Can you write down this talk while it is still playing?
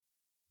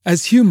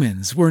As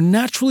humans, we're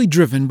naturally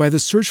driven by the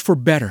search for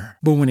better.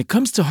 But when it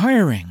comes to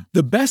hiring,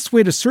 the best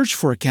way to search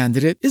for a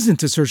candidate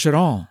isn't to search at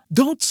all.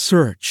 Don't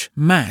search,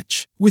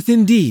 match with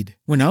Indeed.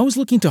 When I was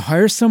looking to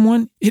hire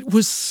someone, it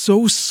was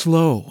so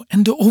slow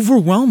and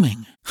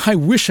overwhelming. I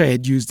wish I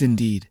had used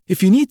Indeed.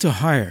 If you need to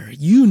hire,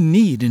 you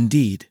need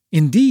Indeed.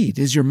 Indeed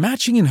is your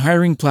matching and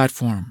hiring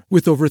platform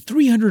with over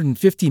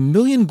 350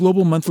 million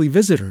global monthly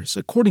visitors,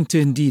 according to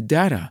Indeed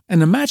data,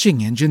 and a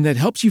matching engine that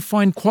helps you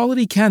find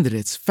quality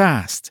candidates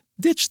fast.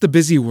 Ditch the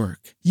busy work.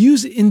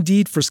 Use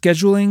Indeed for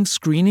scheduling,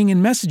 screening,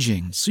 and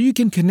messaging so you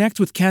can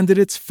connect with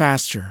candidates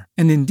faster.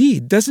 And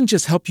Indeed doesn't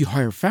just help you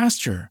hire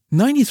faster.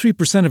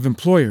 93% of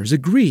employers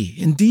agree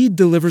Indeed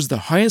delivers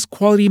the highest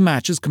quality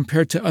matches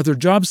compared to other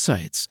job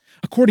sites,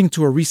 according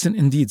to a recent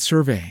Indeed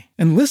survey.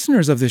 And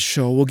listeners of this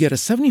show will get a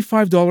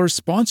 $75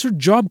 sponsored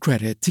job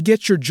credit to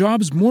get your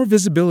jobs more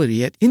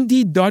visibility at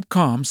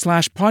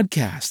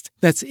Indeed.com/podcast.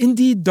 That's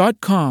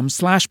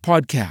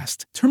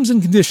Indeed.com/podcast. Terms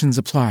and conditions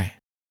apply.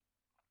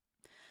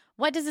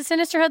 What does the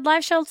Sinisterhood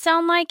live show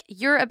sound like?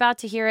 You're about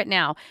to hear it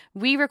now.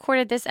 We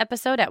recorded this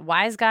episode at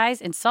Wise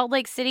Guys in Salt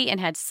Lake City and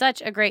had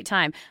such a great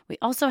time. We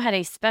also had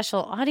a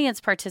special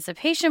audience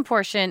participation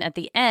portion at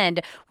the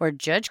end where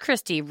Judge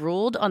Christie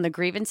ruled on the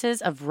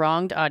grievances of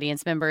wronged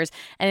audience members,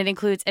 and it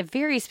includes a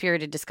very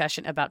spirited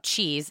discussion about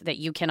cheese that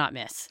you cannot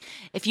miss.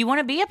 If you want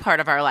to be a part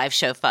of our live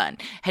show fun,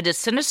 head to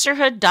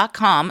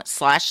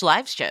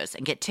sinisterhood.com/live shows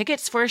and get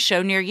tickets for a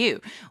show near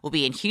you. We'll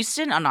be in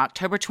Houston on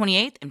October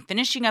 28th and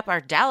finishing up our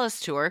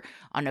Dallas tour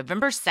on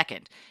November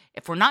 2nd.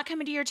 If we're not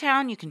coming to your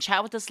town, you can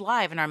chat with us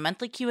live in our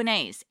monthly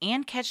Q&As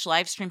and catch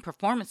live stream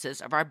performances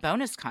of our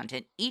bonus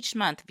content each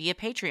month via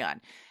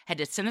Patreon. Head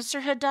to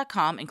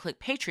sinisterhood.com and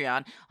click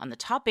Patreon on the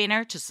top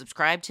banner to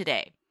subscribe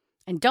today.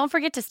 And don't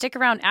forget to stick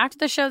around after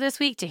the show this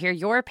week to hear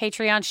your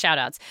Patreon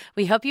shoutouts.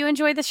 We hope you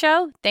enjoy the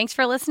show. Thanks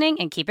for listening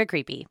and keep it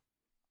creepy.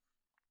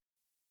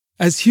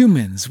 As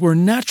humans, we're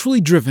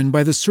naturally driven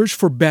by the search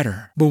for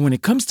better. But when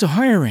it comes to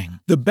hiring,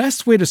 the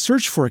best way to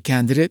search for a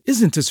candidate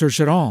isn't to search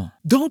at all.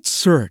 Don't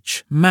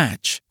search,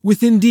 match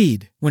with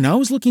Indeed. When I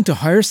was looking to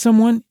hire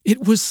someone,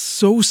 it was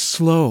so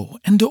slow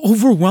and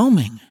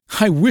overwhelming.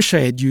 I wish I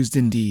had used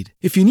Indeed.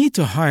 If you need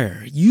to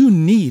hire, you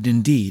need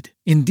Indeed.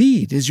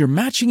 Indeed is your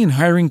matching and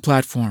hiring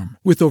platform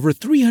with over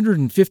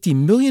 350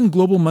 million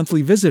global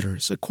monthly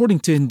visitors,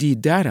 according to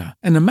Indeed data,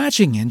 and a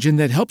matching engine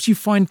that helps you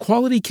find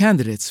quality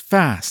candidates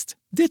fast.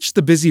 Ditch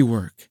the busy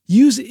work.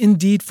 Use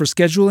Indeed for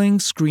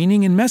scheduling,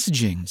 screening, and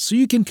messaging so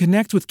you can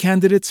connect with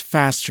candidates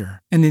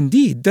faster. And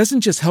Indeed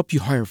doesn't just help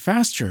you hire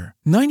faster.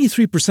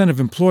 93%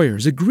 of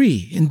employers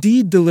agree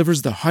Indeed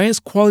delivers the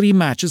highest quality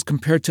matches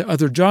compared to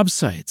other job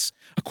sites,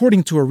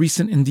 according to a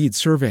recent Indeed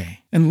survey.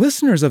 And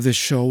listeners of this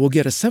show will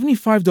get a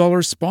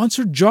 $75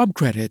 sponsored job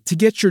credit to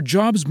get your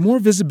jobs more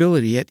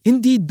visibility at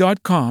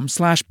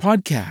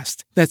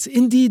Indeed.com/podcast. That's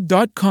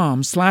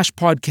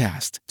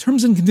Indeed.com/podcast.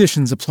 Terms and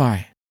conditions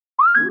apply.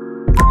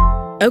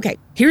 Okay,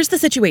 here's the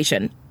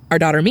situation. Our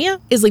daughter Mia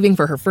is leaving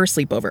for her first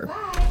sleepover.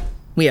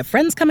 We have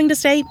friends coming to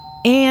stay,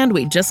 and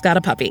we just got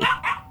a puppy.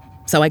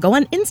 So I go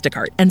on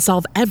Instacart and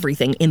solve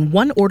everything in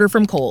one order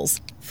from Kohl's.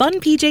 Fun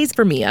PJs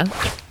for Mia.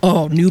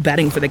 Oh, new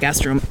bedding for the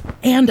guest room.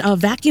 And a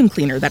vacuum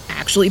cleaner that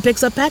actually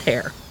picks up pet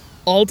hair.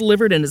 All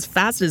delivered in as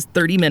fast as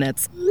 30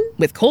 minutes.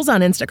 With Kohl's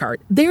on Instacart,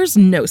 there's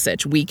no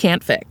such we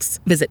can't fix.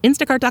 Visit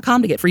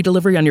instacart.com to get free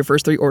delivery on your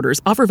first 3 orders.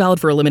 Offer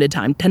valid for a limited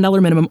time. $10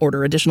 minimum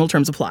order. Additional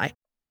terms apply.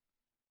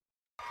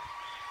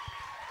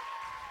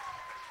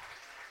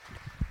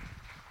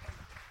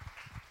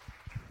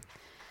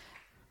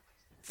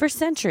 For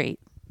centuries,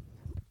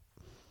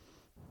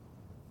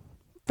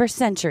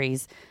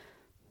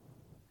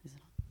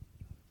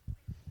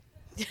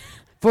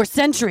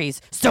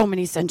 so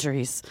many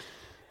centuries.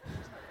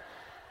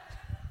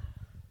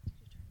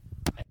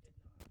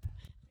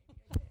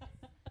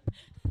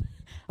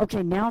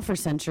 Okay, now for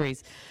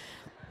centuries.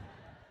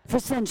 For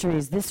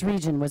centuries, this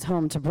region was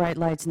home to bright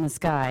lights in the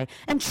sky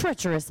and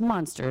treacherous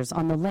monsters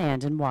on the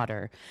land and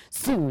water.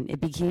 Soon, it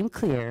became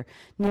clear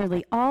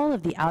nearly all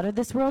of the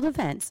out-of-this-world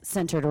events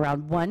centered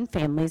around one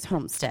family's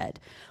homestead.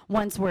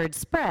 Once word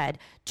spread,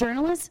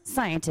 journalists,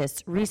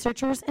 scientists,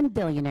 researchers, and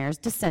billionaires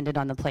descended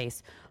on the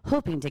place,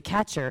 hoping to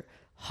capture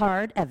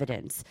hard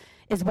evidence.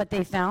 Is what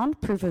they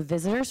found proof of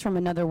visitors from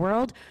another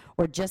world,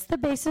 or just the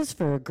basis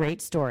for a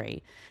great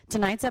story?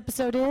 Tonight's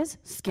episode is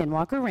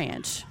Skinwalker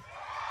Ranch.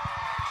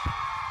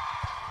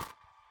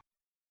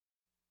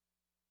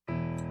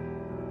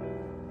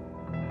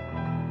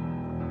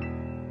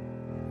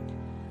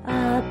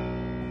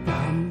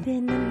 Bump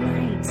in the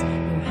night,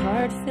 your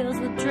heart fills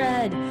with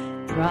dread.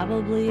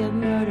 Probably a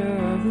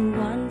murderer who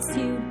wants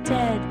you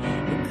dead.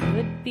 It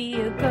could be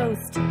a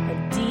ghost,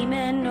 a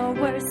demon, or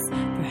worse.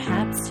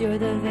 Perhaps you're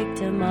the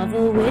victim of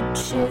a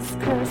witch's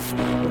curse.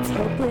 It's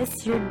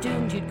hopeless, you're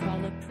doomed. You'd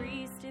call a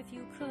priest if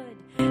you could.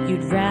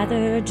 You'd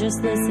rather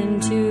just listen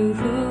to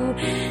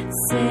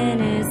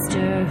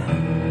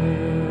Sinisterhood.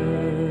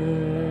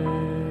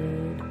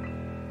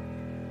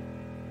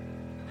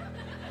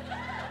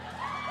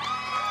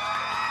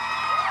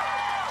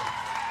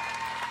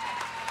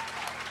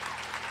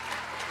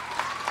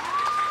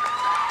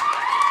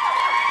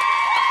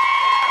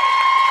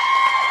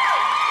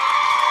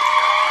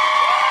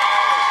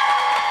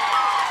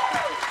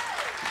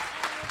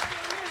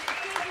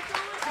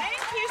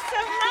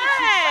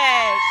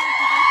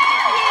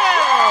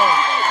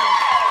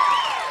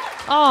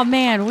 Oh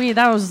man,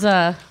 that was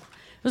it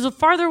was a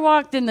farther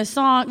walk than the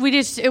song. We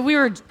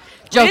were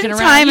joking didn't around.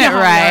 time You know it how we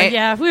are. right.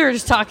 Yeah, we were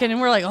just talking and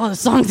we're like, oh, the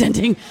song's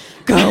ending.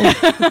 Go.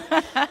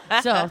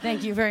 So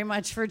thank you very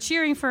much for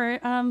cheering for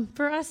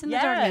us in the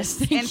darkness.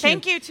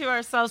 Thank you to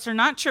ourselves for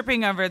not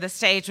tripping over the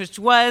stage, which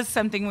was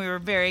something we were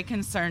very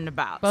concerned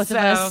about. Both of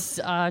us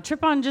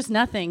trip on just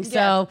nothing. So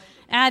Yeah.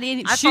 add in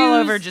I shoes. fall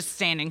over just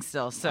standing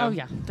still. So Oh,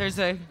 yeah. there's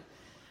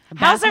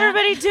how's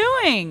everybody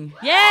doing?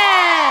 Yeah.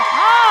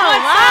 Oh,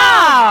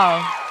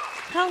 wow.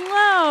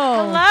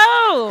 Hello.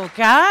 Hello,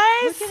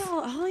 guys. Look at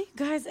all you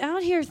guys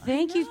out here.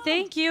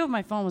 Thank you.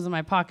 My phone was in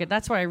my pocket.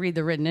 That's where I read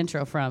the written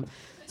intro from.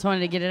 So I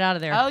wanted to get it out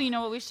of there. Oh, you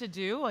know what we should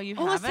do while you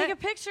have let's it? take a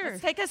picture.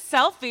 Let's take a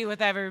selfie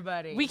with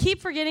everybody. We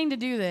keep forgetting to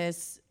do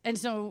this, and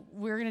so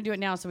we're going to do it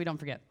now so we don't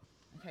forget.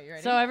 Okay, you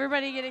ready? So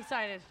everybody get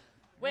excited.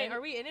 Wait,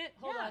 are we in it?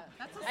 Hold on.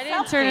 That's a I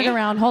didn't selfie. turn it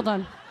around. Hold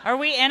on. Are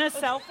we in a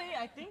selfie?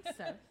 I think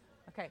so.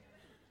 Okay.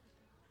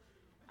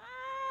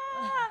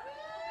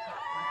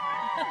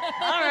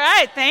 All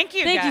right. Thank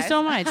you, Thank you guys.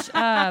 so much.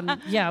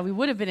 Yeah, we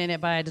would have been in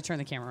it, but I had to turn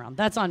the camera around.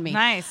 That's on me.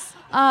 Nice.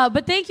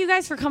 But thank you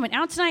guys for coming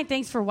out tonight.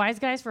 Thanks for Wise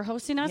Guys for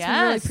hosting us. We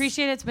really Yes.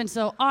 appreciate it. It's been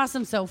so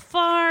awesome so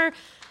far.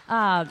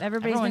 Everybody's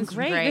Everyone's been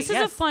great. great, This is a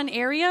yes. fun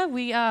area.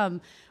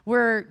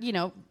 We're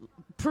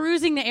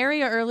perusing the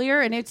area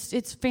earlier, and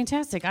it's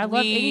fantastic. I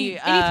love any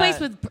place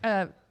with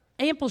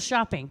ample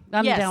shopping.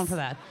 I'm Yes. down for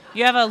that.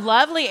 You have a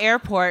lovely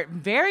airport,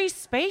 very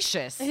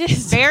spacious. It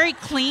is. Very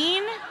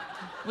clean.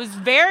 Was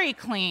very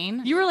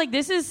clean. You were like,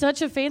 this is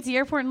such a fancy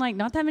airport, and like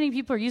not that many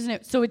people are using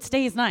it, so it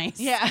stays nice.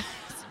 Yeah, it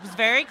was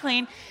very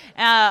clean.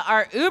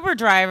 Our Uber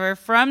driver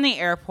from the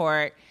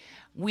airport,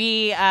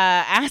 we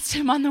asked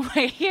him on the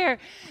way here,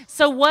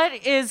 so what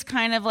is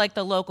kind of like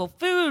the local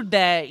food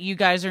that you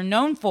guys are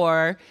known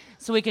for,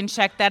 so we can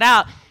check that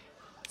out.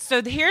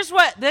 So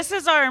this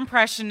is our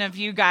impression of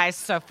you guys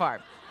so far.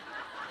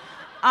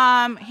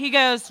 He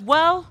goes,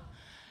 well,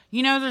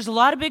 there's a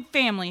lot of big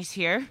families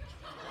here. ...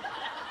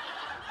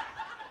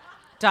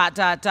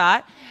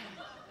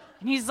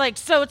 And he's like,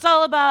 so it's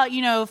all about,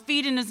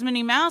 feeding as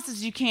many mouths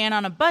as you can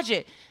on a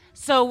budget.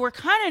 So we're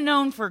kind of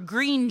known for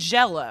green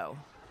Jell-O.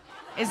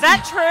 Is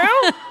that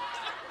true?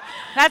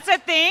 That's a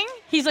thing?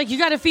 He's like, you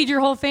got to feed your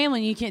whole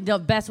family. And you can't. The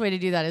best way to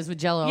do that is with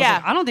Jell-O.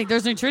 Yeah. I don't think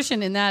there's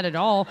nutrition in that at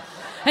all.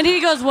 And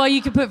he goes, well,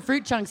 you can put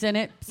fruit chunks in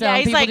it. So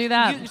he's people like, do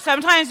that.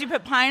 Sometimes you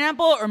put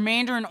pineapple or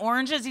mandarin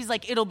oranges. He's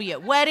like, it'll be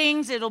at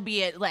weddings. It'll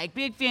be at like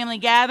big family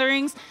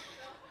gatherings.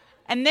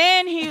 And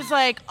then he was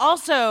like,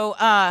 also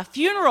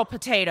funeral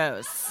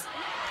potatoes.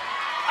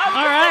 All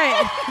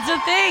right. It's a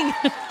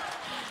thing.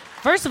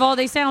 First of all,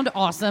 they sound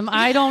awesome.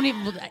 I don't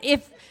even,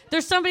 if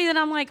there's somebody that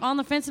I'm like on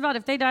the fence about,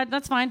 if they died,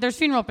 that's fine. There's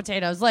funeral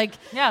potatoes. Like,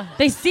 Yeah.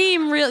 They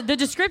seem real. The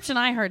description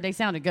I heard, they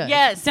sounded good.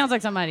 Yes. Sounds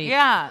like somebody.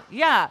 Yeah.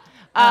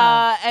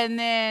 And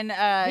then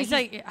He's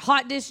like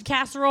hot dish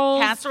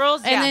casseroles.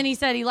 Casseroles, And yeah. then he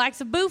said he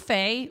likes a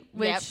buffet,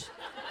 which, Yep.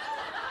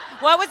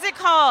 What was it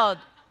called?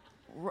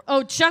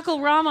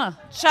 Chuckle-rama.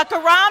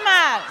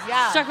 Chuckarama.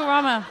 Yeah.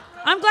 Chuckarama.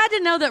 I'm glad to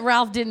know that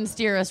Ralph didn't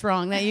steer us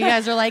wrong, that you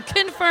guys are like,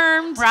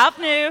 confirmed. Ralph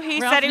knew. He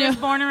Ralph said he knew. was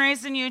born and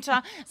raised in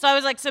Utah. So I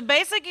was like, so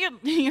basically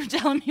you're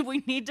telling me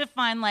we need to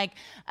find like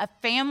a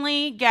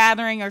family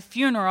gathering or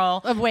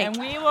funeral. Wait. And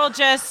we will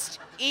just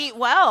eat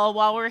well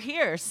while we're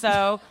here.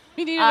 So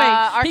We need to wait.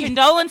 our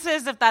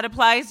condolences if that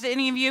applies to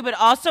any of you, but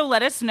also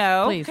let us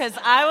know. Please. Because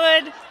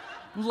I would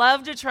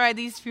love to try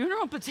these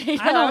funeral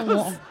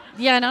potatoes.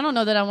 And I don't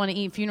know that I want to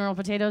eat funeral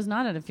potatoes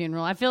not at a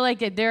funeral. I feel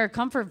like they're a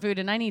comfort food,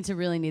 and I need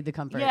the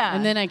comfort. Yeah.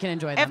 And then I can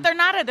enjoy them. If they're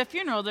not at the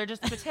funeral, they're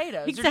just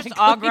potatoes. They're Exactly. just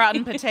au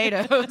gratin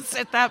potatoes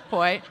at that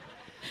point.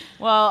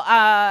 Well,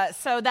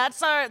 so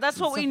that's what we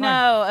so fun.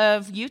 know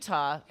of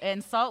Utah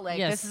and Salt Lake.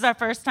 Yes. This is our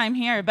first time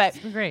here, but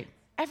Great.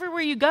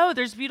 everywhere you go,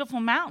 there's beautiful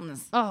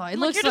mountains. Oh, it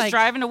looks you're just like-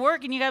 driving to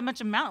work and you got a bunch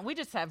of mountains. We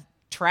just have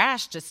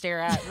trash to stare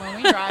at when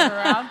we drive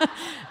around.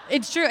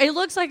 It's true. It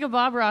looks like a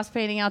Bob Ross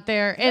painting out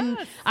there. And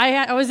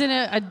I was in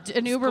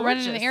an Uber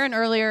running an gorgeous. errand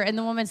earlier, and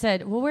the woman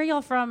said, well, where are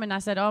y'all from? And I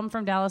said, oh, I'm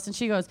from Dallas. And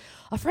she goes,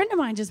 a friend of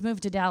mine just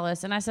moved to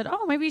Dallas. And I said,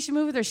 oh, maybe you should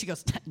move with her. She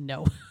goes,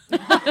 no.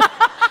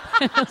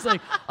 I was like,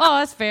 oh,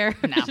 that's fair.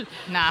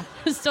 Nah.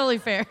 It's totally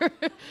fair.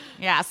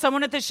 Yeah,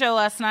 someone at the show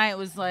last night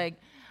was like,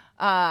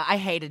 I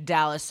hated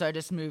Dallas, so I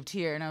just moved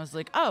here. And I was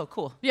like, oh,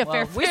 cool. Yeah,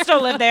 Well, fair. We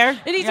still live there.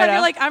 Anytime you you're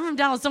know? like, I'm from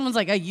Dallas, someone's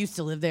like, I used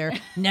to live there.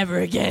 Never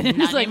again. And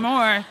Not it's like,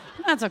 anymore.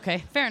 that's okay.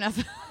 Fair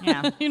enough.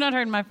 Yeah. You're not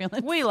hurting my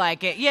feelings. We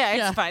like it. Yeah, it's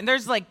Yeah. fine.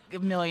 There's like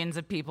millions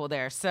of people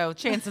there. So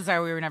chances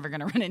are we were never going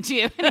to run into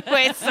you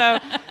anyway. So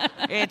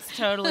it's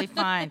totally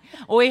fine.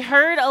 Well, we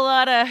heard a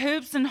lot of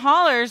hoops and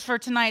hollers for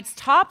tonight's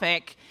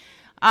topic.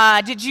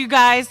 Did you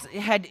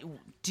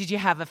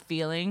have a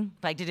feeling?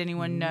 Like, did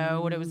anyone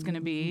know what it was going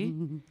to be?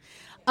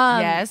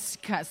 Yes.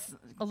 'Cause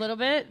A little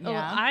bit.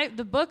 Yeah.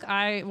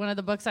 One of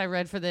the books I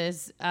read for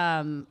this,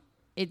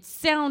 it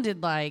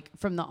sounded like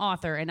from the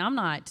author, and I'm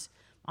not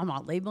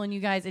labeling you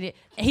guys.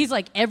 He's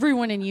like,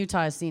 everyone in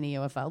Utah has seen a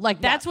UFO.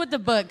 Like, that's what the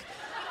book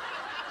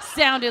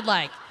sounded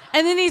like.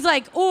 And then he's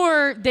like,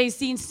 or they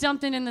seen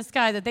something in the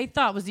sky that they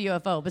thought was a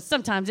UFO, but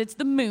sometimes it's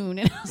the moon.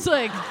 And I was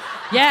like,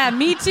 yeah,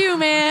 me too,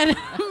 man.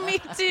 Me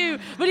too.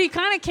 But he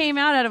kind of came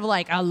out of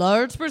like a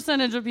large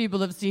percentage of people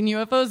have seen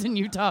UFOs in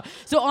Utah.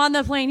 So on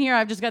the plane here,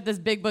 I've just got this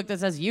big book that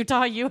says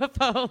Utah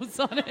UFOs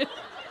on it.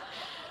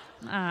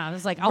 I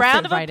was like, I'll Round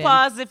fit of right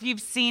applause if you've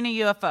seen a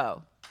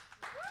UFO.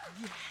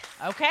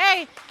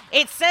 Okay.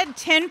 It said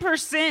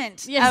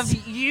 10% Yes.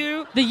 of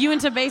you. The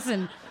Uinta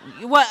Basin.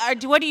 What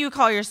do you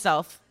call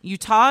yourself?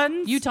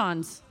 Utahns?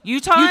 Utahns.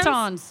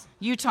 Utahns?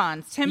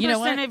 Utahns. 10% You know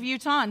what? of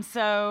Utahns.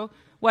 So,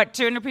 what,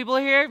 200 people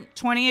here?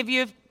 20 of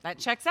you, that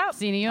checks out.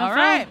 Seen a UFO? All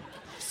right.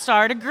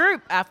 Start a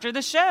group after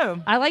the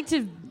show. I like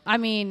to, I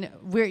mean,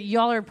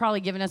 y'all are probably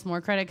giving us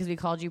more credit because we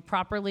called you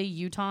properly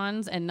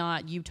Utahns and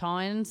not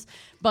Utahns.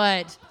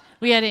 But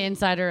we had an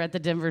insider at the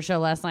Denver show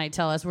last night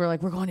tell us, we're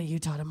going to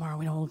Utah tomorrow.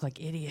 We don't look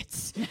like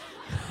idiots.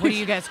 What do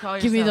you guys call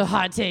yourselves? Give me the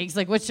hot takes.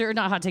 Like, what's your,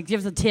 not hot takes, give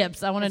us the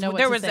tips. I want to know what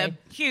There to was say.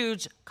 a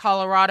huge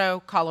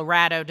Colorado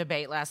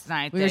debate last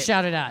night. We were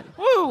shouted at.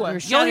 Woo! We were You'll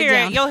shouted hear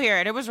down. it. You'll hear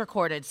it. It was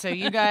recorded, so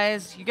you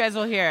guys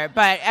will hear it.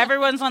 But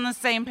everyone's on the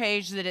same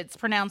page that it's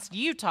pronounced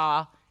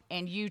Utah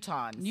and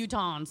Utahns.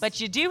 Utahns.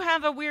 But you do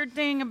have a weird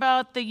thing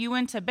about the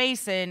Uinta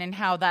Basin and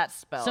how that's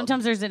spelled.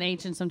 sometimes there's an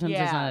H and sometimes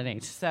there's not an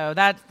H. So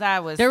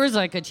that was. There was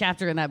like a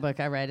chapter in that book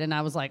I read, and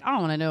I was like, I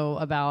want to know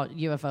about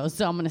UFOs,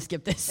 so I'm going to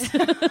skip this.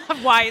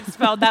 why it's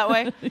spelled that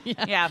way.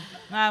 Yeah.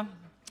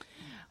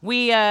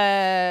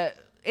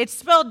 It's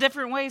spelled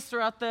different ways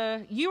throughout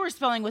you were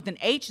spelling with an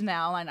H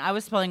now, and I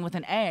was spelling with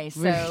an A,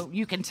 so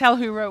you can tell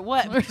who wrote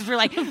what, because we're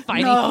like,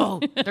 no,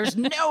 there's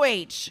no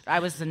H. I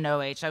was the no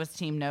H. I was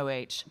team no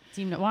H.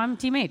 I'm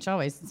Team H,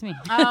 always. It's me.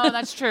 Oh,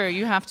 that's true.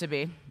 You have to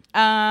be.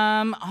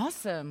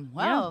 Awesome.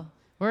 Well,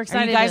 We're are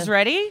excited. you guys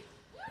ready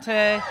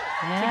to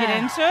get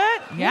into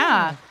it?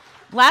 Yeah.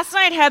 Last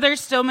night, Heather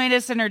still made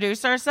us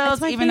introduce ourselves,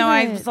 That's my even though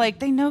I favorite. was like,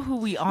 they know who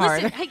we are.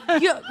 Listen,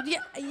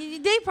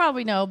 they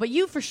probably know, but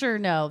you for sure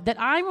know that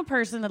I'm a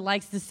person that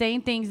likes the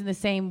same things in the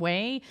same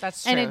way.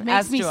 That's And true, it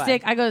makes as me do I.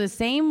 sick. I go to the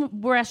same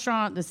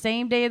restaurant, the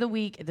same day of the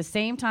week, at the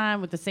same time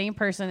with the same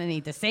person and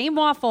eat the same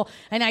waffle.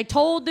 And I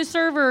told the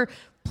server,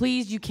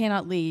 please, you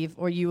cannot leave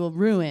or you will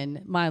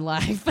ruin my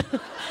life.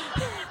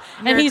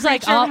 And You're a he's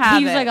like, creature of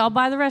habit. I'll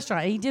buy the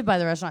restaurant. And he did buy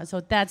the restaurant,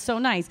 so that's so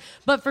nice.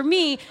 But for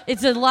me,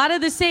 it's a lot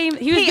of the same.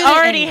 He He good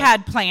already anyway.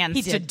 had plans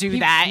He to did. do He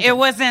that. did. It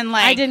wasn't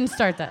like I didn't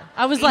start that.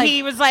 I was like,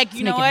 he was like, let's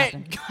you know make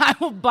what? it I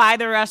will buy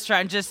the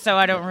restaurant just so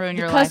I don't ruin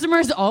your life.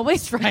 Customer's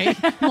always right.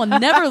 We'll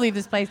never leave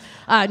this place.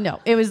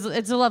 No,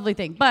 it's a lovely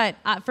thing. But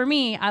for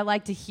me, I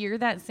like to hear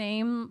that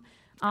same.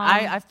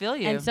 I feel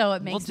you. And so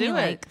it makes We'll do me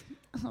it. like.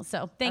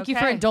 So thank you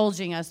for Okay.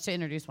 indulging us to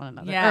introduce one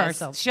another. Or Yes.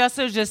 ourselves. She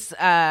also just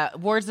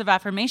words of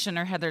affirmation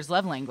are Heather's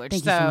love language.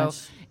 Thank you so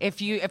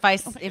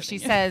much. If she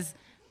says,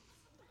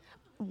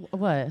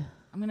 What?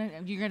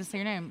 you're gonna say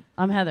your name.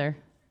 I'm Heather.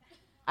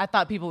 I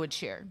thought people would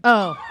cheer.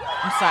 Oh,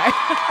 I'm sorry.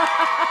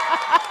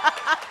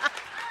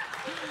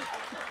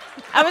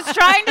 I was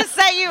trying to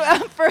set you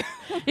up for.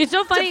 it's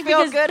so funny feel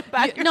because good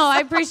about no, I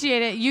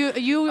appreciate it.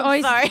 You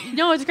always sorry.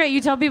 no, it's great.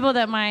 You tell people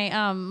that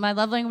my my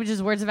love language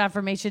is words of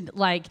affirmation,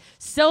 like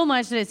so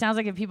much that it sounds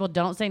like if people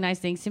don't say nice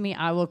things to me,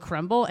 I will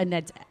crumble, and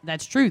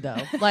that's true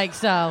though. Like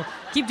so,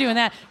 keep doing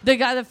that.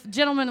 The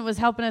gentleman that was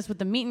helping us with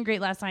the meet and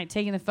greet last night,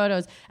 taking the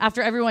photos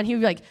after everyone, he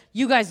would be like,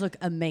 "You guys look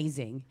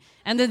amazing,"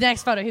 and the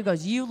next photo he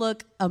goes, "You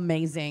look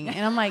amazing,"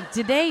 and I'm like,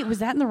 was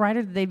that in the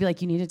writer? Did they be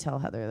like, "You need to tell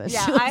Heather this"?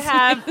 Yeah, I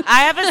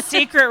have a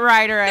secret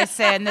writer I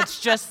send that's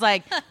just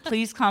like,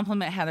 please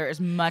compliment Heather as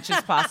much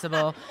as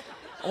possible,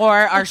 or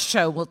our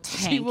show will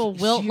tank. She will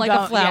wilt like a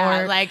don't-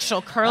 flower. Yeah, like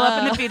she'll curl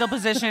up in the fetal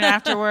position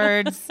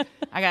afterwards.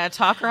 I gotta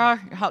talk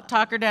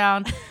her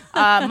down.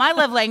 My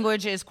love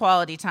language is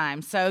quality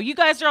time. So you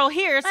guys are all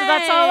here, so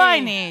that's all I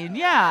need.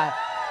 Yeah.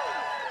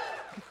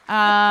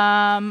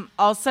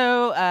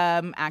 Also,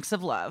 acts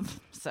of love.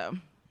 So.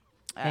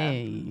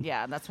 Hey.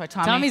 Yeah, that's why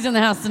Tommy's in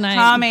the house tonight.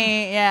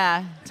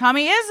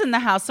 Tommy is in the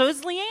house. So is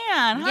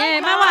Leanne. Hi,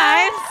 Yay,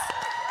 my wife.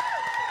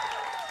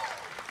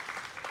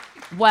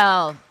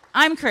 Well,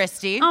 I'm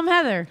Christy, I'm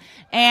Heather.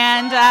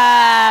 and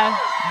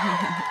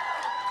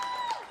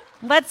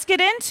let's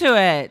get into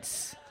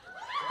it.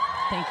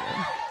 Thank you.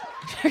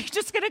 Are you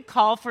just gonna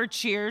call for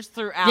cheers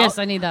throughout? Yes,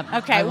 I need that.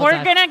 Okay, I love we're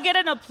that. gonna get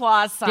an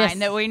applause sign Yes.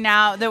 that we I'm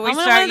start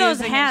one of those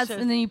using. hats,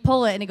 and then you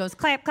pull it, and it goes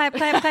clap, clap,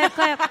 clap, clap,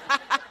 clap.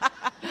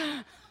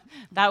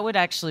 That would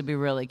actually be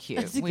really cute.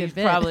 That's a We good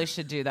bit. probably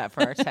should do that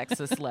for our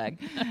Texas leg.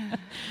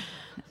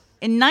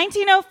 In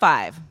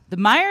 1905, the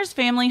Myers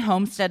family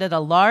homesteaded a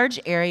large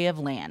area of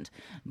land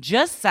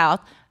just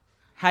south,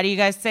 how do you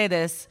guys say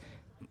this?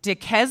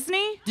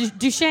 Duquesne?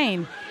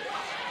 Duchesne.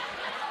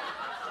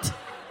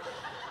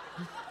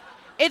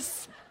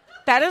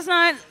 That is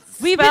not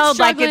We've been spelled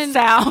like struggling- it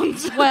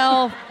sounds.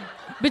 Well,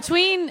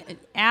 between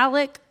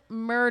Alec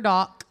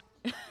Murdoch,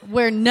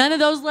 where none of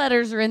those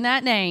letters are in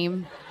that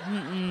name,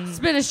 it's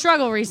been a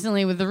struggle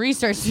recently with the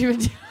research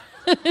we've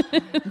been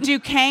doing.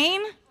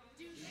 Duquesne?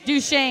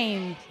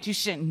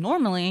 Duchesne.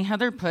 Normally,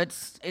 Heather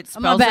puts it My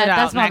spells bad. it out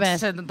That's my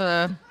next bad. to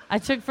the. I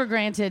took for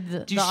granted the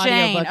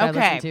Duchesne. audiobook I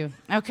listened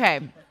to. Okay.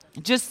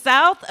 Just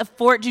south of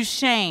Fort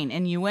Duchesne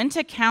in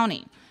Uintah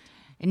County.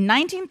 In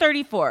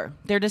 1934,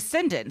 their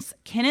descendants,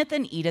 Kenneth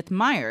and Edith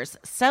Myers,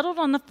 settled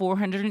on the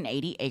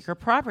 480-acre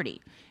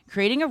property,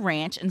 creating a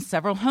ranch and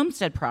several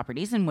homestead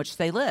properties in which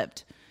they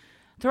lived.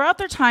 Throughout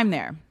their time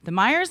there, the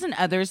Myers and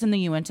others in the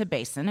Uintah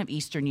Basin of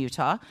eastern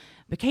Utah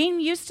became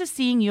used to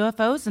seeing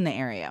UFOs in the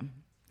area.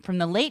 From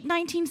the late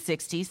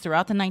 1960s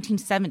throughout the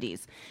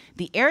 1970s,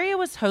 the area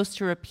was host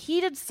to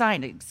repeated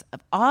sightings of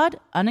odd,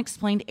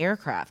 unexplained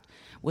aircraft,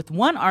 with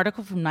one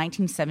article from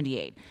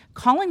 1978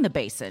 calling the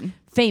basin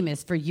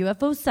famous for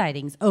UFO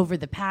sightings over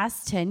the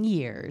past 10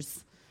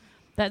 years.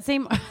 That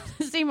same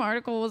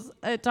article was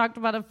talked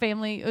about a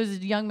family. It was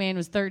a young man who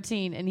was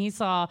 13, and he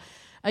saw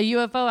a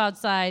UFO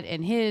outside,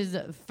 and his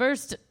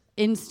first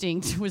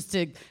instinct was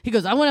he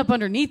goes, I went up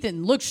underneath it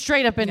and looked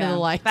straight up into the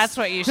lights. That's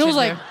what you It should was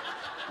like, do.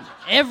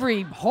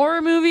 every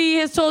horror movie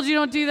has told you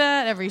don't do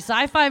that. Every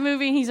sci-fi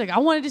movie. He's like, I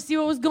wanted to see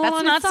what was going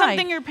on That's not inside.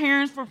 something your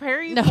parents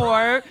prepare you No,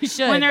 for you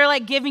should. when they're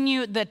like giving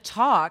you the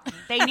talk.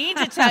 They need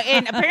to tell.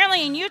 And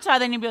apparently in Utah,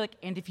 they need to be like,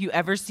 and if you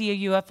ever see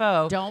a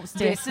UFO, Don't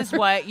stare. this is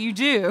what you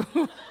do.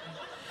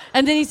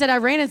 And then he said, I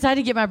ran inside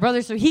to get my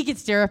brother so he could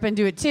stare up and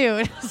do it too.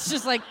 And it's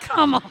just like,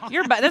 come on.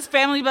 This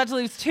family about to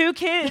lose 2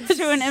 kids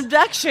to an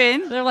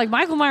abduction. They're like,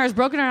 Michael Myers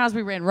broke in our house.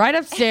 We ran right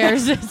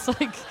upstairs. It's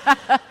like...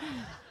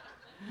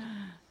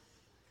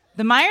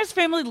 The Myers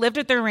family lived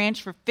at their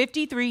ranch for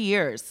 53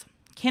 years.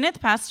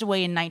 Kenneth passed away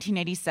in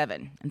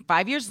 1987, and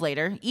 5 years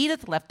later,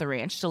 Edith left the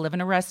ranch to live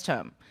in a rest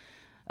home.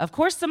 Of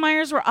course, the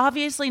Myers were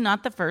obviously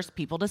not the first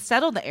people to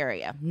settle the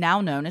area, now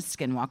known as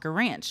Skinwalker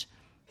Ranch.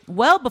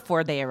 Well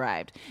before they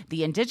arrived,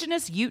 the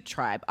indigenous Ute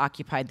tribe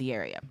occupied the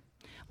area.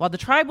 While the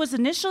tribe was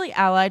initially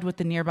allied with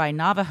the nearby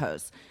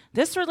Navajos,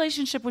 this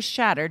relationship was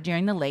shattered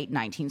during the late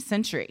 19th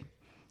century.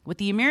 With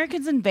the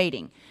Americans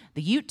invading,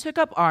 the Ute took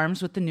up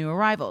arms with the new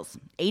arrivals,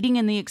 aiding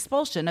in the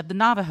expulsion of the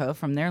Navajo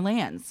from their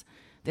lands.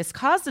 This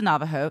caused the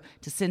Navajo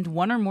to send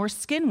one or more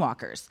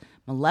skinwalkers,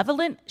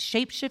 malevolent,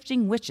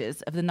 shape-shifting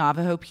witches of the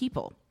Navajo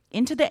people,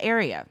 into the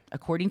area,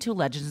 according to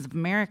Legends of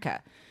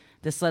America.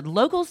 This led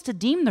locals to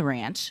deem the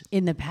ranch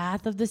in the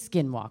path of the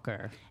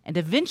Skinwalker. And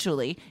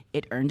eventually,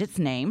 it earned its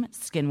name,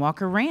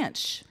 Skinwalker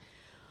Ranch.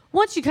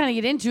 Once you kind of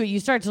get into it,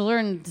 you start to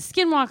learn the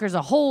Skinwalker is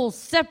a whole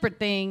separate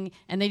thing,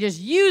 and they just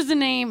use the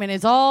name, and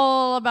it's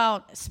all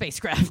about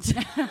spacecraft.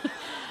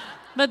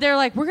 But they're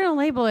like, we're going to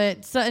label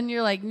it. So, and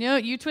you're like, no,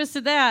 you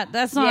twisted that.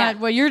 That's not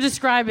what you're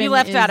describing. You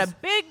left out a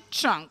big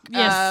chunk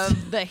Yes.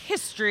 of the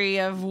history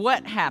of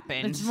what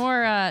happened. It's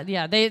more,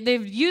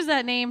 they've used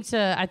that name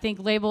to, I think,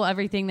 label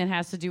everything that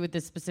has to do with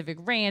this specific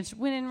ranch,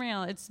 when in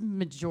real, it's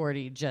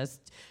majority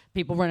just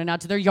people running out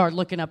to their yard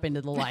looking up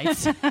into the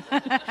lights.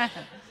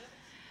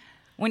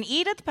 When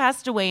Edith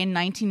passed away in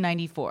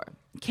 1994,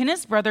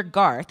 Kenneth's brother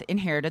Garth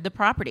inherited the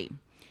property.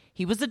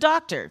 He was a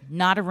doctor,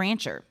 not a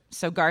rancher,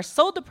 so Garth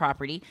sold the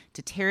property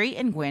to Terry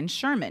and Gwen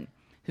Sherman,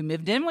 who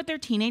moved in with their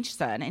teenage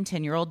son and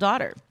 10-year-old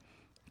daughter.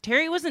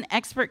 Terry was an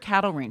expert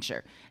cattle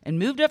rancher and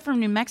moved up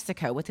from New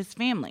Mexico with his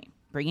family,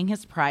 bringing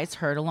his prize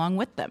herd along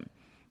with them.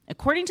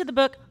 According to the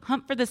book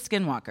Hunt for the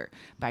Skinwalker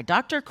by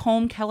Dr.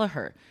 Colm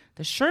Kelleher,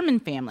 the Sherman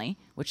family,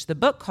 which the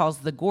book calls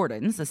the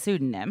Gordons, a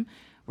pseudonym,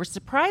 were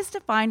surprised to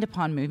find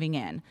upon moving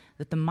in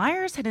that the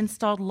Myers had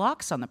installed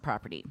locks on the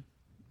property.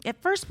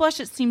 At first blush,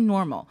 it seemed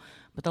normal,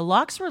 but the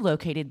locks were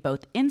located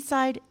both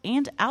inside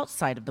and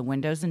outside of the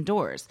windows and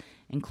doors,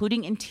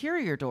 including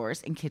interior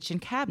doors and kitchen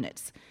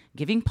cabinets,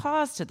 giving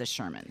pause to the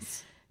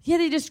Shermans. Yeah,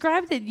 they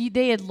described that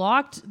they had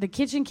locked the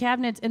kitchen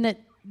cabinets, and that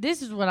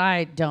this is what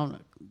I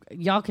don't.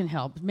 Y'all can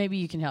help. Maybe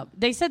you can help.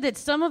 They said that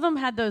some of them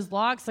had those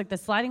locks, like the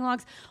sliding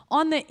locks,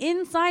 on the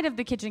inside of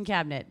the kitchen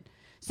cabinet.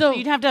 So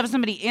you'd have to have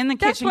somebody in the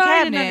that's kitchen what cabinet.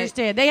 I didn't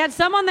understand. They had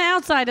some on the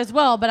outside as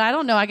well, but I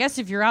don't know. I guess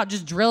if you're out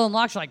just drilling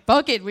locks, you're like,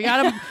 fuck it, we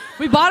got them.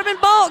 We bought them in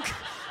bulk.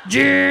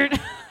 Dude.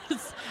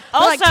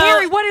 Also, like,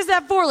 Carrie, what is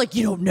that for? Like,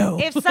 you don't know.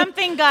 If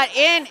something got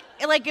in,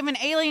 like if an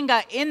alien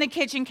got in the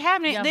kitchen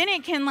cabinet, then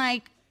it can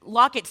like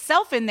lock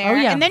itself in there,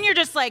 and then you're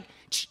just like,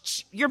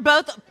 you're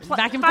both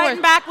back and fighting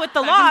forth. back with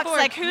the Back and locks. forth.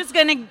 Like who's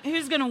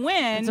gonna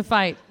win? It's a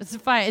fight.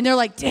 And they're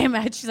like, damn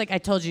it. She's like, I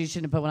told you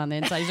shouldn't have put one on the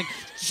inside. He's like,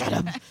 shut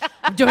up.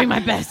 I'm doing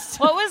my best.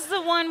 What was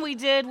the one we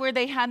did where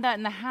they had that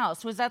in the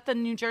house? Was that the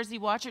New Jersey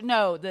Watcher?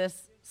 No, the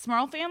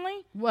Smurl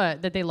family.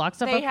 What? That they locked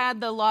stuff They up? had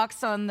the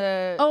locks on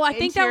the Oh, I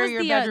think that was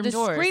interior the bedroom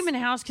doors. Screaming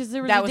House, because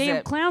there was That a was damn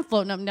it. clown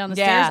floating up and down the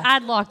Yeah. stairs.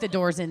 I'd lock the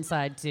doors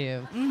inside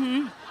too.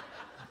 Mm-hmm.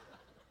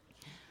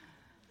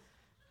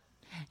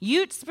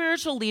 Ute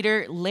spiritual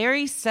leader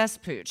Larry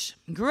Sespooch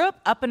grew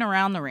up and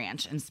around the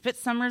ranch and spent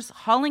summers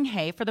hauling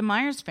hay for the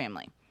Myers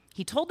family.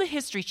 He told the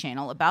History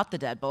Channel about the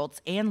deadbolts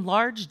and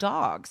large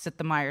dogs that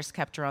the Myers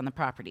kept around the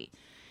property.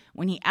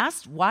 When he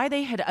asked why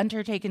they had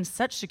undertaken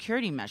such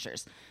security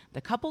measures,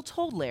 the couple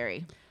told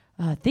Larry,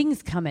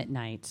 Things come at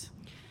night.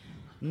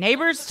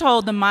 neighbors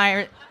told the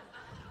Myers...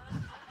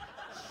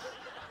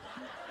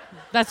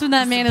 That's when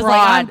that man is broad.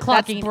 like, I'm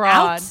That's clocking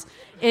broad. out.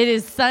 It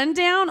is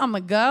sundown. I'm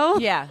going to go.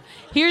 Yeah.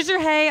 Here's your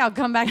hay. I'll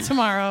come back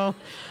tomorrow.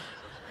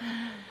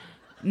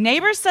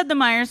 Neighbors said the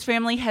Myers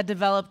family had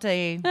developed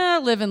a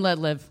Live and let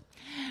live.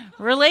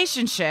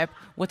 relationship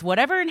with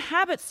whatever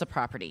inhabits the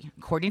property,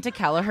 according to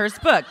Kelleher's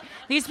book.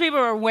 These people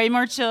are way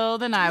more chill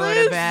than I would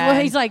have been. Well,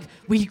 he's like,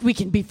 we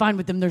can be fine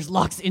with them. There's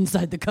locks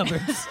inside the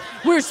cupboards.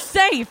 We're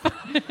safe.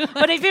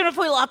 But even if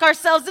we lock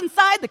ourselves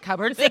inside the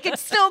cupboards, they can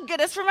still get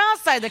us from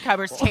outside the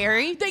cupboards,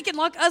 Terry. They can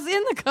lock us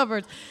in the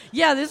cupboards.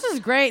 Yeah, this is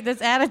great.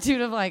 This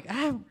attitude of like,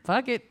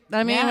 fuck it.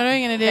 I mean, what are we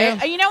going to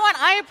do? You know what?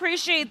 I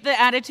appreciate the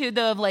attitude,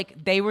 though, of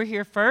like, they were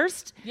here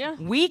first. Yeah.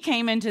 We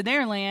came into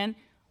their land.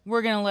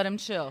 We're going to let them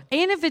chill.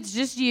 And if it's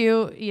just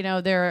you,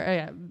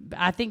 they're,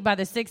 I think by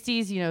the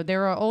 60s, they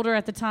were older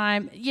at the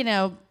time.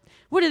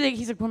 What do they,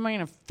 he's like, what am I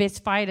going to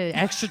fist fight an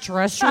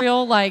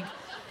extraterrestrial?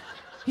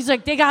 He's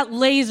like, they got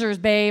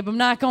lasers, babe. I'm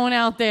not going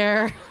out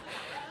there.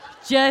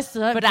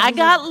 But I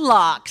got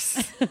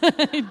locks.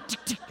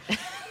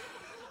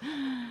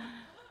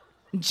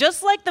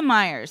 Just like the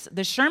Myers,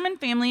 the Sherman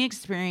family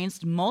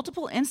experienced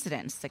multiple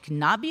incidents that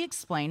cannot be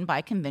explained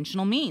by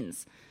conventional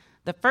means.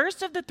 The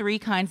first of the 3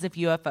 kinds of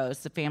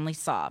UFOs the family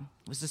saw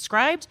was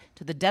described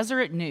to the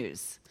Deseret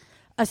News.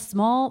 A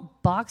small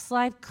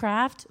box-like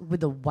craft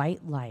with a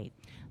white light.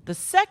 The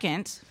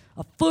second,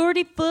 a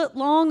 40-foot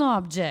long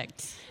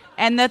object.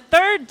 And the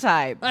third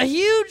type, a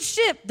huge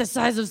ship the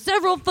size of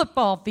several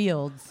football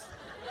fields.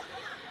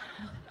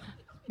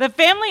 The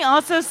family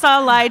also saw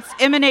lights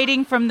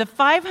emanating from the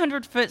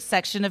 500-foot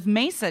section of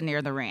mesa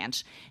near the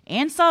ranch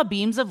and saw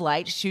beams of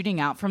light shooting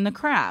out from the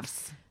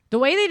crafts. The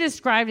way they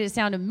described it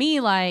sounded to me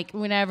like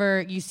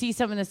whenever you see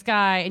something in the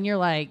sky and you're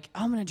like,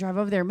 oh, I'm going to drive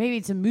over there. Maybe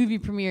it's a movie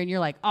premiere. And you're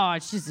like, oh,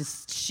 it's just a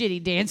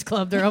shitty dance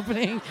club they're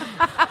opening.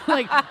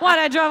 Like, why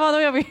did I drive all the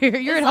way over here?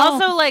 You're it's at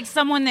home. Also like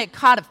someone that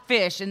caught a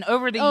fish. And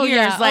over the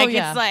years, it's like,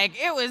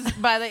 it was,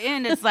 by the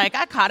end, it's like,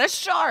 I caught a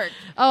shark.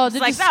 Oh, it's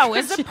like, that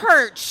was a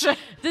perch.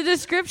 The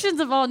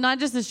descriptions of all, not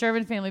just the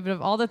Sherman family, but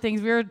of all the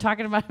things we were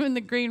talking about in the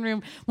green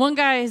room. One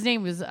guy, his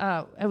name was,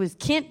 it was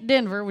Kent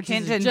Denver, which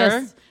is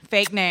just...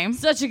 fake name.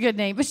 Such a good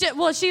name. But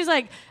she was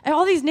like,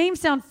 all these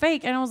names sound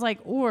fake. And I was like,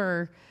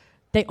 or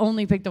they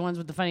only picked the ones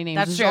with the funny names.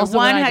 That's true.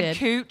 One had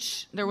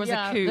Cooch. There was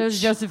a Cooch. There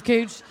was Joseph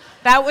Cooch.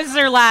 That was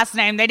their last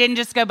name. They didn't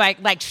just go by,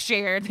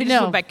 shared. They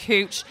just went by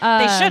Cooch.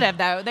 They should have,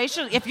 though. They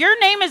should. If your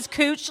name is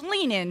Cooch,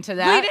 lean into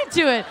that. Lean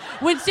into it.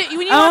 When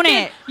you own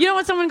it. You don't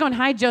want someone going,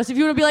 hi, Joseph.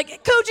 You want to be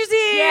like, Cooch is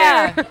here.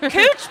 Yeah.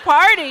 Cooch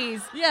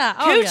parties. Yeah.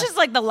 Cooch is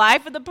like the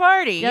life of the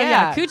party.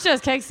 Yeah. Cooch does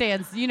keg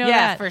stands. You know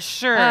that. Yeah, for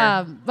sure.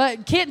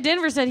 But Kent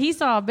Denver said he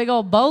saw a big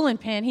old bowling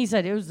pin. He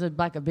said it was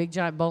like a big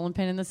giant bowling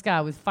pin in the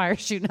sky with fire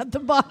shooting at the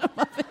bottom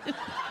of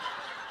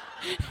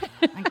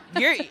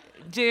it.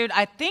 Dude,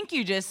 I think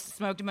you just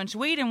smoked a bunch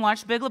of weed and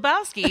watched Big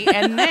Lebowski,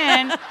 and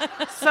then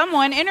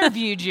someone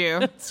interviewed you.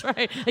 That's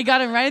right. They got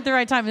him right at the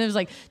right time. And it was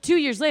like 2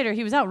 years later,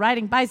 he was out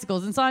riding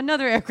bicycles and saw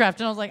another aircraft,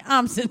 and I was like,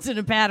 I'm sensing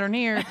a pattern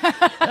here.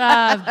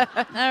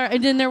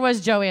 And then there was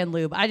Joanne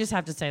Lube. I just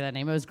have to say that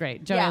name. It was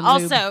great. Joanne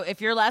Lube. Also,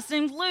 if your last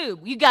name's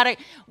Lube, you got to,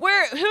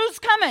 who's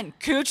coming?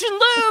 Cooch and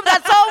Lube.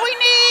 That's all we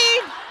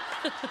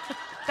need.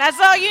 That's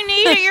all you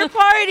need at your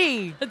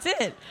party. That's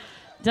it.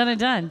 Done and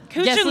done.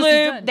 Cooch and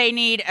Lube, they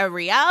need a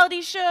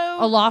reality show.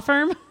 A law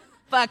firm?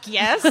 Fuck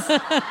yes.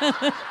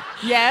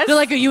 Yes. They're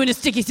like, are you in a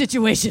sticky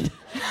situation?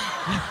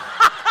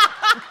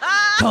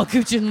 Call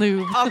Cooch and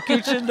Lube. Call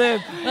Cooch and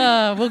Lube.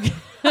 We'll get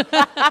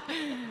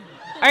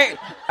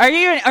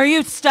are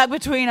you stuck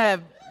between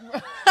a...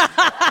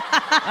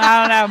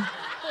 I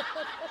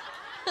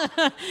don't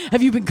know.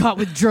 Have you been caught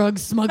with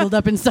drugs smuggled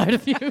up inside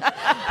of you?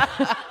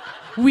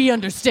 We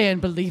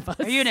understand, believe us.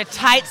 Are you in a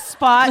tight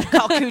spot?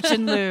 Call Cooch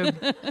and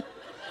Lube.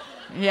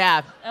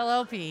 Yeah.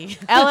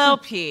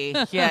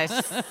 LLP,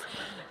 yes.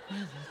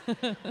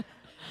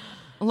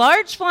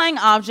 Large flying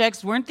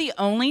objects weren't the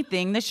only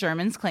thing the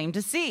Shermans claimed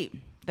to see.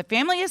 The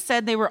family has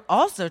said they were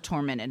also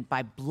tormented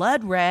by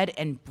blood red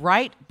and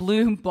bright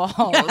blue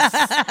balls.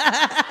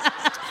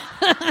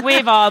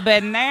 We've all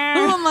been there.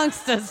 Who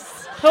amongst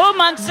us? Who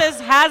amongst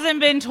us hasn't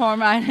been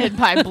tormented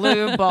by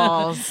blue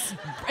balls?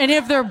 And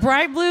if they're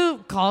bright blue,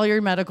 call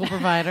your medical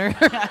provider.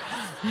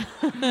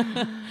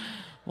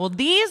 Well,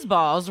 these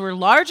balls were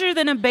larger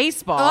than a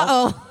baseball.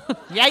 Uh-oh.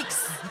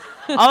 Yikes.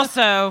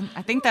 Also,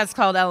 I think that's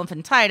called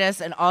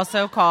elephantitis, and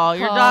also call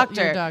your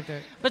doctor.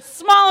 But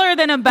smaller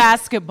than a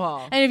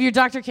basketball. And if your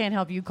doctor can't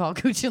help you, call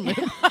Cooch and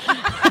Lube.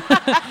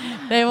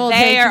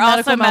 They are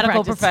also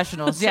medical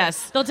professionals.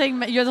 Yes, they'll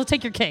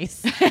take your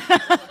case.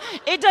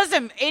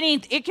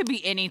 It could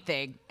be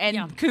anything,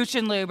 and Cooch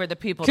and Lube are the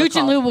people. Cooch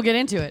and Lube will get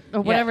into it,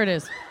 or whatever it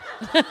is.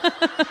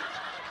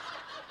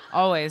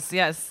 Always,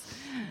 yes.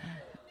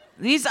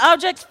 These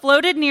objects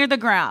floated near the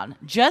ground,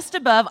 just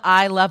above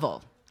eye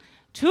level.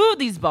 2 of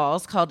these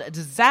balls caused a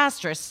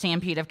disastrous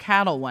stampede of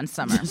cattle one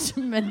summer.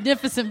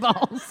 Magnificent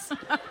balls.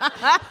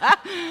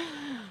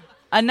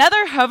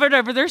 Another hovered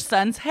over their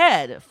son's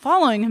head,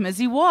 following him as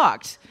he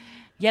walked.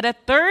 Yet a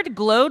third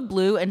glowed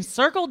blue and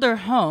circled their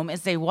home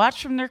as they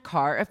watched from their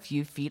car a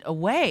few feet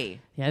away.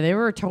 Yeah, they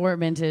were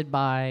tormented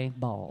by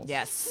balls.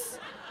 Yes.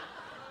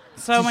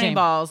 So It's a many shame.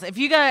 balls. If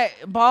you got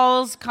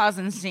balls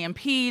causing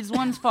stampedes,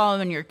 one's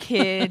following your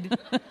kid.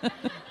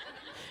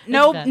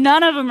 Nope, bad.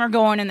 none of them are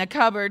going in the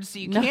cupboard, so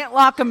you can't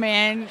lock them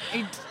in.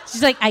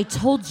 She's like, I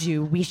told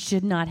you we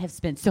should not have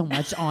spent so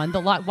much on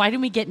the lot. Why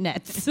didn't we get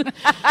nets?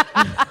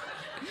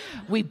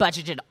 We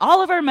budgeted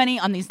all of our money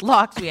on these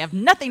locks. We have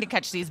nothing to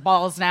catch these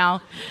balls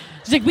now.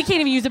 She's like, we can't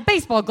even use a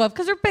baseball glove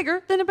because they're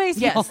bigger than a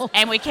baseball. Yes,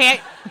 and we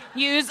can't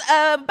use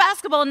a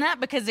basketball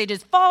net because they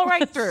just fall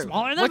right through.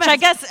 Smaller than Which I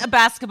guess a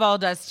basketball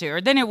does too.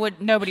 Or then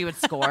nobody would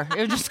score. It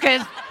would just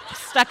get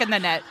stuck in the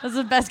net. That's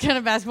the best kind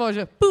of basketball. It's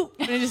just boop,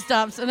 and it just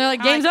stops. And they're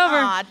like, game's Like, over.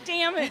 Aw,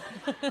 damn it.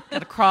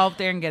 Gotta crawl up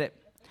there and get it.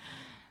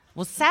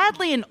 Well,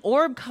 sadly, an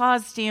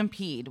orb-caused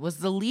stampede was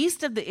the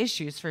least of the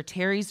issues for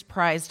Terry's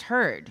prized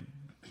herd.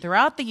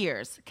 Throughout the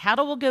years,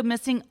 cattle will go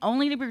missing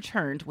only to be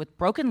returned with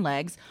broken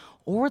legs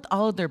or with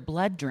all of their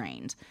blood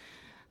drained.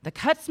 The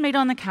cuts made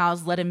on the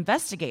cows led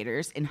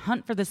investigators in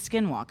Hunt for the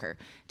Skinwalker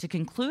to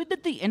conclude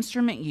that the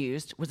instrument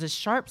used was a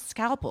sharp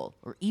scalpel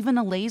or even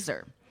a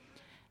laser.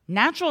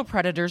 Natural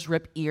predators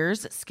rip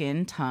ears,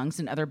 skin, tongues,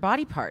 and other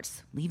body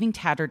parts, leaving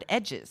tattered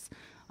edges.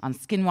 On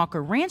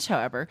Skinwalker Ranch,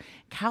 however,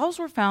 cows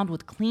were found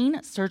with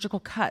clean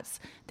surgical cuts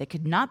that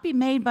could not be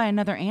made by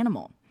another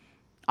animal.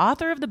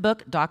 Author of the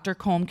book, Dr.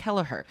 Colm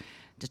Kelleher,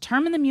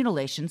 determined the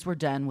mutilations were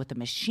done with a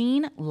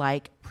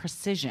machine-like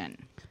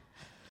precision.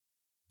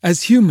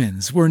 As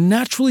humans, we're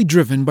naturally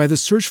driven by the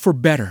search for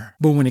better.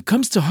 But when it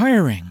comes to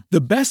hiring,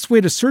 the best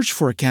way to search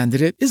for a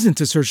candidate isn't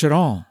to search at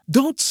all.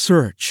 Don't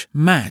search,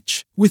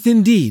 match with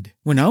Indeed.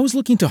 When I was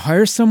looking to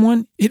hire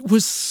someone, it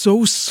was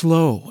so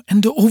slow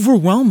and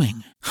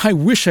overwhelming. I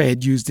wish I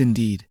had used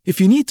Indeed.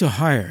 If you need to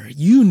hire,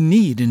 you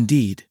need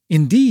Indeed.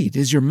 Indeed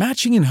is your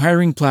matching and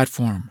hiring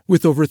platform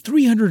with over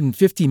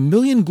 350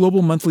 million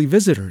global monthly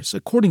visitors,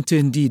 according to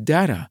Indeed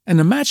data, and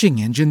a matching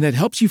engine that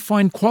helps you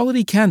find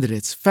quality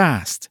candidates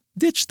fast.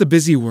 Ditch the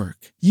busy work.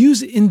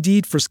 Use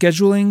Indeed for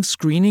scheduling,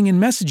 screening,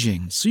 and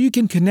messaging so you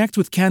can connect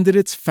with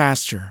candidates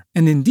faster.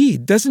 And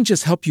Indeed doesn't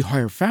just help you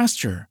hire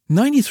faster.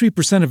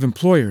 93% of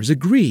employers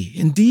agree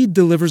Indeed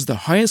delivers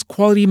the highest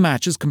quality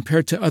matches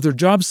compared to other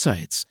job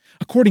sites,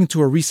 according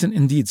to a recent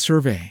Indeed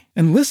survey.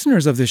 And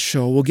listeners of this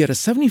show will get a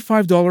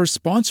 $75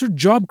 sponsored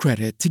job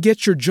credit to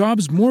get your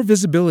jobs more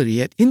visibility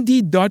at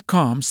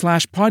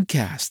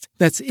Indeed.com/podcast.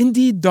 That's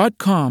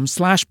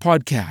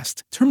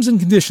Indeed.com/podcast. Terms and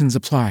conditions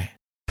apply.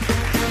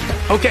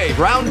 Okay,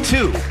 round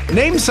two.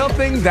 Name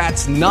something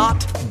that's not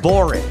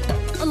boring.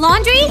 A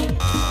laundry?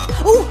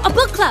 Ooh, a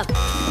book club.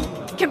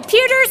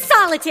 Computer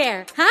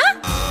solitaire,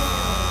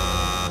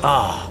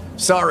 huh?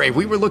 Sorry,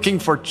 we were looking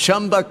for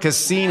Chumba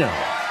Casino.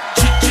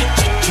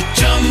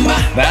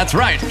 That's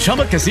right.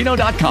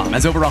 ChumbaCasino.com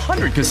has over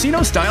 100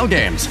 casino-style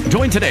games.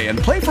 Join today and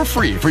play for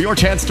free for your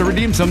chance to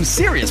redeem some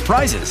serious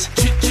prizes.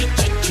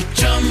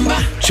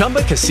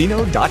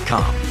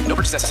 ChumbaCasino.com. No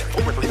purchase necessary.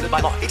 Void where prohibited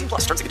by law.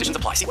 18+ terms and conditions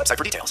apply. See website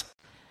for details.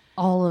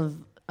 All of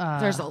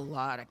There's a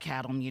lot of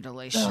cattle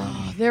mutilation.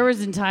 there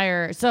was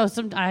entire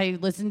I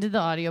listened to the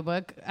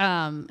audiobook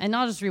and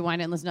I'll just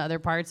rewind it and listen to other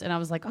parts, and I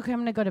was like, okay, I'm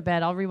gonna go to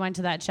bed, I'll rewind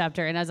to that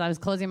chapter, and as I was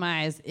closing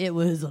my eyes, it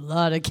was a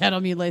lot of cattle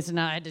mutilation.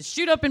 I had to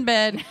shoot up in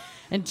bed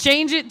and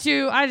change it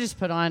to I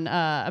put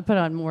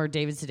on more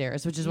David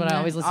Sedaris, which is what I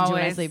always listen to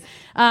when I sleep,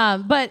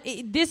 but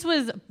this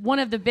was one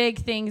of the big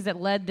things that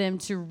led them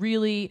to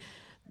really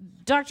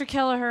Dr.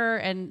 Kelleher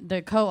and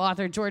the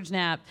co-author George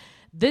Knapp.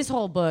 This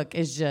whole book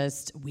is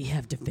just, we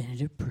have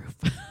definitive proof.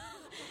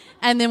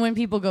 And then when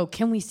people go,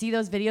 can we see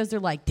those videos?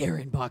 They're like, they're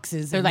in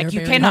boxes. They're and like,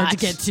 you very cannot hard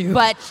to get to.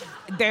 but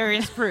there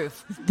is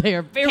proof. They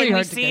are very Can we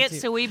hard to see get it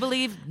to. so we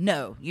believe?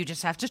 No, you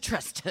just have to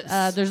trust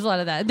us. There's a lot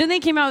of that. Then they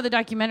came out with a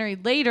documentary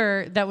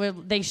later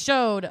they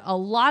showed a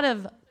lot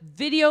of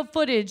video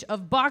footage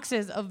of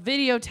boxes of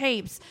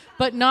videotapes,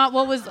 but not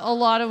what was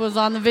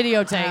on the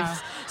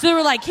videotapes. So they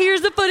were like,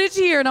 here's the footage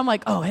here. And I'm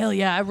like, oh, hell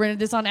yeah, I rented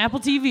this on Apple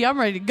TV. I'm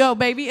ready to go,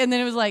 baby. And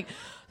then it was like,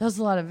 that was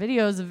a lot of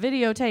videos of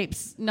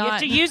videotapes. You have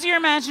to use your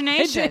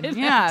imagination. I did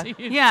Yeah, have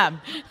to use yeah.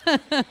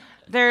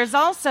 There's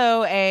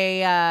also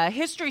a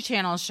History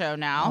Channel show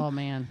now. Oh,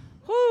 man.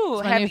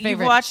 Whew, my have new you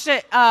favorite. watched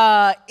it?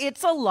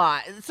 It's a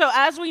lot. So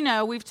as we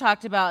know, we've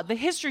talked about the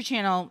History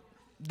Channel.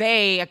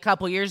 They, a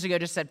couple years ago,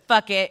 just said,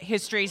 fuck it,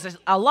 history's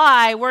a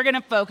lie. We're going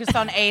to focus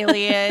on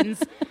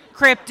aliens,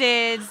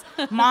 cryptids,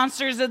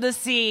 monsters of the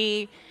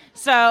sea.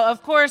 So,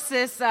 of course,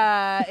 this is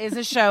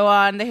a show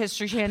on the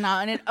History Channel,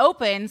 and it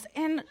opens,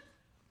 and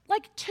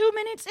like 2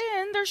 minutes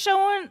in, they're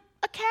showing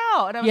a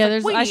cow. And I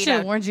was like, I we should need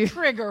have a warned you.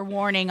 trigger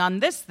warning on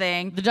this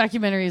thing. The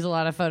documentary is a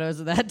lot of photos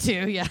of that,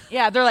 too. Yeah.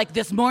 Yeah, they're like,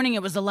 this morning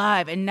it was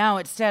alive, and now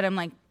it's dead. I'm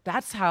like,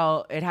 that's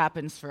how it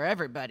happens for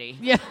everybody.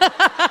 Yeah.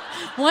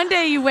 One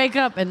day you wake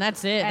up and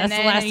that's it. And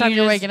That's the then last time you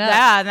you're just- waking up.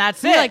 yeah, and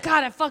that's You're it. like,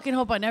 God, I fucking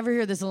hope I never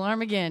hear this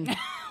alarm again.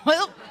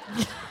 Well,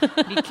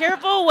 be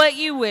careful what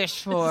you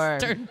wish for.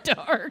 Turn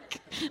dark.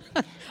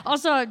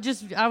 Also,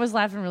 I was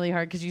laughing really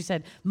hard because you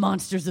said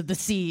Monsters of the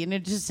Sea, and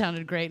it just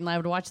sounded great, and I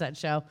would watch that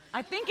show.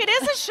 I think it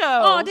is a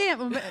show. Oh,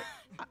 damn.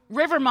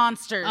 River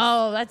monsters.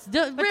 Oh, that's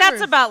but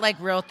that's about like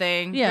real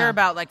thing. Yeah. They're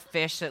about like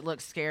fish that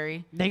look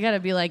scary. They gotta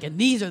be like, and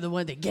these are the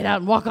ones that get out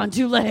and walk on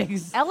two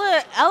legs.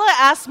 Ella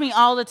asks me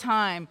all the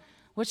time,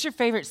 "What's your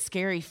favorite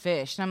scary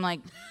fish?" And I'm like,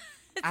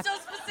 It's so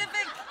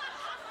specific.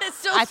 It's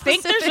so I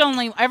think specific. there's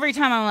only every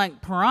time I'm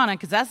like piranha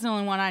because that's the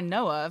only one I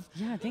know of.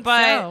 Yeah, I think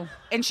but, so.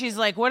 And she's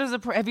like, "What is a?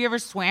 Have you ever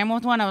swam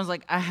with one?" I was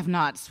like, "I have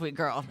not, sweet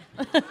girl.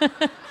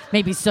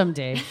 Maybe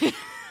someday.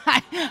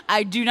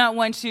 I do not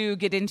want to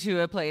get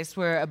into a place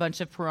where a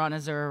bunch of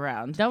piranhas are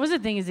around." That was the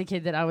thing as a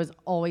kid that I was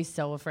always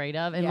so afraid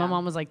of, and Yeah. my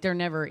mom was like, "They're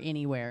never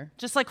anywhere."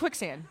 Just like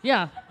quicksand.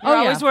 Yeah. You're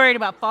always worried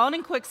about falling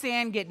in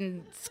quicksand,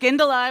 getting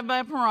skinned alive by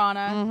a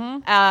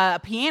piranha, a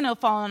piano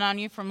falling on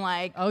you from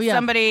like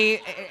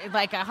somebody,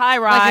 like a high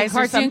rise Like a or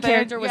cartoon something.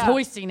 character was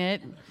hoisting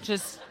it.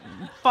 Just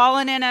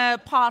falling in a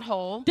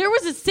pothole. There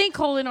was a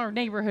sinkhole in our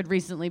neighborhood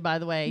recently, by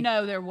the way.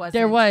 No, there wasn't.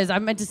 There was. I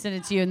meant to send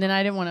it to you, and then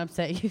I didn't want to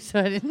upset you, so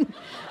I didn't.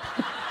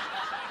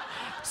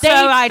 So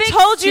I fixed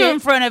told you it. in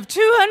front of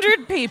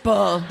 200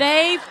 people.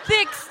 They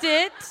fixed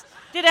it.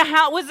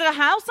 Was it a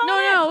house on it?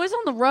 No, it was on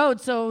the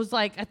road, so it was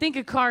like, I think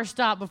a car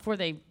stopped before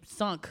they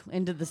sunk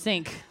into the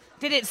sink.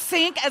 Did it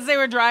sink as they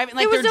were driving?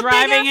 Like It was they're a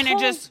big driving and ass it hole.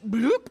 just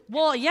bloop?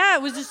 Well, yeah,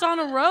 it was just on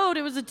a road.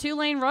 It was a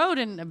 2-lane road,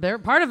 and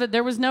part of it,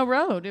 there was no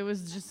road. It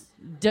was just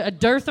a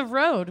dearth of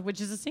road,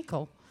 which is a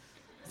sinkhole,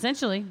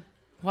 essentially.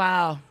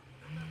 Wow.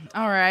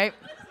 All right.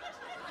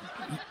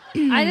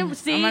 I didn't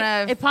see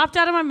gonna- it popped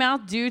out of my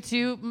mouth due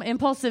to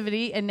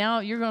impulsivity, and now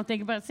you're going to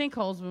think about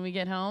sinkholes when we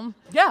get home.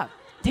 Yeah.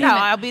 Damn no, it.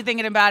 I'll be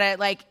thinking about it.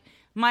 Like,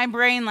 my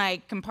brain,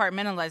 like,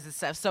 compartmentalizes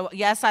stuff. So,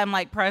 yes, I'm,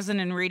 like, present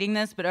and reading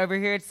this, but over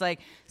here it's like,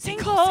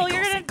 sinkhole,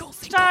 you're going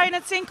to die in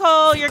a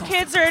sinkhole. Your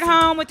kids are at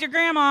home with your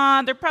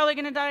grandma. They're probably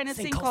going to die in a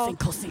sinkhole.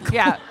 Sinkhole.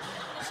 Yeah.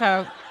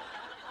 So,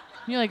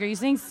 You're like, are you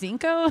saying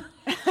Cinco?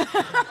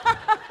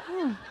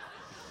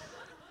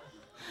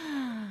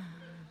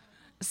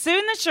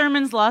 soon the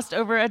Shermans lost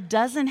over a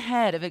dozen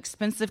head of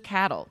expensive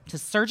cattle to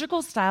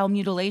surgical-style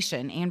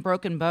mutilation and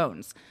broken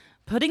bones,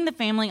 putting the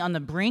family on the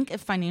brink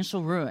of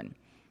financial ruin.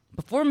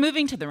 Before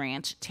moving to the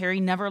ranch, Terry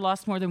never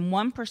lost more than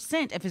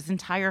 1% of his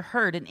entire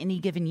herd in any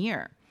given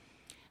year.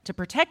 To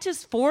protect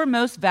his 4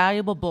 most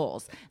valuable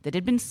bulls that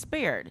had been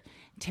spared,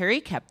 Terry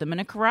kept them in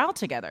a corral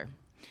together.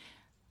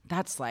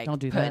 That's like Don't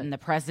do putting that.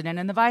 the president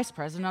and the vice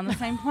president on the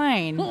same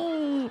plane.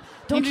 Don't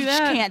You do just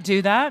that. can't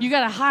do that. You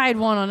got to hide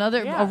one on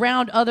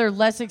around other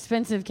less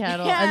expensive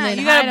cattle, Yeah, and then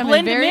you hide gotta them in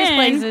blend 'em various in.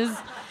 places.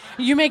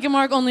 You make a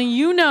mark only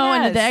you know,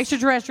 and that the Yes.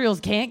 extraterrestrials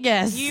can't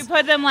guess. You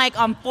put them like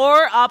on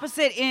 4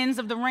 opposite ends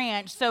of the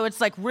ranch, so it's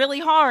like really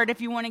hard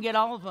if you want to get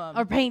all of them.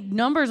 or paint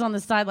numbers on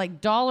the side, like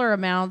dollar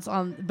amounts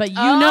on, but you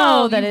Oh,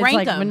 know that you it's rank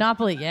like 'em.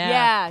 Monopoly. Yeah.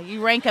 Yeah,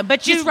 you rank them,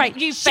 but Just write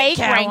you shit fake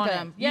cow rank on it.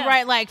 them. Yeah. You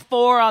write like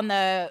 4 on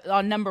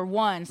number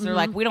 1, so they're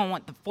like, we don't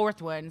want the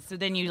 4th one, so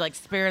then you like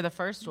spare the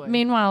first one.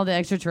 Meanwhile, the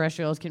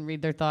extraterrestrials can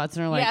read their thoughts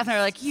and are like, yeah,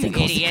 they're like, you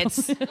 "Sinkhole, idiots.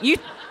 sinkhole." You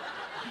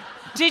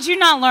did you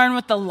not learn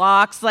with the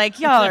locks? Like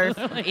y'all are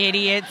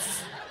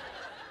idiots.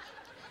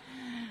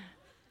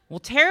 Well,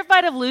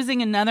 terrified of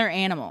losing another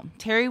animal,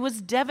 Terry was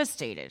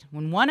devastated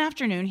when one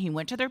afternoon he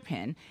went to their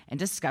pen and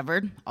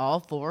discovered all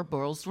 4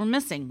 bulls were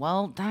missing.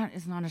 Well, that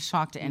is not a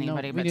shock to No,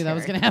 anybody we but knew that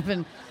was Terry. going to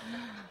happen.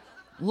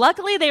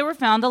 Luckily, they were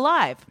found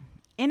alive,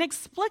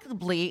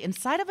 inexplicably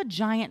inside of a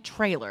giant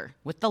trailer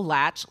with the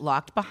latch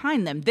locked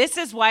behind them. This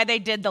is why they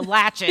did the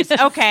latches.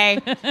 Okay.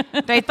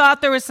 They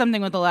thought there was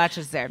something with the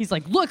latches there. He's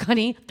like, look,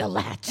 honey, the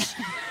latch.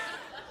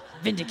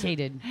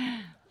 Vindicated.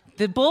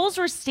 The bulls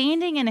were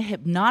standing in a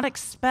hypnotic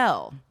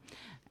spell.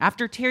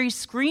 After Terry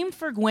screamed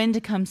for Gwen to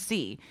come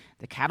see,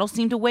 the cattle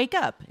seemed to wake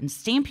up and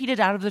stampeded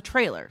out of the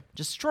trailer,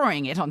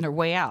 destroying it on their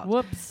way out.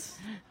 Whoops.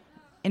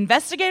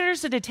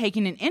 Investigators that had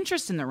taken an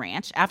interest in the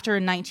ranch after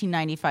a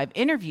 1995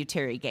 interview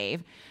Terry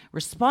gave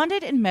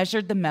responded and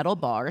measured the metal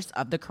bars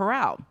of the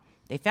corral.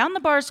 They found the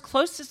bars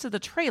closest to the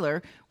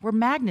trailer were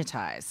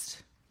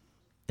magnetized.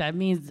 That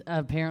means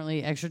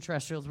apparently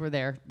extraterrestrials were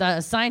there. The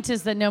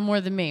scientists that know more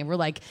than me were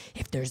like,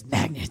 if there's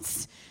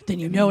magnets, then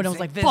you know it. I was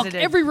they like, fuck,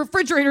 visited. every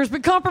refrigerator has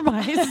been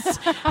compromised.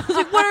 I was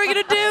like, what are we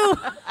going to do?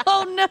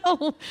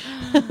 Oh,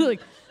 no.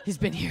 Like, he's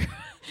been here.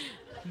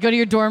 Go to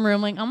your dorm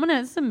room, like,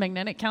 it's a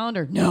magnetic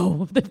calendar.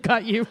 No, they've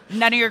got you.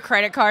 None of your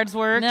credit cards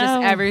work. No.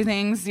 Just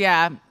everything's,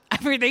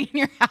 everything in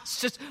your house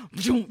just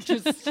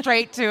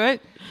straight to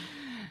it.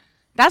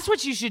 That's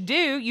what you should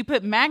do. You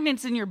put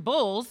magnets in your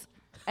bulls,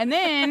 and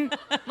then,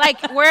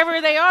 like, wherever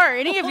they are,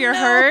 any of your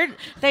herd,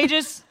 they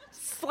just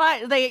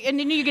slide, and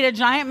then you get a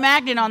giant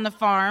magnet on the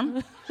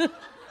farm.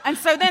 And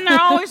so then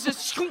they're always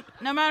just,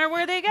 no matter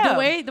where they go.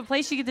 The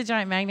place you get the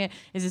giant magnet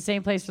is the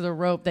same place for the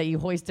rope that you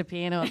hoist a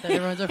piano up that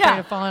everyone's afraid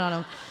of falling on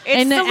them. It's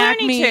And the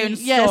Looney Tunes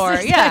store,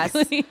 yes.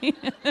 exactly.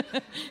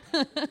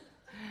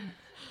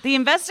 The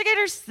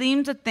investigators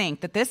seemed to think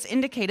that this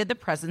indicated the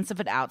presence of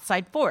an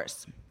outside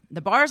force.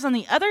 The bars on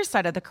the other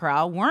side of the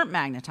corral weren't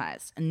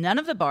magnetized, and none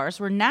of the bars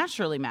were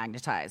naturally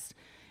magnetized.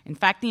 In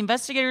fact, the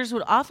investigators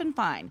would often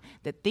find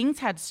that things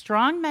had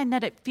strong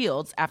magnetic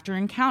fields after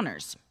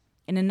encounters.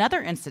 In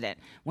another incident,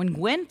 when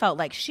Gwen felt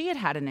like she had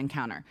had an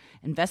encounter,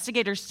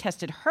 investigators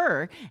tested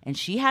her and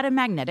she had a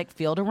magnetic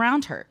field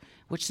around her,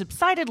 which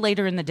subsided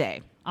later in the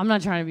day. I'm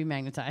not trying to be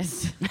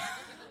magnetized.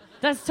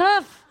 That's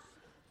tough.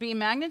 Being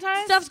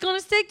magnetized? Stuff's going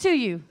to stick to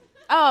you.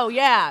 Oh,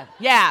 yeah.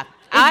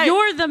 If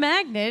you're the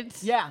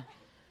magnet. Yeah.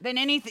 Then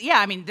anything,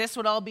 I mean, this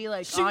would all be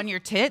like on your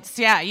tits.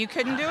 Yeah, you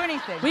couldn't do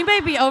anything. We may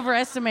be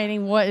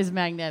overestimating what is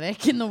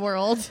magnetic in the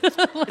world.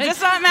 Like, is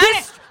this not magnetic?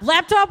 This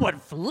laptop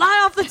would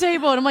fly off the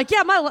table. And I'm like,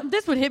 yeah,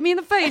 this would hit me in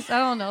the face. I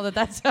don't know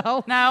that's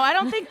how. No, I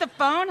don't think the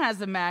phone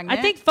has a magnet.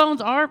 I think phones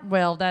are,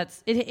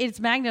 it's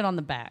magnet on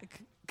the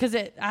back. Because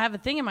I have a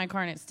thing in my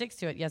car and it sticks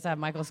to it. Yes, I have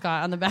Michael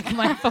Scott on the back of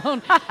my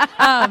phone.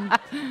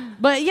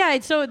 But yeah,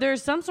 so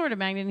there's some sort of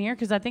magnet in here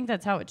because I think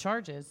that's how it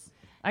charges.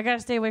 I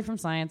gotta stay away from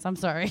science. I'm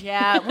sorry.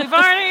 Yeah, we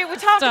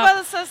talked about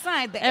this last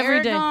night. The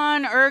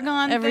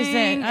ergon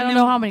thing. I don't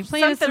know how many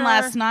planets something there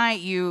are. Last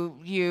night you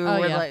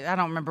were like, I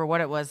don't remember what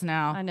it was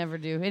now. I never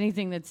do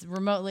anything that's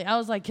remotely. I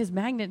was like, because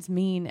magnets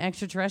mean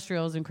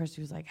extraterrestrials, and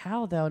Christy was like,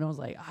 how though? And I was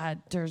like, I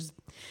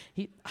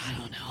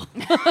don't know.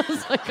 I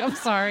was like, I'm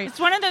sorry. It's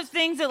one of those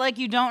things that like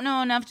you don't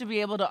know enough to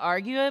be able to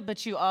argue it,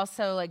 but you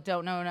also like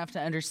don't know enough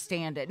to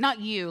understand it. Not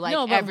you, like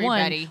no, but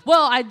everybody.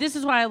 Well, this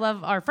is why I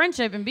love our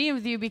friendship and being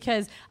with you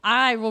because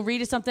I will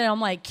read something and I'm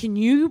like, can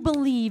you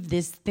believe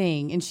this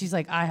thing? And she's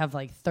like, I have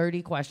like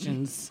 30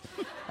 questions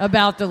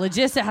about the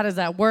logistics. How does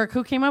that work?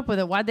 Who came up with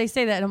it? Why'd they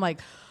say that? And I'm like,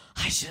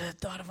 I should have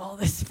thought of all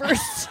this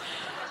first.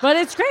 But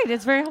it's great.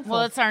 It's very helpful.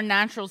 Well, it's our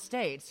natural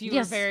states. You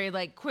Yes. are very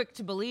like quick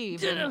to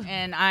believe,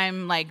 and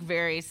I'm like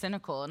very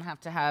cynical and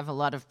have to have a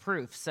lot of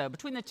proof. So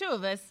between the two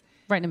of us,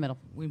 right in the middle.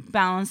 we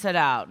balance it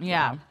out.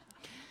 Yeah.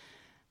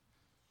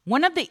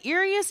 One of the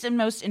eeriest and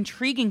most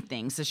intriguing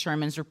things the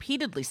Shermans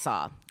repeatedly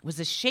saw was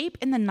a shape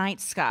in the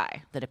night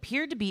sky that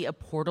appeared to be a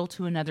portal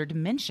to another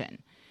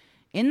dimension.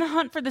 In The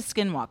Hunt for the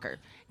Skinwalker,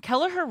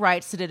 Kelleher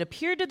writes that it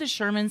appeared to the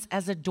Shermans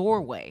as a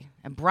doorway,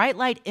 a bright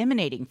light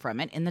emanating from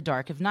it in the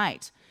dark of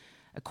night.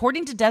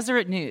 According to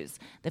Deseret News,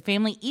 the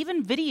family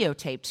even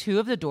videotaped 2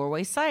 of the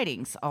doorway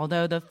sightings,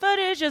 although the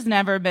footage has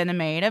never been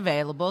made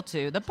available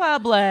to the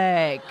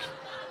public.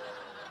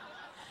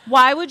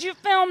 Why would you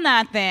film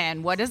that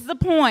then? What is the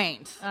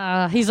point?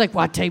 He's like,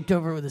 well, I taped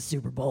over with a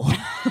Super Bowl.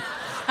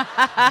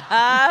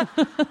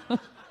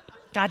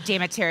 God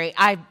damn it, Terry.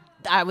 I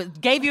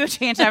gave you a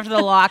chance after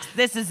the locks.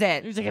 This is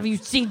it. He's like, have you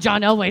seen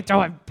John Elway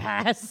throw a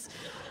pass?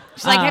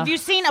 She's like, have you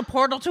seen a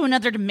portal to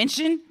another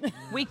dimension?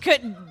 We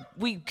could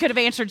have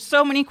answered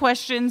so many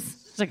questions.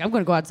 It's like, I'm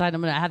going to go outside. I'm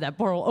going to have that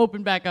portal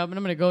open back up, and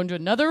I'm going to go into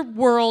another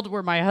world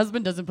where my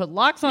husband doesn't put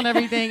locks on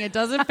everything. It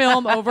doesn't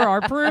film over our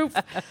proof.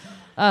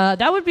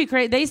 That would be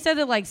great. They said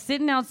that like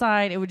sitting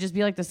outside, it would just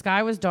be like the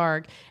sky was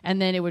dark,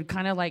 and then it would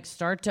kind of like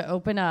start to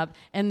open up,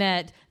 and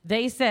that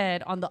they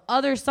said on the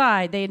other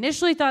side, they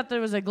initially thought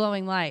there was a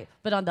glowing light,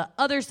 but on the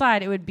other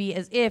side, it would be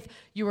as if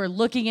you were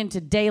looking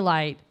into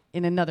daylight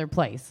in another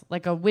place,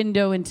 like a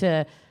window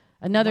into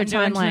another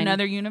timeline. Into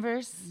another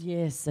universe?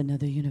 Yes,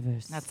 another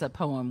universe. That's a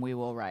poem we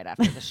will write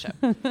after the show.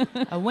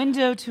 A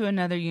window to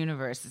another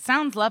universe. It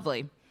sounds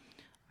lovely.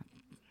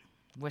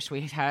 Wish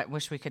we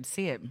could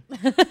see it.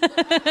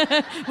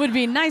 Would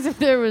be nice if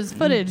there was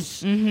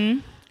footage. Mm-hmm.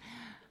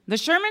 The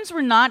Shermans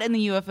were not in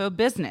the UFO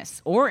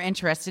business or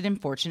interested in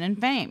fortune and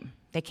fame.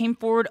 They came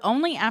forward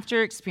only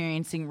after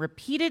experiencing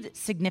repeated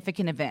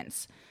significant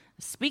events.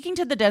 Speaking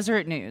to the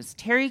Deseret News,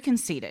 Terry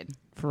conceded.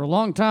 For a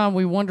long time,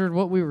 we wondered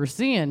what we were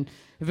seeing.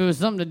 If it was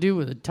something to do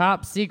with a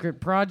top secret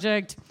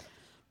project,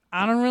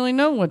 I don't really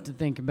know what to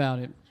think about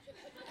it.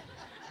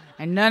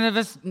 And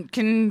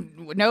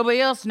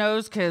nobody else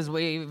knows because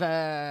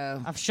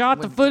I've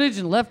shot the footage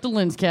and left the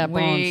lens cap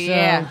on. So.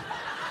 Yeah.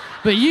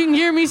 But you can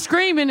hear me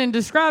screaming and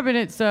describing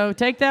it, so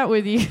take that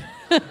with you.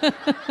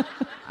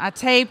 I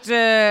taped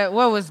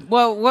what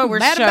were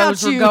Mad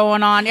shows About were You.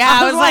 going on. Yeah,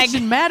 I was like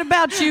watching Mad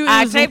About You.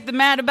 I taped the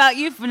Mad About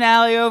You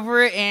finale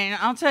over it, and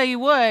I'll tell you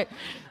what,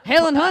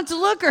 Helen Hunt's a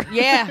looker.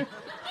 Yeah.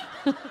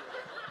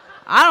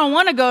 I don't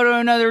want to go to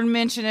another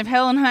dimension if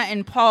Helen Hunt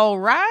and Paul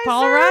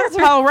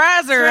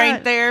Reiser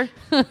ain't there.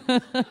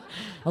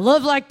 A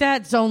love like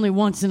that's only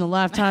once in a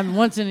lifetime,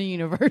 once in a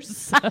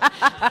universe.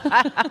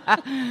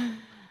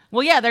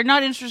 Well, yeah, they're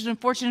not interested in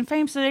fortune and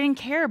fame, so they didn't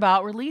care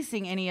about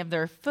releasing any of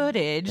their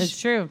footage. It's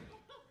true.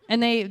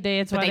 And they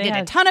did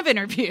a ton of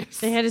interviews.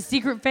 They had a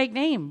secret fake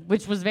name,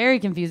 which was very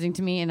confusing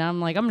to me. And I'm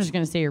like, I'm just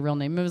going to say your real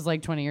name. It was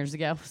like 20 years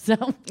ago.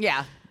 So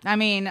yeah. I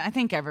mean, I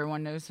think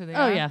everyone knows who they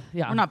are. Oh, yeah.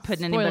 We're not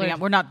putting anybody on.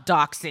 We're not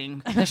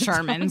doxing the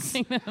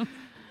Shermans.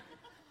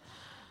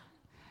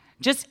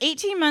 Just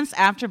 18 months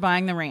after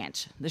buying the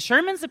ranch, the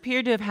Shermans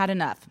appeared to have had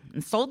enough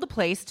and sold the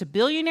place to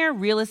billionaire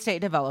real estate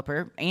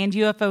developer and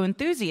UFO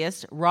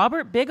enthusiast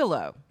Robert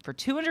Bigelow for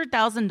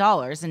 $200,000 in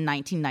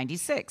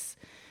 1996.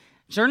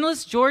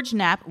 Journalist George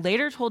Knapp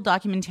later told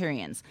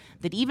documentarians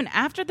that even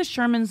after the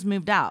Shermans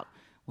moved out,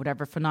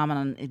 whatever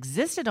phenomenon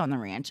existed on the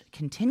ranch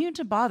continued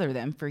to bother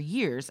them for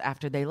years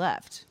after they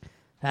left.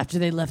 After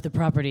they left the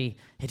property,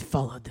 it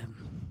followed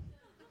them.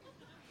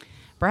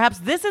 Perhaps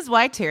this is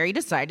why Terry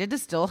decided to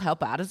still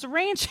help out as a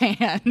ranch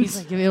hand. He's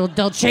like,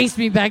 they'll chase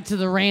me back to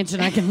the ranch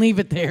and I can leave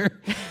it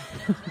there.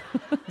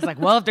 He's like,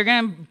 well, if they're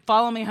going to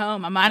follow me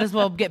home, I might as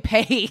well get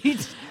paid.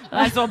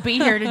 Might as well be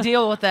here to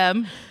deal with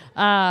them.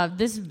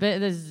 This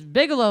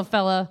Bigelow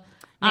fella,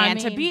 And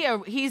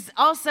he's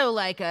also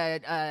like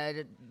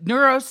a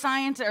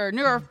neuroscience or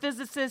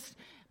neurophysicist,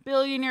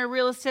 billionaire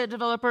real estate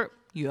developer,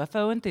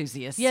 UFO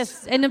enthusiast.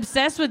 Yes, and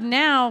obsessed with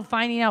now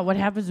finding out what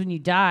happens when you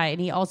die.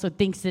 And he also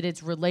thinks that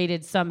it's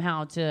related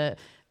somehow to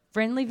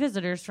friendly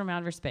visitors from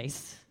outer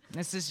space.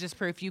 This is just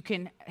proof you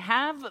can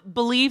have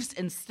beliefs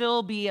and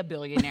still be a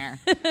billionaire.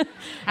 And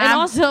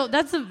also,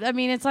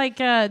 it's like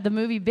the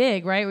movie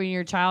Big, right? When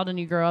you're a child and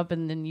you grow up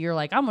and then you're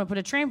like, I'm going to put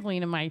a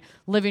trampoline in my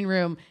living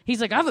room. He's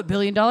like, I have $1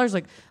 billion.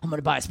 Like, I'm going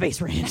to buy a space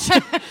ranch.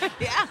 Yeah,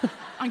 I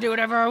can do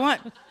whatever I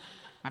want.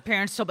 My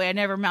parents told me I'd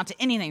never amount to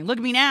anything. Look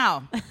at me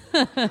now.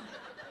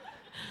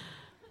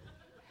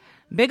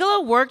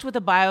 Bigelow worked with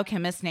a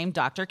biochemist named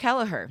Dr.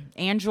 Kelleher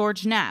and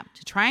George Knapp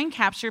to try and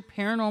capture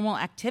paranormal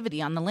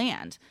activity on the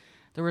land.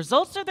 The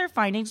results of their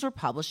findings were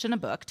published in a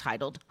book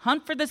titled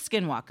Hunt for the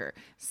Skinwalker,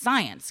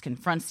 Science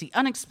Confronts the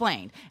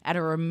Unexplained at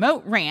a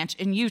Remote Ranch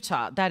in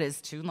Utah. That is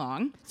too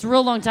long. It's a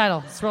real long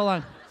title. It's real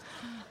long.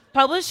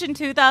 Published in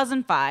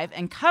 2005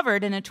 and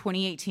covered in a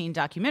 2018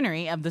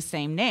 documentary of the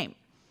same name.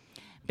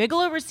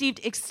 Bigelow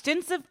received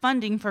extensive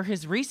funding for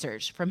his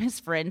research from his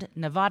friend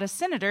Nevada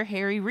Senator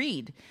Harry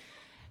Reid,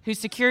 who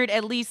secured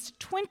at least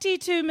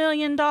 $22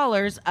 million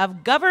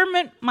of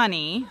government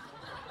money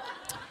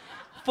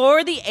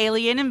for the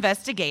alien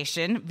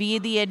investigation via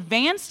the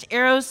Advanced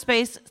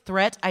Aerospace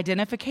Threat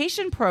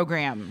Identification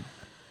Program.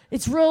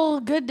 It's real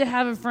good to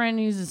have a friend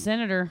who's a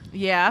senator.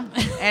 Yeah,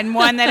 and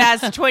one that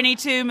has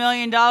 $22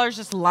 million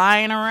just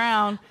lying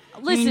around.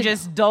 Listen, you can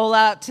just dole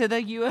out to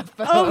the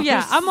UFOs. Oh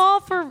yeah, I'm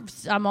all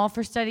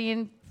for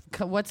studying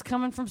what's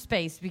coming from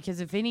space,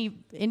 because if any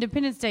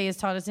Independence Day has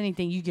taught us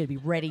anything, you got to be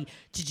ready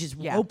to just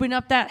open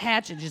up that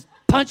hatch and just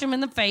punch them in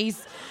the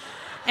face.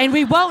 And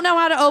we won't know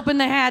how to open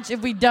the hatch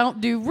if we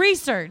don't do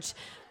research.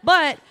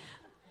 But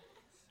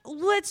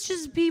let's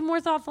just be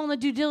more thoughtful in the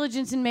due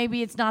diligence, and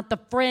maybe it's not the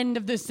friend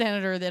of the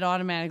senator that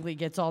automatically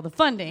gets all the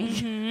funding.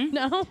 Mm-hmm.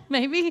 No,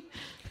 maybe.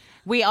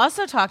 We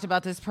also talked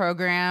about this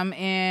program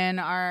in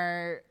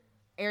our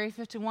Area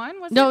 51,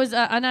 was it? No, it was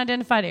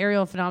unidentified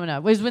aerial phenomena.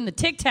 It was when the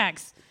Tic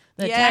Tacs,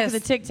 Attack of the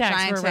Tic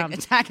Tacs were around.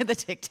 Attack of the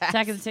Tic Tacs.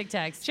 Attack of the Tic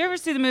Tacs. Did you ever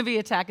see the movie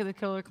Attack of the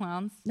Killer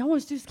Clowns? No, it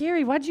was too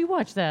scary. Why'd you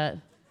watch that?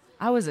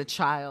 I was a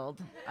child.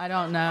 I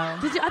don't know. I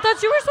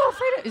thought you were so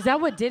afraid of. Is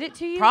that what did it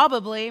to you?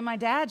 Probably. My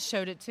dad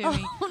showed it to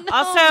me. No.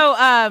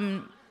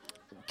 Also,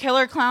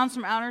 Killer Clowns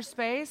from Outer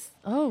Space.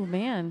 Oh,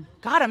 man.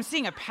 God, I'm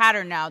seeing a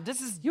pattern now. This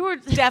is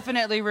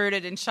definitely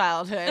rooted in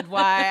childhood,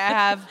 why I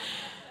have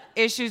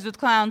issues with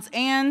clowns.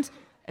 And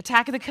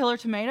Attack of the Killer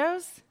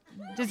Tomatoes.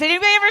 Does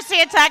anybody ever see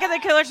Attack of the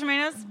Killer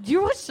Tomatoes?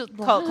 You watched a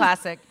cult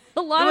classic.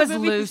 A lot it was of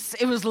movies. loose.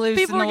 It was loose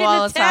People in the were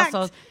Wallace getting attacked.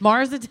 household.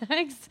 Mars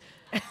Attacks.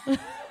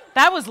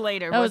 That was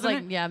later. That was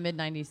wasn't like it?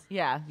 mid-90s.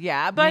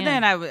 Yeah. But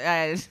then I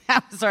was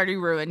already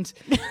ruined.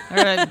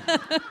 It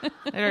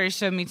already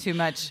showed me too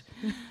much.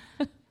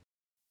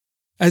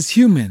 As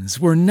humans,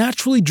 we're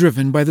naturally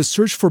driven by the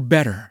search for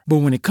better. But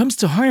when it comes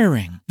to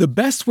hiring, the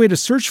best way to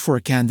search for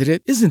a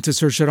candidate isn't to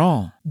search at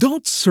all.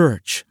 Don't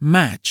search,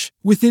 match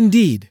with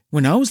Indeed.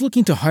 When I was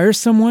looking to hire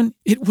someone,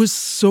 it was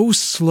so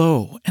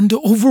slow and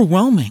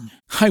overwhelming.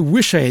 I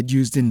wish I had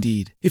used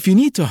Indeed. If you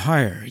need to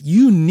hire,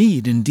 you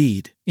need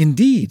Indeed.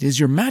 Indeed is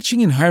your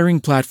matching and hiring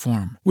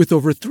platform with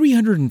over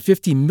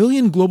 350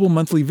 million global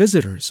monthly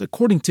visitors,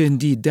 according to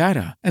Indeed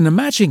data, and a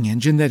matching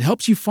engine that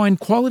helps you find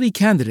quality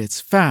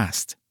candidates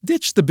fast.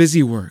 Ditch the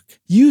busy work.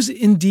 Use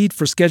Indeed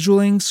for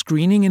scheduling,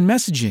 screening, and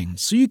messaging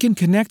so you can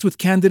connect with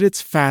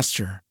candidates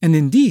faster. And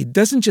Indeed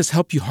doesn't just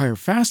help you hire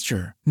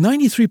faster.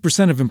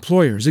 93% of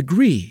employers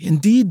agree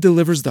Indeed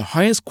delivers the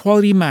highest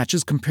quality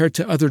matches compared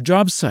to other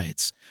job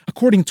sites,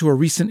 according to a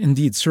recent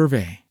Indeed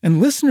survey.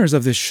 And listeners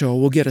of this show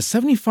will get a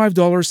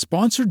 $75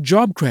 sponsored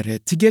job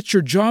credit to get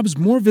your jobs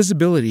more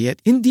visibility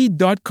at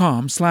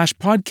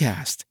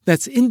Indeed.com/podcast.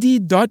 That's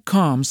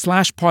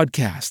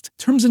Indeed.com/podcast.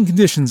 Terms and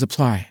conditions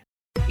apply.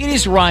 It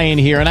is Ryan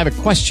here, and I have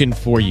a question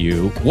for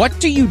you. What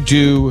do you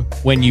do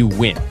when you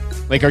win?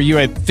 Like, are you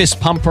a fist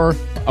pumper,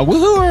 a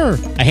woo-hooer,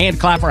 a hand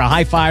clapper, a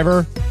high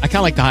fiver? I kind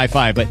of like the high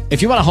five, but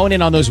if you want to hone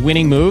in on those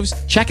winning moves,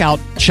 check out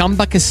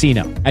Chumba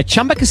Casino. At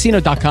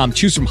ChumbaCasino.com,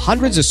 choose from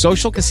hundreds of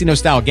social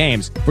casino-style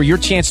games for your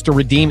chance to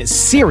redeem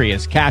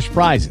serious cash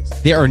prizes.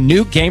 There are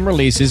new game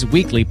releases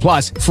weekly,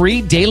 plus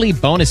free daily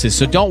bonuses.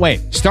 So don't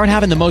wait. Start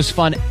having the most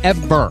fun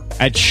ever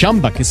at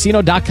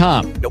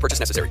ChumbaCasino.com. No purchase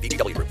necessary.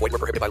 VGW. Void where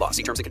prohibited by law.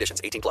 See terms and conditions.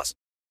 18+.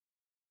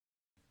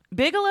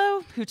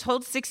 Bigelow, who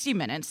told 60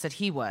 Minutes that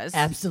he was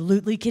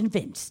absolutely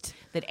convinced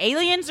that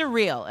aliens are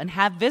real and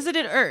have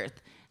visited Earth,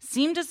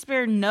 seemed to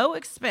spare no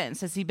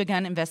expense as he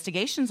began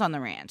investigations on the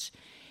ranch.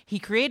 He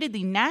created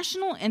the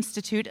National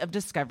Institute of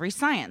Discovery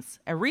Science,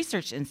 a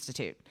research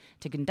institute,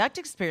 to conduct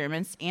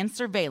experiments and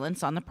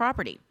surveillance on the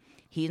property.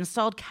 he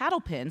installed cattle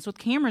pens with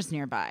cameras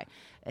nearby,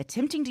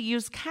 attempting to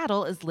use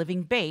cattle as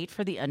living bait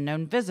for the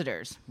unknown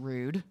visitors.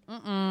 Rude.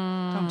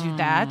 Don't do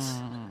that.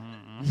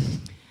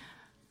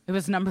 It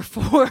was number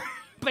 4,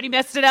 but he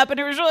messed it up, and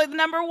it was really the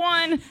number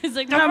 1. He's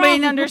like,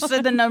 nobody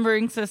understood the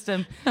numbering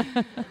system.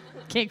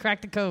 Can't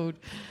crack the code.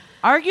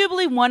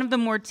 Arguably one of the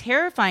more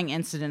terrifying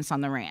incidents on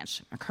the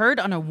ranch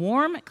occurred on a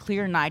warm,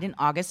 clear night in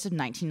August of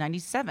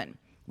 1997,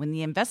 when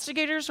the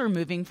investigators were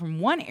moving from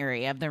one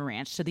area of the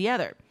ranch to the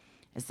other.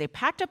 As they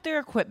packed up their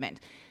equipment,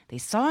 they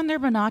saw in their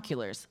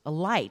binoculars a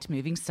light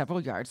moving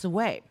several yards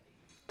away.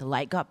 The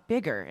light got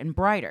bigger and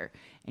brighter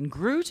and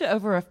grew to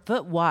over a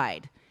foot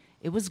wide.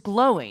 It was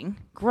glowing,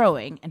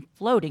 growing, and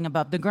floating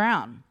above the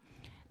ground.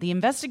 The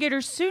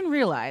investigators soon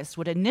realized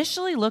what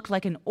initially looked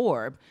like an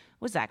orb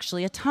was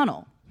actually a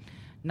tunnel.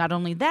 Not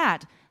only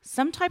that,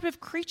 some type of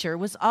creature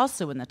was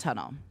also in the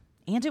tunnel,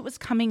 and it was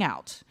coming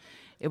out.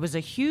 It was a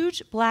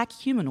huge black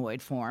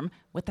humanoid form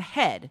with a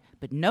head,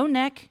 but no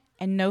neck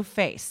and no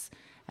face,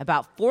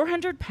 about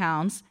 400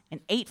 pounds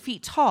and 8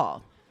 feet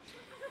tall,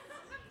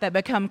 that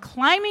began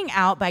climbing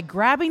out by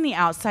grabbing the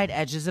outside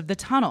edges of the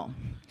tunnel.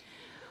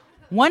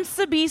 Once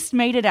the beast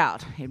made it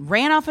out, it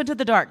ran off into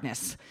the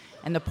darkness,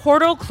 and the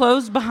portal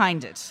closed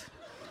behind it.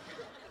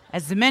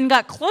 As the men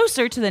got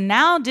closer to the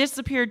now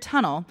disappeared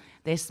tunnel,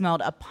 they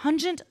smelled a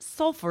pungent,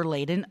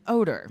 sulfur-laden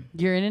odor.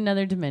 You're in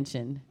another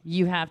dimension.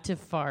 You have to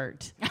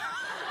fart.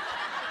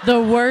 The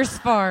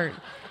worst fart.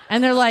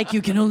 And they're like,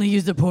 you can only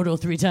use the portal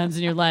 3 times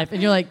in your life.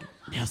 And you're like,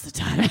 now's the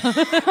time.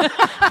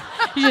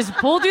 You just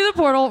pull through the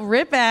portal,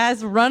 rip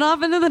ass, run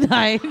off into the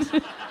night.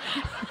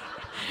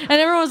 And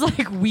everyone's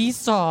like, we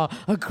saw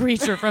a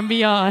creature from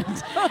beyond.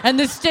 And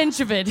the stench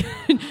of it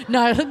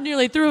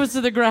nearly threw us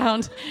to the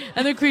ground.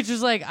 And the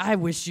creature's like, I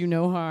wish you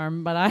no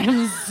harm, but I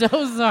am so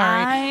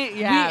sorry.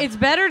 It's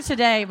better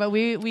today, but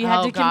we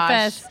had to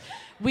confess.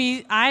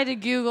 I had to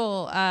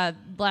Google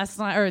last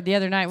night, or the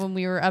other night when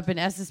we were up in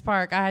Estes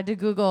Park, I had to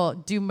Google,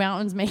 do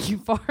mountains make you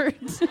fart?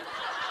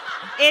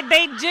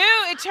 They do.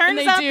 It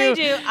turns out they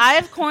do. I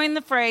have coined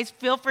the phrase,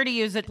 feel free to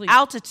use it,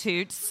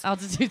 altitudes.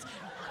 Altitudes.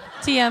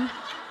 TM.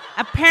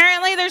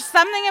 Apparently, there's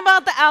something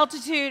about the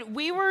altitude.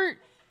 We were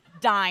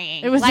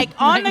dying. It was like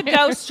on the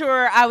ghost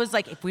tour, I was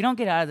like, if we don't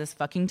get out of this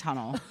fucking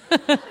tunnel.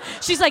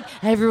 She's like,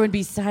 everyone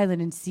be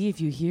silent and see if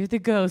you hear the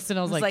ghost. And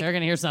I was like, they're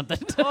going to hear something.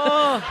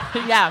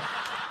 Oh, yeah.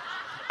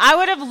 I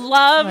would have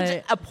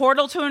loved a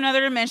portal to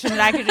another dimension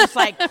that I could just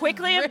like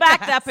quickly have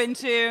backed up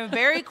into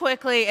very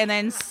quickly, and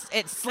then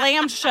it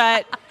slammed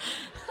shut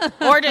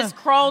or just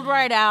crawled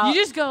right out. You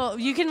just go,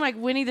 you can like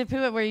Winnie the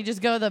Pooh it where you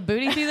just go the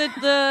booty through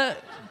the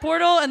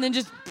portal and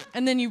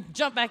then you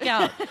jump back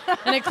out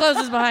and it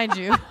closes behind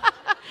you.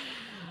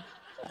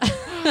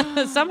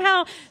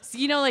 Somehow,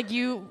 you know, like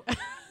you...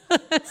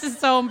 This is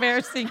so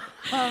embarrassing.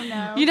 Oh,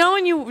 no. You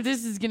know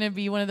this is going to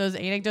be one of those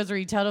anecdotes where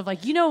you tell of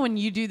like, you know when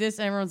you do this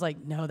and everyone's like,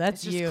 no,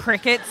 that's it's you. Just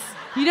crickets.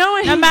 You know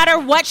when no matter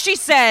what she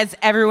says,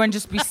 everyone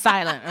just be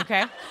silent,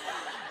 okay?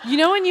 You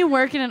know when you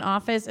work in an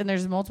office and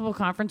there's multiple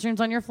conference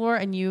rooms on your floor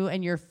and you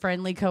and your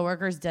friendly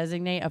coworkers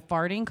designate a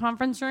farting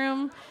conference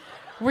room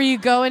where you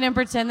go in and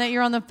pretend that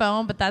you're on the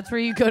phone, but that's where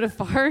you go to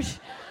fart?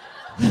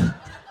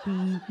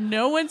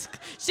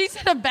 She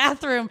said a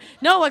bathroom.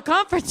 No, a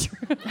conference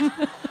room.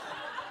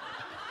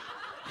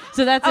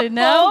 So that's a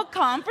no? Full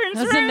conference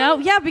room? That's a no?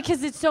 Yeah,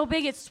 because it's so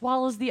big it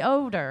swallows the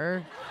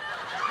odor.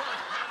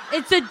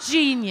 It's a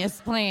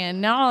genius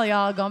plan. Now all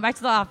y'all going back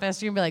to the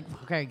office, you're going to be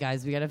like, okay,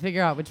 guys, we got to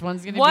figure out which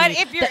one's going to be What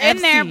if you're the in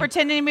FC? there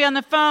pretending to be on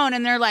the phone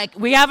and they're like,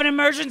 we have an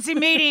emergency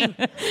meeting?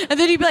 And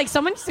then you'd be like,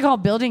 someone needs to call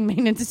building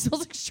maintenance. It smells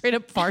like straight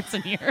up farts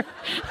in here.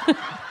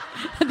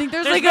 I think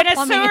there's like been a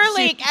plumbing sewer issue.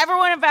 leak.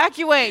 Everyone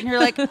evacuate. And you're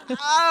like,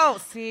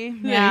 oh, see?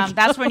 Yeah,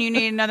 that's when you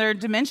need another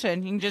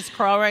dimension. You can just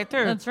crawl right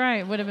through. That's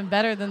right. Would have been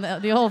better than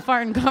the whole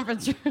farting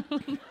conference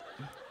room.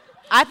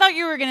 I thought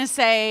you were going to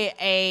say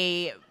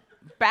a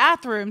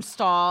bathroom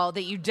stall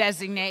that you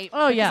designate.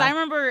 Oh, yeah. Because I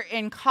remember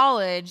in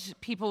college,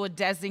 people would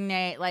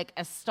designate like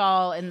a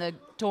stall in the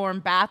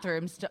dorm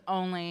bathrooms to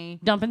only...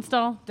 Dump and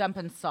stall? Dump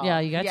and stall. Yeah,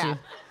 you got to.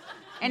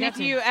 And if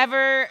you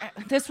ever...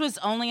 This was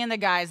only in the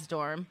guys'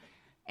 dorm.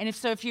 And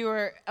if you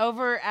were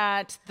over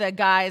at the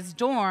guys'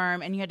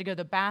 dorm and you had to go to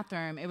the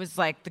bathroom, it was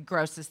like the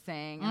grossest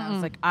thing. And I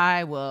was like,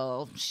 I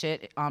will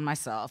shit on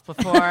myself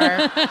before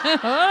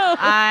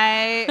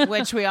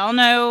which we all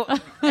know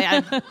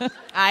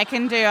I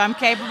can do. I'm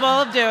capable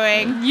of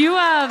doing. You,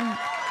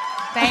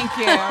 Thank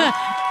you.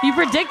 You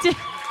predicted.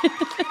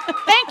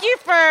 Thank you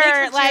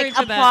for like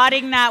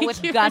applauding that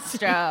with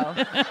gusto.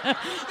 Yeah,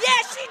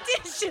 she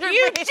did shit her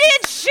You pants.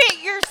 did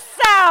shit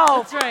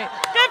yourself. That's right.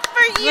 Good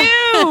for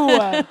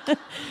you.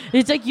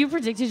 It's like you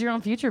predicted your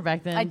own future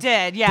back then. I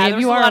did, yeah. Babe, There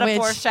was you a are lot a of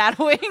witch.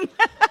 foreshadowing.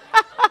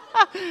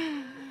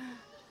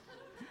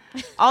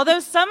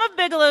 Although some of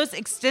Bigelow's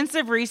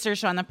extensive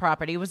research on the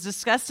property was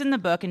discussed in the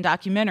book and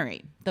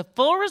documentary, the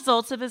full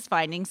results of his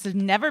findings have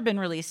never been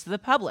released to the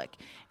public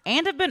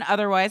and have been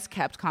otherwise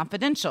kept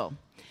confidential.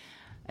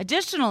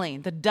 Additionally,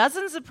 the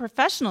dozens of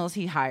professionals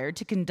he hired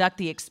to conduct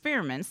the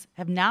experiments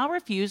have now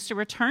refused to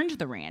return to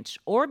the ranch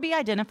or be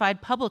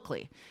identified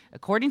publicly,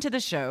 according to the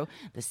show,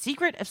 The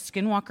Secret of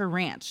Skinwalker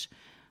Ranch.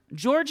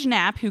 George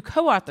Knapp, who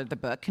co-authored the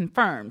book,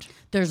 confirmed.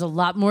 There's a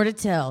lot more to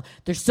tell.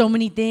 There's so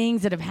many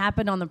things that have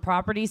happened on the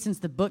property since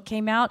the book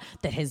came out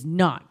that has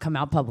not come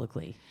out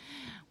publicly.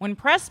 When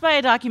pressed by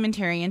a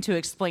documentarian to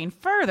explain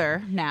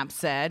further, Knapp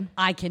said,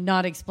 I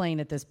cannot explain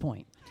at this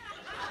point.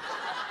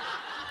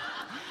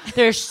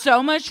 There's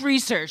so much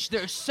research.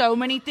 There's so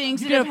many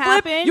things that have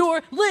happened.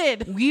 Your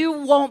lid. You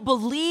won't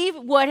believe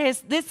what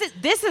has.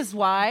 This is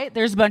why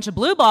there's a bunch of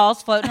blue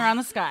balls floating around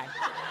the sky.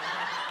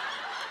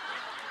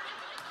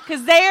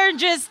 Because they are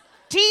just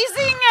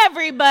teasing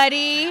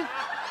everybody,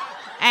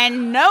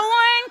 and no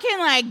one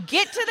can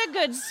get to the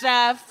good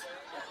stuff.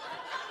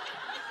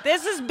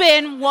 This has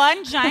been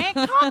one giant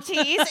cock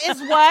tease,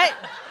 is what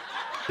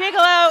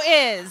Bigelow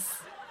is.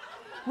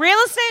 Real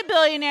estate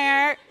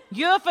billionaire.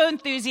 UFO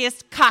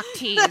enthusiast, cock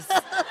tease.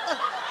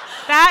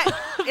 That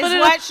is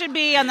what should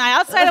be on the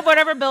outside of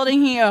whatever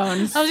building he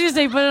owns. I was going to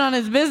say, put it on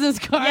his business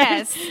card.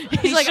 Yes.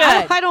 He's like,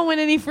 I don't win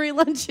any free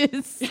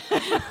lunches.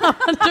 I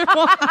wonder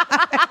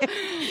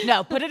why.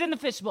 No, put it in the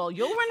fishbowl.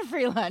 You'll win a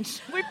free lunch.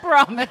 We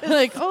promise.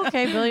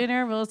 Okay,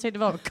 billionaire real estate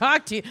developer.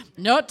 Cock tease.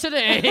 Not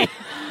today.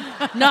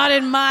 Not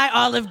in my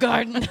Olive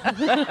Garden.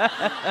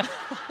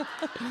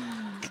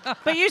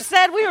 But you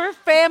said we were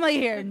family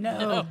here.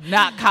 No.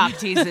 Not cock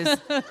teases.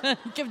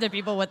 Give the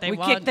people what they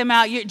want. We kicked them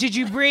out. Did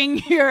you bring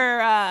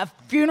your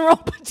funeral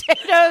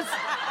potatoes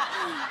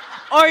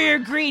or your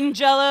green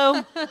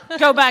Jell-O?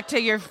 Go back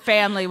to your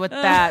family with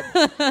that.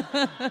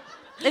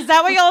 Is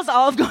that what y'all's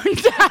Olive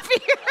Gardens have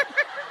here?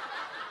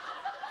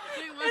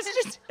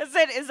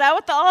 Is that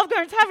what the Olive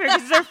Gardens have here?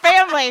 Because they're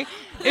family.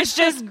 It's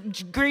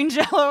just green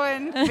Jell-O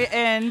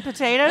and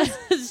potatoes?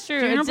 It's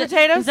true. Funeral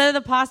potatoes? Instead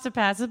of the pasta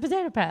pass, it's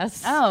potato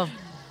pass. Oh.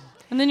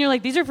 And then you're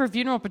like, these are for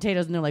funeral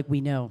potatoes. And they're like,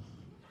 we know.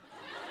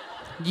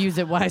 Use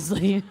it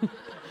wisely.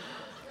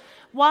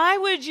 Why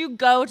would you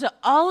go to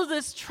all of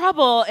this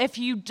trouble if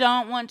you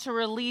don't want to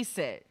release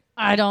it?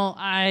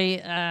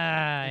 Because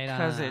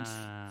it's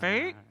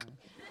fake?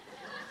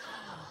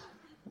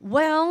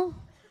 Well,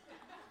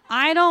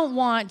 I don't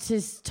want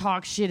to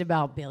talk shit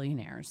about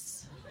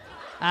billionaires.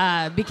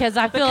 Because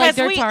I feel like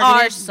they're we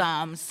targeted. are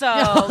some,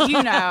 so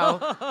you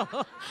know.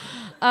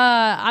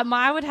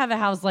 I would have a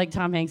house like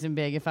Tom Hanks and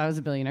Big if I was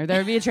a billionaire. There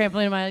would be a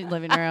trampoline in my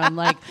living room.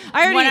 I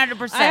already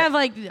 100%. I have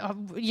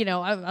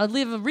I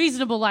live a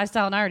reasonable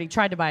lifestyle, and I already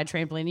tried to buy a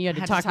trampoline. And you had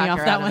to talk me off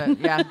that one.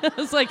 Yeah,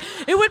 I was like,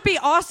 it would be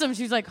awesome.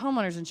 She's like,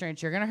 homeowners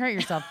insurance, you're gonna hurt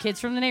yourself.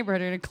 Kids from the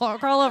neighborhood are gonna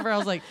crawl over. I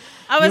was like,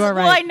 you are right.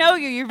 Well, I know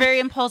you. You're very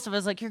impulsive. I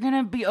was like, you're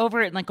gonna be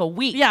over it in like a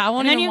week. Yeah, I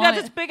won't. And then even you got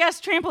this big ass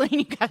trampoline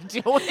you got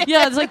to deal with.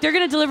 Yeah, it's like they're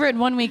gonna deliver it in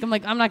 1 week. I'm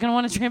like, I'm not gonna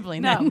want a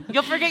trampoline. No, then.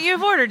 you'll forget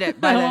you've ordered it.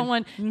 I want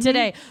one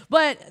today.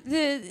 But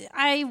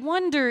I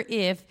wonder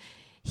if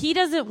he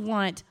doesn't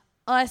want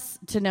us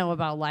to know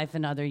about life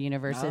in other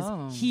universes.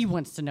 Oh. He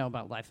wants to know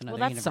about life in other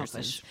that's universes.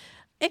 selfish.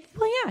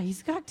 Yeah,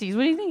 he's cock tease.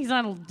 What do you think?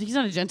 He's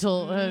not a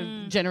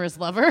gentle, generous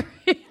lover.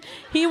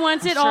 He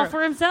wants it all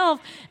for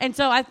himself. And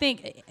so I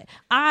think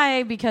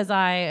because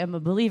I am a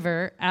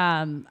believer,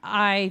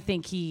 I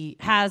think he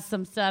has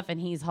some stuff and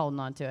he's holding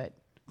on to it.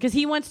 Because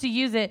he wants to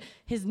use it,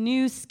 his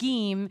new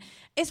scheme.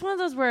 It's one of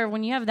those where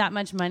when you have that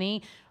much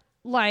money,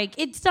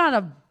 it's not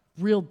a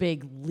real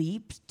big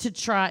leap to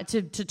try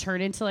to turn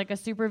into like a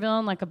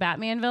supervillain, like a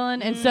Batman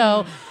villain. And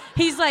so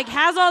he's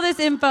has all this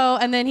info,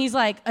 and then he's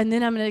like, and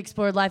then I'm going to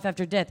explore life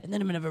after death, and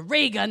then I'm going to have a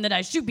ray gun that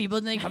I shoot people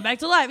and then they come back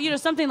to life,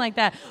 something like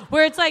that.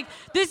 Where it's like,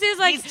 this is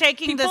he's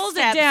taking the pulls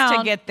steps it down.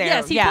 to get there.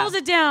 Yes, he pulls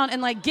it down,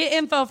 and get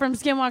info from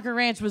Skinwalker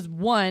Ranch was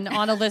one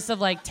on a list of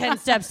 10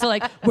 steps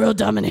to world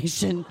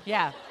domination.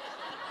 Yeah.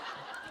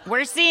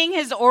 We're seeing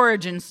his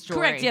origin story.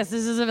 Correct. Yes,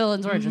 this is a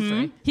villain's origin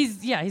story.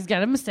 He's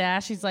got a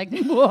mustache. He's like,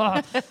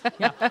 whoa.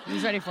 Yeah,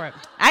 he's ready for it.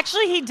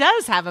 Actually, he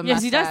does have a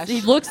mustache. Yes, he does.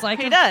 He looks like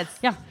he him. does.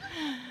 Yeah.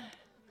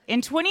 In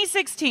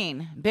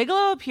 2016,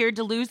 Bigelow appeared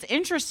to lose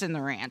interest in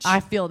the ranch. I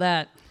feel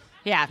that.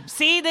 Yeah.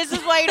 See, this is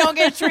why you don't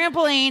get a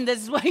trampoline.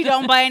 This is why you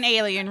don't buy an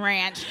alien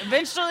ranch.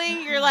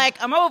 Eventually, you're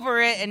like, I'm over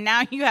it, and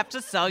now you have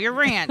to sell your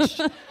ranch.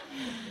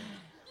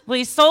 Well,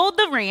 he sold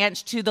the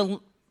ranch to the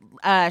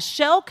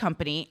shell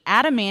company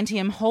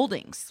Adamantium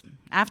Holdings.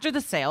 After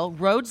the sale,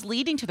 roads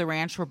leading to the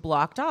ranch were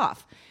blocked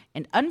off,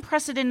 and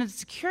unprecedented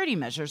security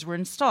measures were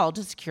installed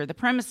to secure the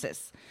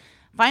premises.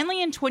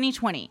 Finally, in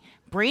 2020,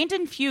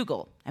 Brandon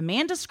Fugel, a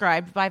man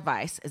described by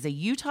Vice as a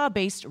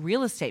Utah-based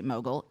real estate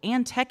mogul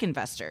and tech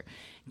investor,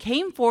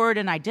 came forward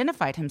and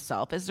identified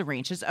himself as the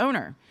ranch's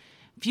owner.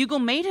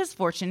 Fugel made his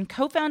fortune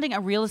co-founding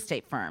a real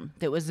estate firm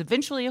that was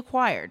eventually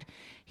acquired.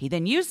 He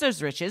then used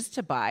those riches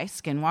to buy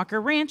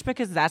Skinwalker Ranch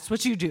because that's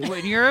what you do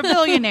when you're a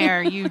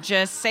billionaire. You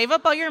just save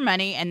up all your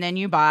money and then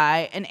you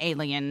buy an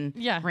alien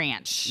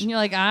ranch. And you're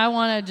like, I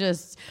want to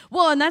just...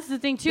 Well, and that's the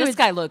thing, too. This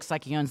guy looks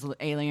like he owns the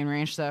alien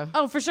ranch, though.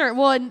 Oh, for sure.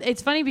 Well, and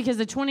it's funny because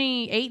the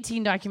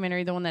 2018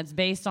 documentary, the one that's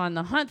based on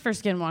the hunt for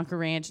Skinwalker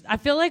Ranch, I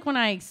feel like when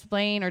I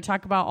explain or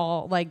talk about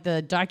all like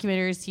the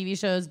documentaries, TV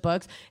shows,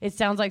 books, it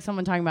sounds like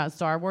someone talking about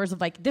Star Wars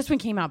of like, this one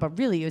came out, but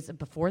really it was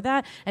before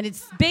that. And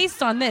it's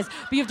based on this.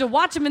 But you have to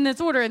watch them in this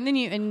order. And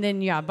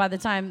then by the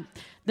time,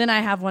 then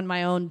I have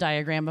my own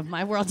diagram of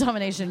my world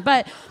domination.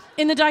 But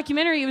in the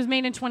documentary, it was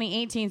made in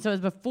 2018, so it was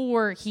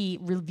before he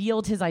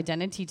revealed his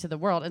identity to the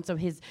world. And so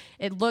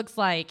it looks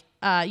like,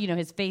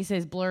 his face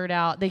is blurred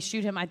out. They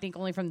shoot him, I think,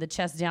 only from the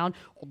chest down.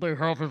 They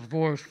have his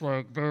voice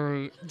like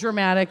very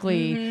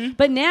dramatically. Mm-hmm.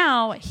 But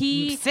now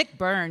sick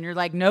burn. You're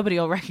like, nobody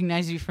will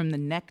recognize you from the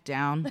neck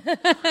down.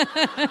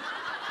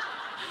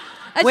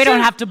 We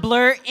don't have to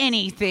blur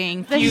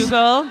anything,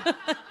 Fugle.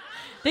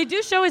 They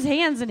do show his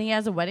hands, and he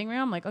has a wedding ring.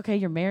 I'm like, okay,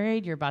 you're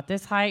married. You're about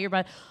this height. You're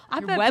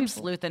web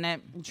sleuthing it.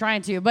 I'm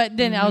trying to. But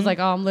then I was like,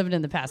 oh, I'm living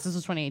in the past. This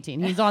was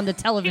 2018. He's on the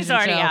television He's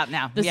already show, out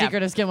now. The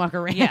Secret of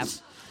Skinwalker Ranch.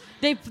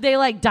 Yeah. They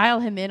like dial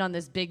him in on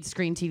this big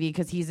screen TV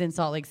because he's in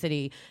Salt Lake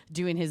City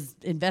doing his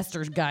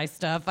investors guy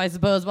stuff, I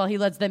suppose, while he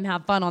lets them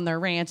have fun on their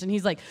ranch. And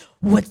he's like,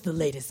 what's the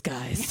latest,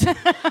 guys?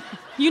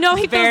 He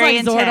feels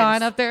like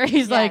Zordon up there.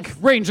 He's like,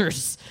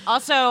 Rangers.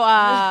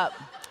 Also,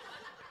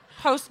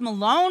 Post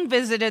Malone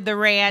visited the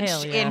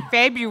ranch in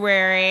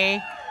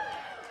February,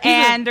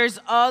 and there's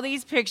all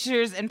these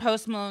pictures, and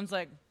Post Malone's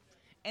like,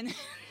 and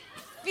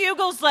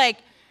Fugle's like,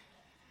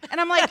 and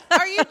I'm like,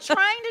 are you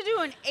trying to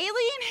do an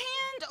alien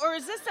hand, or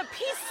is this a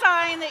peace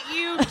sign that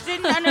you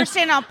didn't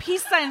understand how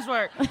peace signs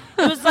work?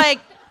 It was like,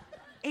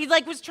 he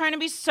was trying to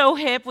be so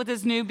hip with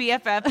his new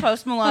BFF,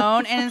 Post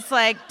Malone, and it's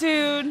like,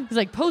 dude. He's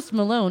like, Post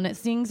Malone that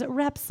sings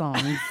rap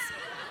songs.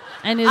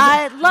 And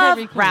I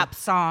love rap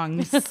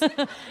songs.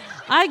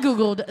 I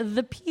Googled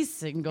the peace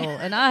single,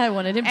 and I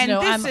wanted him to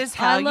know. And this is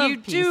how you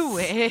do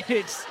it.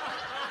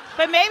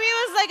 But maybe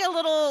it was like a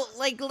little,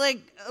 like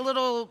a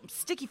little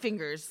sticky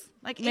fingers,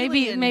 like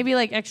maybe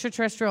like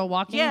extraterrestrial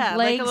walking legs.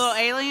 Like a little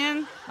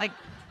alien, like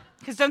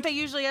because don't they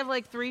usually have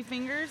like 3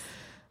 fingers?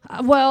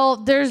 Well,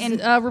 there's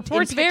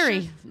reports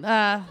vary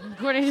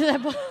according to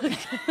that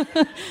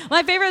book.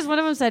 My favorite is one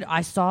of them said,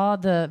 I saw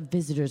the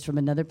visitors from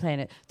another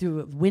planet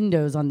through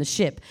windows on the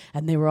ship,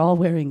 and they were all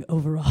wearing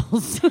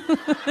overalls.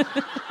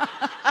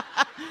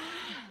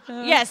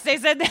 Yes, they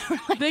said they were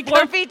like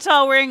 4 feet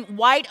tall wearing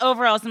white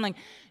overalls. I'm like,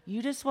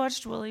 you just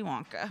watched Willy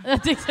Wonka. I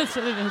think that's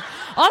what it is.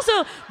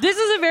 Also, this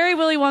is a very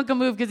Willy Wonka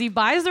move because he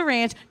buys the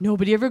ranch.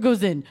 Nobody ever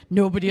goes in.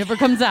 Nobody ever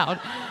comes out.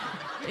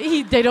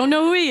 They don't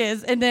know who he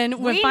is. And then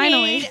we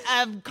need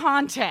a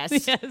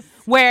contest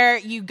where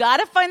you got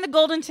to find the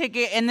golden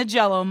ticket in the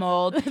Jell-O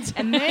mold.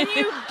 And then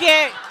you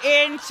get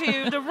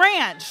into the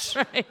ranch.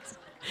 Right.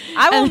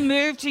 I will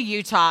move to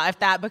Utah if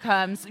that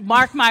becomes,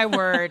 mark my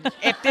word,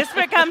 if this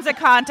becomes a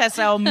contest,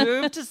 I'll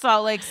move to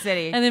Salt Lake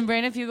City. And then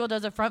Brandon Fugle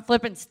does a front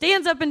flip and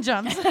stands up and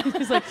jumps.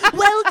 He's like,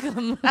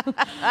 welcome.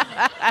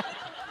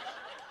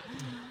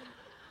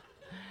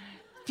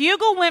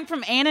 Fugle went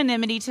from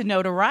anonymity to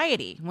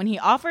notoriety when he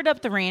offered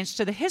up the ranch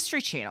to the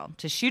History Channel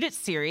to shoot its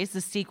series,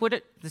 The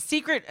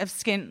Secret of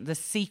Skin.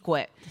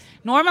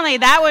 Normally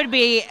that would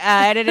be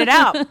edited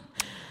out.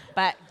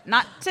 But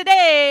not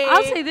today.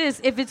 I'll say this.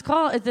 If it's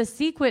called The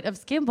Secret of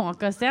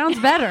Skinwalker, sounds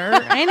better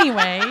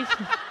anyway.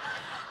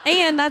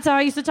 And that's how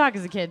I used to talk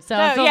as a kid. So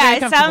yeah,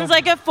 it sounds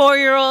like a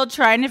 4-year-old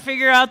trying to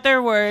figure out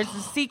their words. The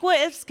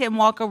Secret of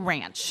Skinwalker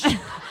Ranch.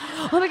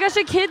 Oh my gosh,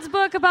 a kid's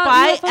book about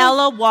by UFOs?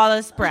 Ella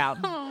Wallace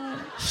Brown.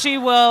 She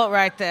will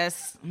write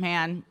this,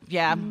 man.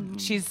 Yeah,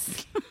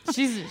 she's.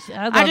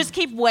 I just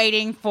keep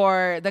waiting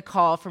for the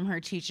call from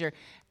her teacher.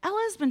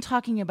 Ella's been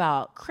talking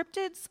about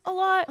cryptids a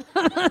lot,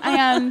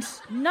 and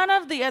none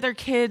of the other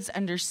kids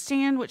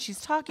understand what she's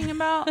talking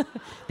about.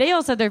 They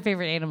all said their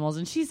favorite animals,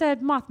 and she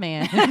said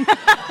Mothman.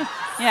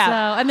 Yeah.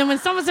 So, and then when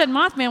someone said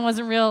Mothman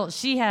wasn't real,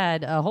 she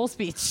had a whole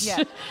speech.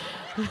 Yeah.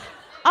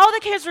 All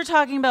the kids were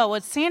talking about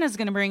what Santa's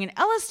going to bring, and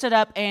Ella stood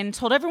up and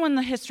told everyone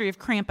the history of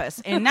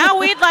Krampus. And now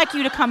we'd like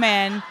you to come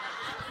in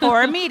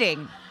for a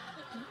meeting.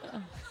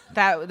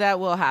 That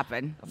will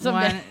happen.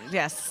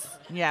 Yes.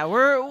 Yeah,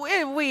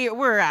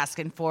 we're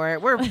asking for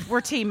it.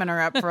 We're teaming her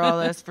up for all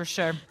this for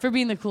sure. For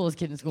being the coolest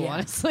kid in school,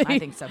 honestly. I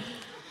think so.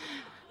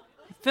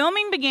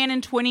 Filming began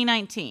in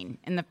 2019,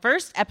 and the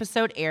first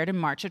episode aired in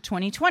March of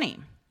 2020.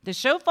 The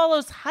show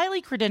follows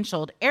highly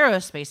credentialed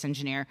aerospace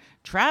engineer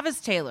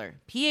Travis Taylor,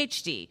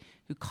 PhD,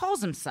 who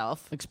calls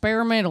himself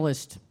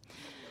experimentalist.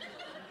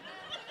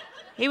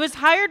 He was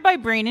hired by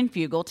Brandon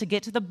Fugle to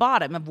get to the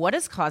bottom of what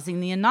is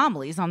causing the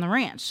anomalies on the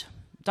ranch.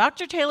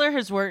 Dr. Taylor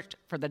has worked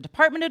for the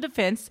Department of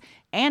Defense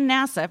and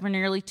NASA for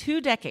nearly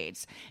 2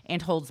 decades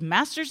and holds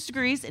master's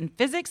degrees in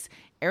physics,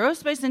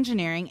 aerospace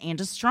engineering,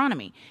 and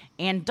astronomy,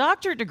 and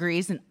doctorate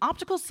degrees in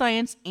optical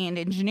science and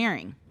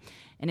engineering.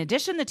 In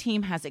addition, the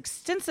team has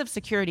extensive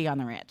security on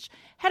the ranch,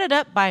 headed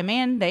up by a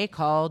man they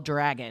call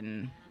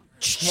Dragon.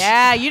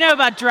 Yeah, you know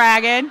about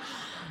Dragon.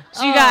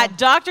 So you got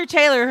Dr.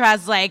 Taylor, who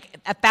has like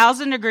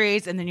 1,000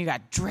 degrees, and then you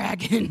got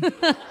Dragon,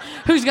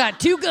 who's got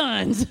 2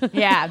 guns.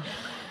 Yeah.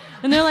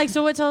 And they're like,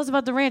 so what, tell us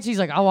about the ranch? He's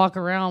like, I walk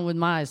around with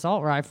my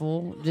assault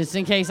rifle just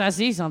in case I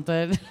see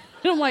something. And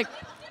I'm like,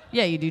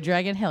 yeah, you do,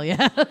 Dragon? Hell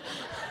yeah.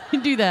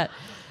 You do that.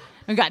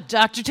 We got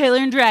Dr. Taylor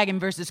and Dragon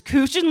versus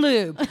Koosh and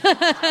Lube.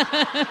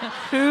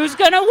 Who's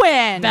going to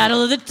win?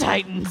 Battle of the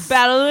Titans.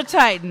 Battle of the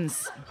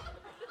Titans.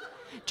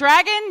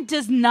 Dragon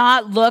does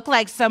not look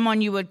like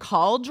someone you would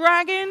call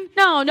Dragon.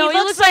 No, he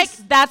looks like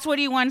that's what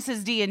he wants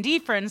his D&D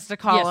friends to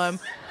call him.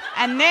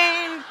 And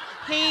then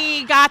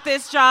he got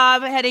this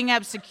job heading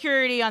up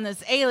security on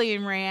this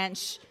alien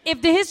ranch.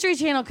 If the History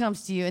Channel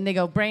comes to you and they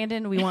go,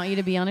 Brandon, we want you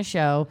to be on a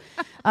show.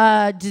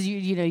 Does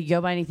you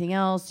go by anything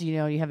else?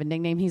 You have a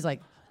nickname? He's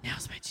like,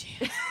 now's my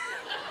chance.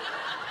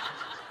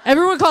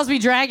 Everyone calls me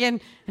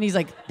Dragon, and he's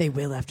like, they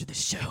will after the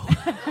show.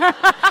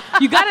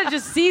 You gotta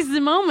just seize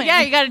the moment.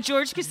 Yeah, you gotta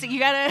George Costanza. You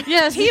gotta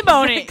yes,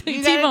 T-bone exactly. it.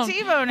 You gotta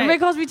T-bone it. Everybody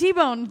calls me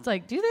T-Bone. It's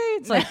like, do they?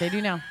 It's like, they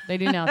do now. They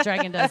do now.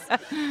 Dragon does.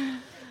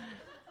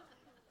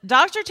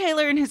 Dr.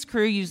 Taylor and his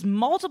crew used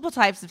multiple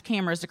types of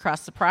cameras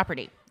across the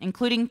property,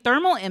 including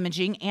thermal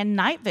imaging and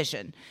night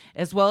vision,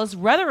 as well as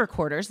weather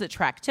recorders that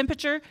track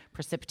temperature,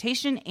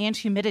 precipitation, and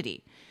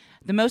humidity.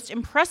 The most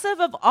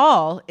impressive of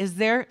all is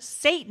their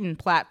Satan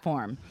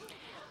platform,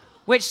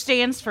 which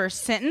stands for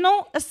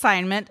Sentinel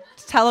Assignment,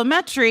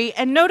 Telemetry,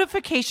 and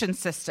Notification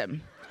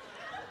System.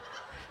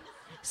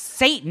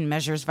 Satan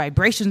measures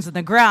vibrations in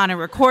the ground and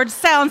records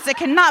sounds that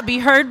cannot be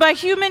heard by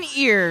human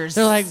ears.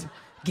 They're like,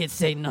 get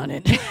Satan on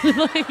it.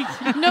 Like,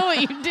 you know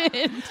what you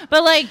did.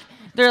 But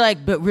they're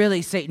like, but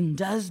really, Satan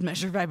does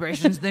measure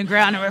vibrations in the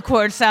ground and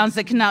record sounds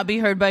that cannot be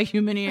heard by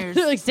human ears.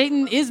 They're like,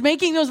 Satan is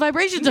making those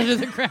vibrations under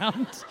the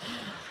ground.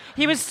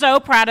 He was so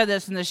proud of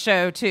this in the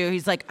show, too.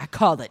 He's like, I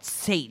call it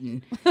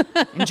Satan.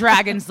 And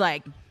Dragon's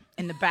like,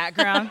 in the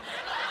background.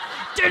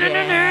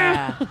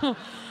 Yeah.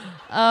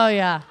 Oh,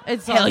 yeah.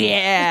 It's Hell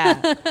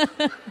yeah.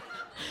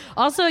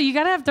 Also, you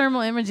got to have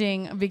thermal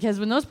imaging because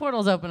when those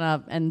portals open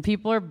up and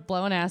people are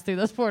blowing ass through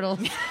those portals,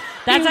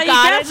 that's how you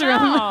capture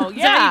them.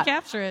 That's how you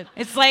capture it.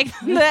 It's like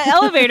the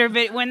elevator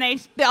bit when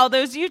all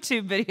those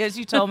YouTube videos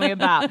you told me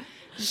about. It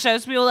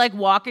shows people like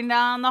walking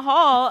down the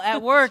hall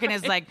at work and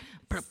it's like,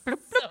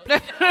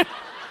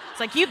 it's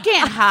like you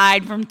can't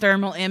hide from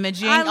thermal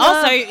imaging.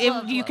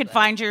 You could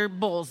find your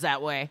bulls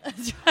that way.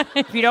 That's right.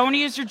 If you don't want to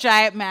use your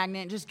giant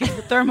magnet, just get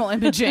the thermal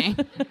imaging.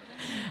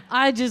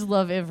 I just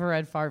love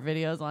infrared fart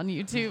videos on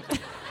YouTube.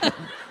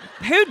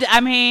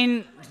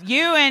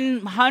 You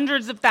and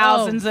hundreds of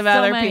thousands of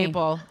other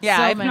people.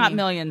 Yeah, if not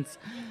millions.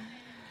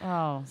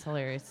 Oh, it's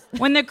hilarious.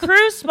 When the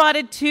crew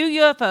spotted 2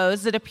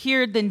 UFOs that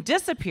appeared then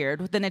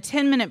disappeared within a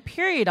 10-minute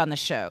period on the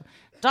show,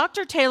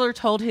 Dr. Taylor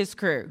told his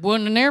crew,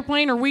 "Wasn't an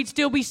airplane or we'd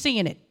still be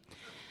seeing it."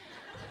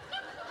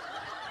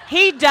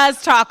 He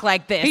does talk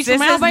like this. He's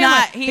from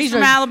Alabama. He's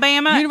from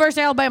Alabama. University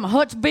of Alabama,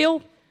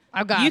 Huntsville.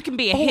 You can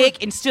be a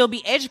hick and still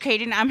be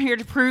educated, and I'm here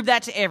to prove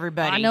that to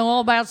everybody. I know all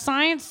about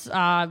science.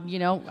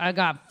 I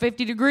got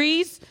 50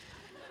 degrees.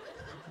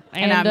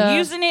 And I'm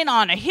using it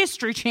on a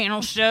History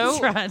Channel show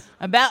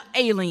about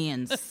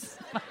aliens.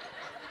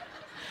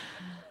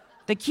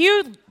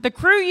 The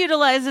crew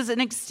utilizes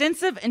an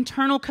extensive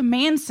internal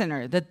command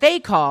center that they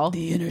call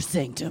the Inner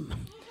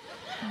Sanctum,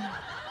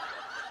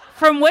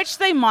 from which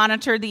they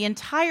monitor the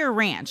entire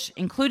ranch,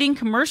 including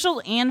commercial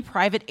and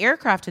private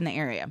aircraft in the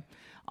area.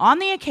 On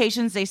the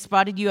occasions they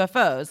spotted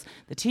UFOs,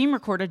 the team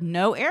recorded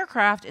no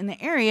aircraft in the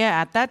area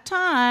at that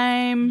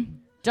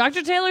time.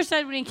 Dr. Taylor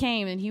said when he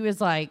came, and he was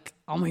like,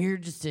 I'm here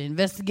just to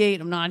investigate.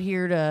 I'm not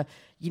here to,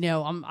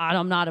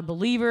 I'm not a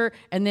believer.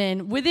 And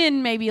then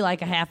within maybe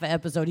like a half an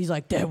episode, he's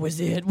like, that was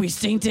it. We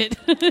synced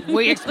it.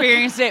 We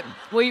experienced it.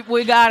 We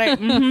got it.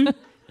 Mm-hmm.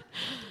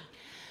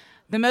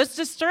 The most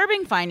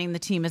disturbing finding the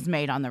team has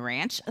made on the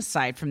ranch,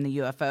 aside from the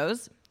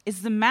UFOs,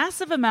 is the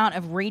massive amount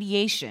of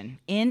radiation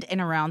in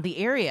and around the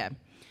area.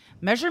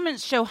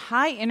 Measurements show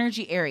high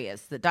energy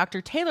areas that Dr.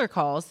 Taylor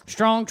calls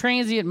strong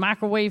transient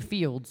microwave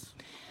fields.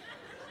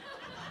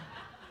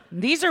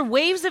 These are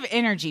waves of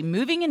energy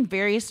moving in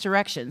various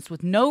directions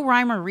with no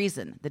rhyme or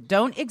reason that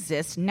don't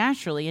exist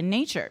naturally in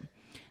nature.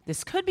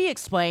 This could be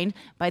explained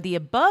by the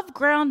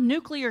above-ground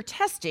nuclear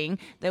testing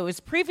that was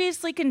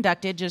previously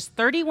conducted just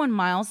 31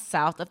 miles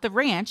south of the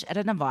ranch at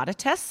a Nevada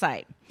test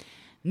site.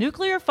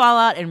 Nuclear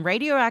fallout and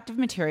radioactive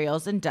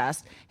materials and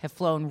dust have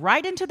flown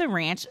right into the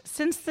ranch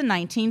since the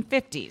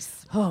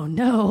 1950s. Oh,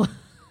 no.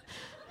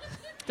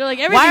 They're like,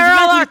 why are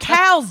all our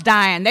cows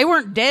dying? They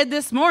weren't dead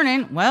this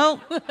morning. Well,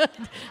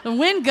 the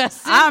wind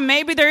gusted.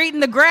 Maybe they're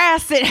eating the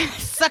grass that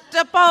sucked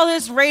up all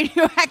this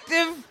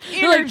radioactive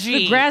energy. Like,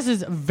 the grass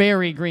is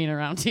very green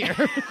around here.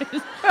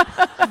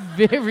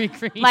 Very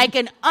green. Like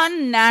an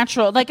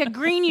unnatural, like a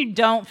green you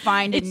don't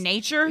find in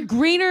nature.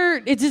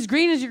 Greener, it's as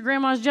green as your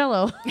grandma's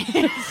Jell-O.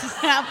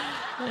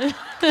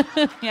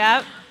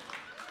 Yep.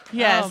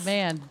 Yes. Oh,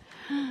 man.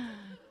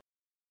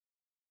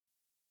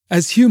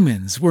 As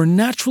humans, we're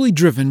naturally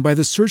driven by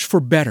the search for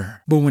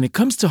better. But when it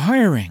comes to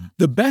hiring,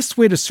 the best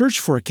way to search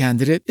for a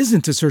candidate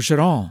isn't to search at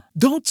all.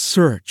 Don't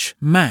search,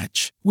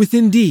 match with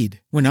Indeed.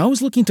 When I was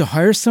looking to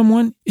hire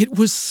someone, it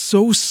was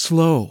so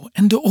slow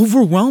and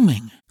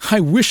overwhelming.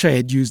 I wish I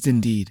had used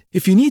Indeed.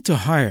 If you need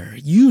to hire,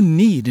 you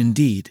need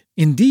Indeed.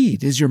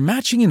 Indeed is your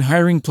matching and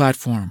hiring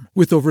platform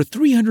with over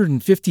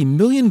 350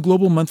 million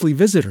global monthly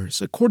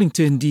visitors, according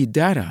to Indeed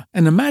data,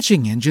 and a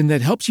matching engine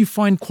that helps you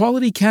find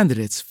quality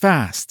candidates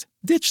fast.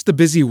 Ditch the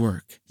busy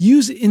work.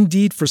 Use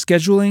Indeed for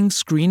scheduling,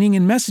 screening,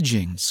 and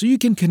messaging so you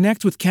can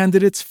connect with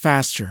candidates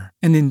faster.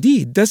 And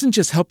Indeed doesn't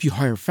just help you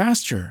hire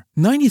faster.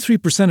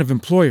 93% of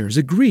employers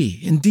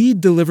agree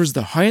Indeed delivers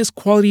the highest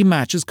quality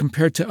matches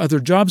compared to other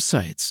job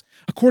sites,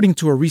 according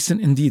to a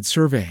recent Indeed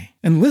survey.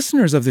 And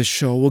listeners of this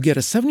show will get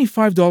a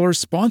 $75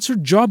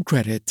 sponsored job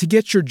credit to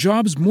get your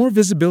jobs more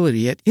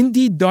visibility at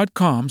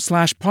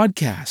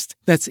Indeed.com/podcast.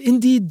 That's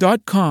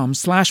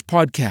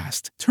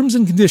Indeed.com/podcast. Terms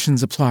and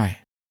conditions apply.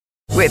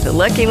 With the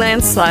Lucky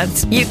Land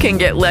Slots, you can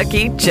get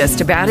lucky just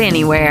about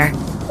anywhere.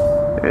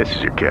 This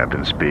is your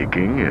captain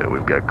speaking.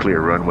 We've got clear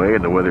runway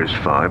and the weather's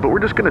fine, but we're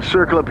just going to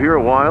circle up here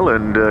a while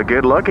and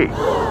get lucky.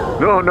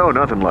 No,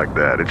 nothing like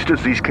that. It's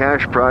just these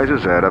cash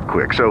prizes add up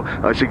quick. So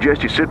I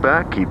suggest you sit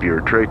back, keep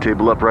your tray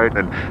table upright,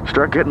 and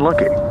start getting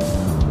lucky.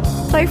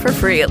 Play for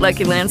free at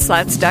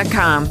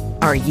LuckyLandSlots.com.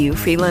 Are you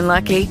feeling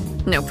lucky?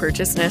 No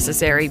purchase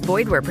necessary.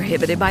 Void where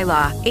prohibited by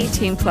law.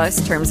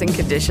 18+ terms and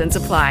conditions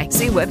apply.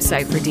 See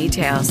website for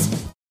details.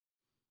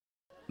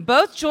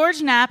 Both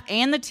George Knapp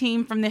and the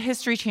team from the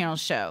History Channel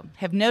show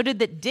have noted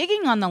that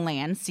digging on the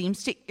land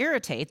seems to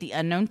irritate the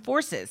unknown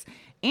forces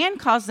and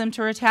cause them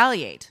to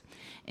retaliate.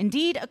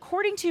 Indeed,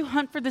 according to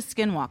Hunt for the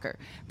Skinwalker,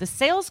 the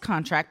sales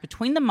contract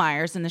between the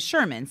Myers and the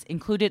Shermans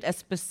included a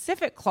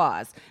specific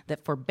clause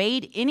that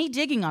forbade any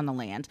digging on the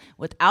land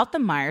without the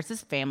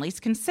Myers' family's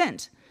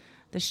consent.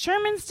 The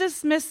Shermans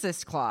dismissed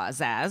this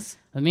clause as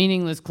a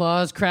meaningless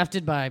clause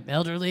crafted by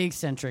elderly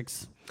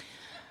eccentrics.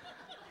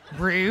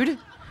 Rude.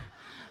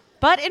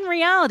 But in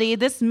reality,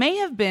 this may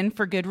have been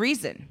for good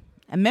reason.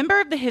 A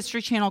member of the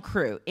History Channel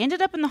crew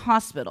ended up in the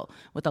hospital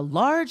with a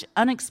large,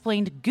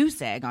 unexplained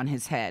goose egg on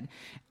his head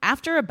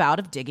after a bout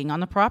of digging on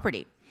the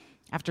property.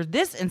 After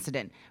this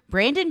incident,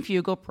 Brandon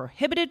Fugel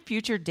prohibited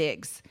future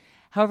digs.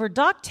 However,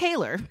 Doc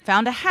Taylor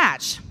found a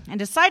hatch and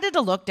decided to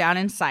look down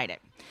inside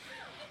it.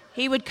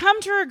 He would come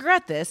to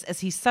regret this as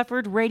he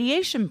suffered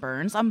radiation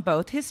burns on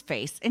both his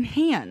face and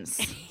hands.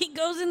 He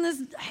goes in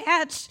this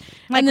hatch.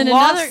 Like and then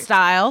Lost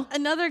style.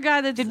 Another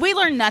guy that... Did we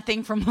learn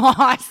nothing from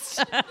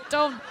Lost?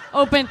 Don't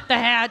open the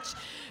hatch.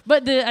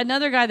 But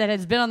another guy that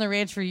has been on the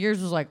ranch for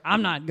years was like,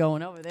 I'm not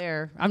going over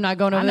there. I'm not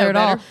going over there at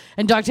all.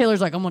 And Doc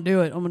Taylor's like, I'm going to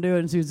do it.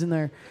 and see what's in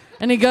there.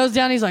 And he goes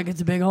down. He's like,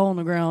 it's a big hole in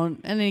the ground.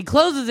 And then he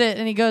closes it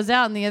and he goes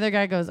out. And the other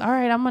guy goes, all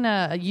right, I'm going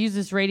to use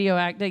this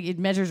it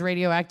measures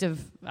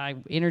radioactive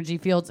energy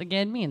fields.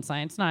 Again, me and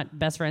science, not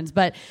best friends.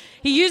 But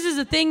he uses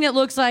a thing that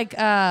looks like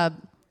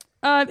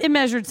it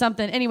measured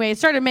something. Anyway, it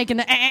started making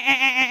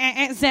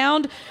the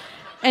sound.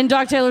 And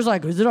Doc Taylor's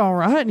like, is it all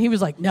right? And he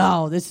was like,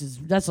 no,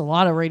 that's a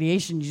lot of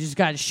radiation. You just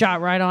got shot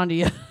right onto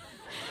you.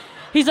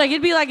 He's like,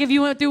 it'd be like if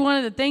you went through one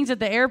of the things at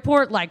the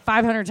airport like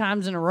 500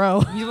 times in a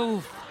row.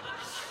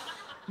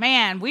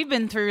 Man, we've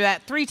been through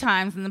that 3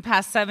 times in the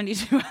past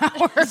 72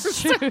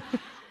 hours.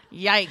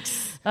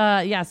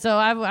 Yikes. So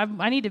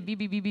I need to beep.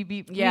 We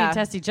need to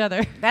test each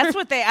other. That's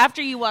what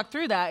after you walk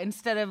through that,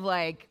 instead of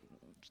like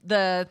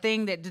the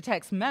thing that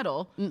detects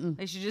metal,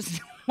 they should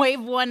just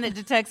wave one that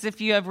detects if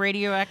you have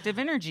radioactive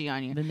energy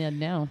on you. But then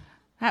no.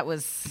 That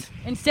was...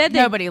 Instead,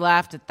 nobody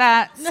laughed at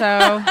that,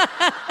 so...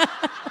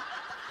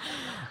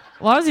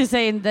 Well, I was just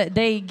saying that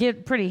they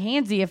get pretty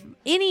handsy. If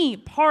any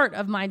part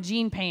of my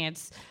jean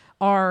pants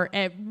are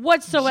at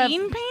whatsoever...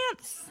 Jean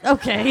pants?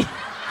 Okay.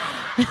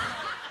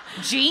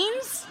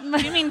 Jeans?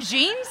 You mean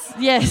jeans?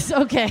 Yes,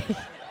 okay.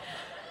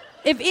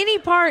 If any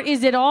part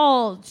is at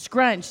all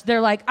scrunched, they're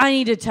like, I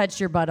need to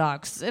touch your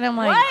buttocks. And I'm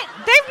like... What?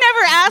 They've never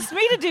asked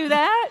me to do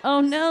that.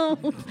 Oh, no.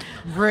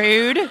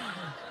 Rude.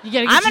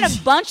 I'm going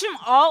to bunch them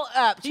all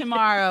up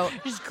tomorrow.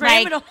 Just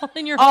cram it all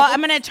in your I'm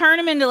going to turn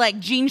them into like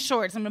jean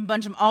shorts. I'm going to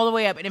bunch them all the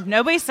way up. And if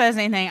nobody says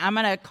anything, I'm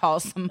going to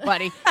call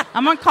somebody.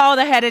 I'm going to call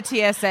the head of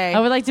TSA. I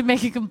would like to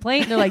make a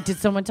complaint. They're like, did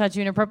someone touch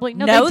you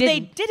inappropriately? No,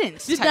 they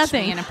didn't touch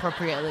nothing. me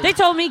inappropriately. They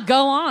told me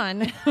go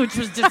on, which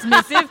was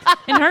dismissive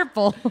and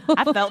hurtful.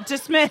 I felt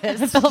dismissed.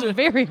 I felt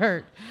very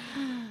hurt.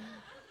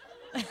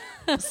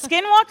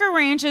 Skinwalker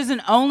Ranch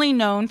isn't only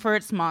known for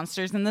its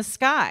monsters in the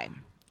sky.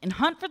 In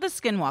Hunt for the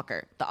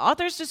Skinwalker, the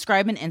authors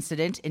describe an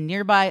incident in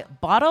nearby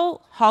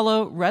Bottle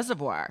Hollow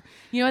Reservoir.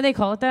 You know why they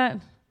call it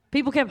that?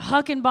 People kept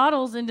hucking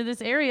bottles into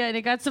this area, and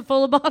it got so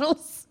full of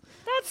bottles.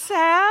 That's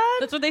sad.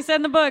 That's what they said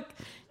in the book.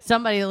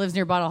 Somebody that lives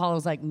near Bottle Hollow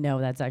was like,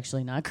 no, that's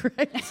actually not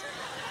correct.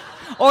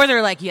 Or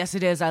they're like, yes,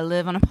 it is. I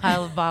live on a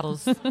pile of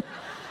bottles.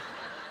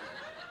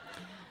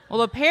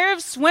 Well, a pair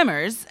of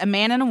swimmers, a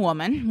man and a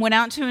woman, went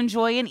out to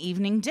enjoy an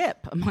evening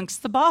dip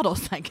amongst the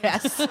bottles, I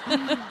guess.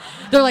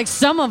 They're like,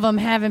 some of them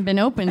haven't been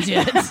opened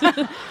yet.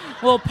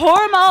 We'll pour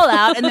them all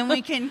out, and then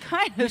we can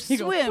kind of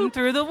swim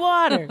through the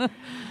water.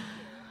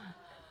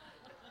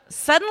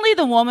 Suddenly,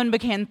 the woman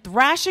began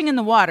thrashing in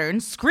the water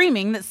and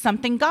screaming that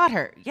something got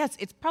her. Yes,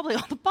 it's probably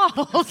all the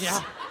bottles.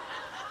 Yeah.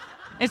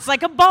 It's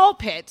like a ball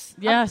pit,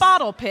 a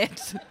bottle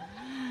pit.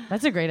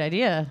 That's a great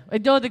idea.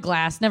 Oh, the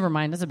glass. Never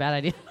mind. That's a bad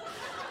idea.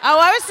 Oh,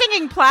 I was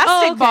thinking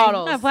plastic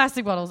bottles. No,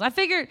 plastic bottles. I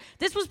figured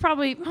this was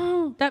probably...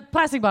 that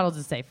plastic bottles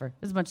is safer.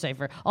 It's much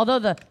safer.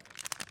 Although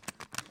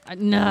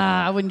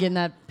I wouldn't get in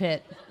that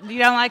pit. You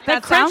don't like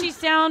that crunchy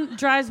sound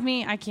drives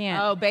me... I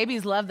can't. Oh,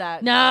 babies love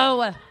that.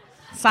 No.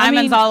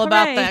 Simon's all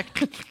about that.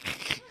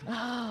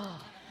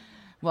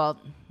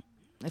 Well,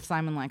 if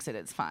Simon likes it,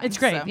 it's fine. It's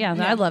great. So, yeah,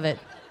 I love it.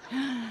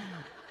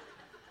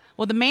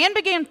 Well, the man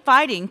began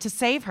fighting to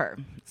save her.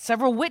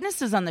 Several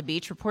witnesses on the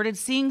beach reported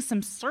seeing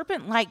some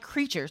serpent-like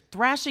creatures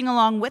thrashing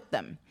along with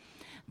them.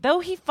 Though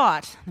he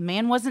fought, the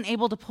man wasn't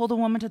able to pull the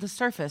woman to the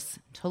surface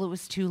until it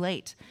was too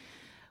late.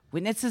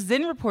 Witnesses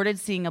then reported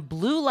seeing a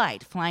blue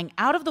light flying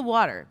out of the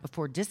water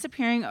before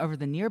disappearing over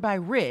the nearby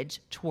ridge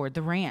toward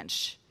the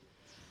ranch.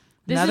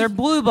 Another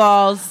blue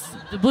balls.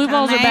 The blue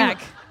balls are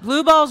back.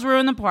 Blue balls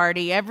ruin the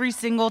party every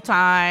single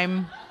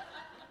time.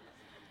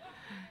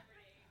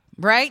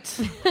 Right?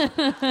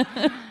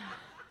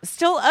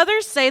 Still,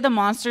 others say the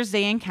monsters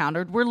they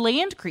encountered were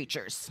land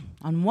creatures.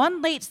 On one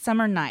late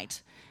summer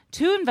night,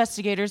 2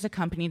 investigators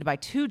accompanied by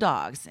 2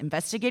 dogs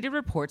investigated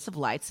reports of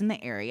lights in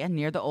the area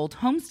near the old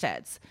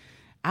homesteads.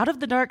 Out of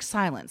the dark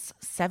silence,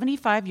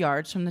 75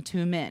 yards from the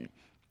 2 men,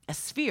 a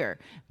sphere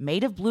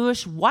made of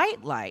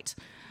bluish-white light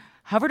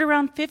hovered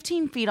around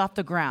 15 feet off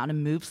the ground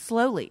and moved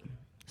slowly.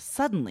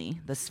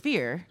 Suddenly, the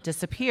sphere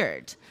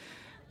disappeared.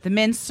 The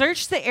men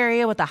searched the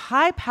area with a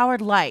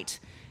high-powered light,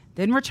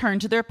 then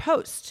returned to their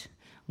post.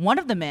 One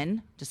of the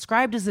men,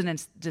 described as a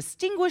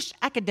distinguished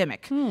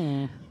academic,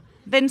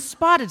 then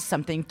spotted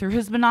something through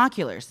his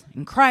binoculars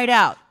and cried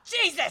out,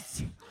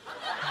 "Jesus!"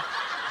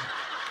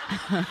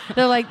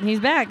 They're like, he's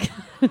back.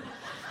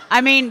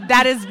 I mean,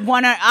 that is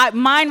one of...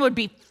 mine would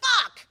be,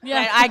 fuck!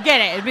 Yeah. I get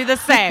it. It'd be the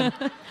same.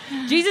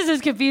 Jesus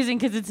is confusing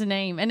because it's a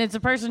name, and it's a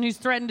person who's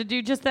threatened to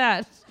do just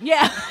that.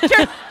 Yeah.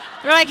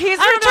 They're like, he's returned.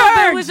 I don't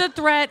know if it was a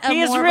threat,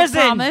 he more risen.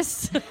 Of a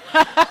promise.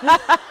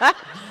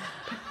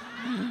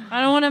 I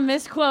don't want to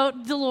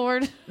misquote the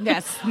Lord.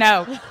 Yes,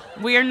 no.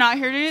 We are not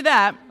here to do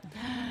that.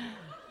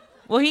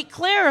 Well, he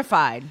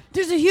clarified.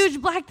 There's a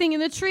huge black thing in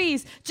the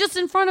trees just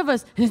in front of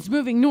us, and it's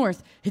moving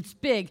north. It's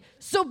big.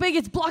 So big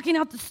it's blocking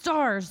out the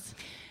stars.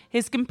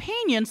 His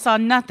companion saw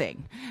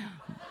nothing,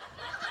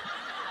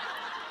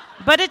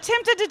 but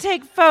attempted to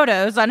take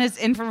photos on his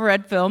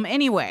infrared film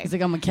anyway. He's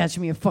like, I'm going to catch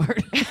me a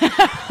fart.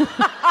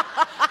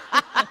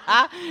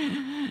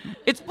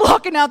 It's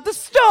blocking out the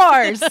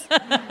stars.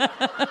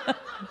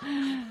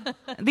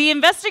 The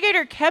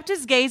investigator kept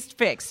his gaze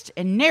fixed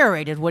and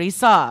narrated what he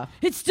saw.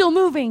 It's still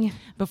moving.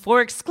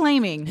 Before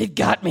exclaiming, "It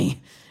got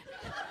me."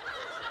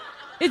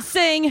 It's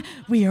saying,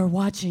 "We are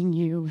watching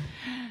you."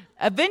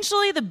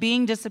 Eventually, the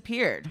being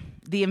disappeared.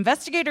 The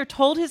investigator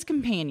told his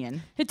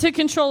companion, "It took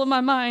control of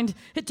my mind.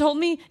 It told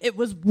me it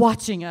was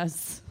watching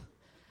us."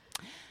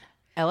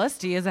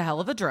 LSD is a hell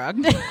of a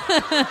drug.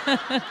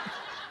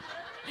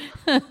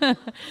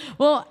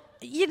 Well,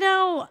 you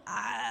know,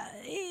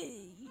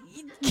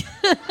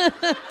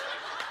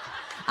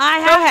 I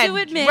have to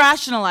admit.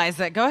 Rationalize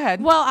it. Go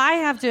ahead. Well, I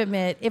have to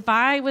admit, if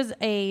I was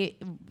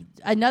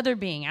another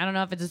being, I don't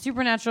know if it's a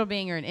supernatural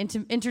being or an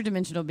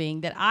interdimensional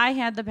being, that I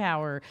had the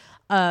power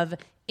of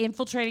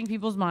infiltrating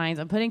people's minds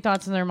and putting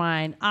thoughts in their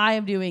mind, I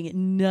am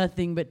doing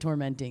nothing but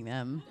tormenting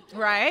them.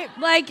 Right?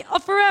 Like,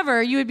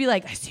 forever, you would be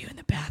like, "I see you in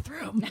the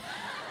bathroom."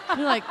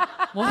 You're like,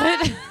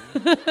 "What?"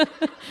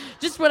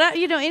 Just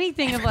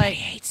anything. Everybody of like,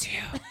 hates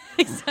you.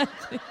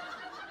 Exactly.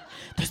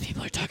 Those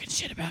people are talking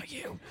shit about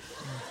you.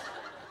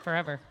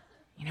 Forever.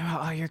 You know how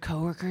all your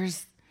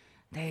coworkers,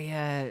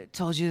 they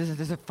told you that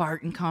there's a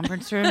fart in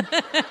conference room?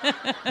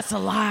 It's a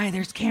lie.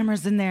 There's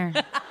cameras in there.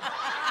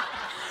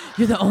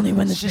 You're the only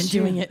one that's been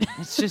doing it.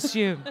 It's just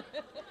you.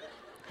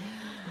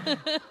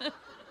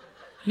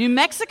 New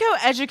Mexico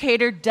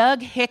educator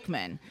Doug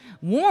Hickman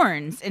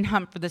warns in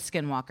Hunt for the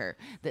Skinwalker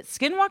that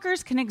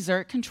skinwalkers can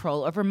exert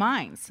control over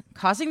minds,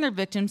 causing their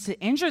victims to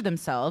injure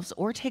themselves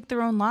or take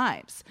their own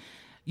lives.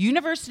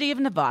 University of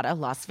Nevada,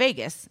 Las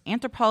Vegas,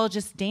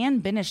 anthropologist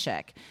Dan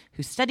Benishek,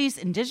 who studies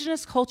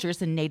indigenous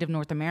cultures in Native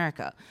North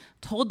America,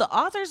 told the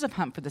authors of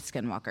Hunt for the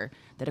Skinwalker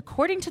that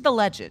according to the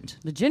legend,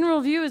 the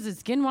general view is that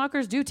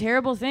skinwalkers do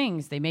terrible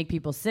things. They make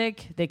people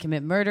sick, they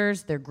commit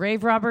murders, they're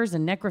grave robbers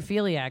and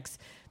necrophiliacs.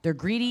 They're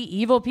greedy,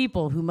 evil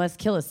people who must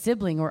kill a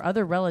sibling or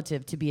other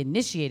relative to be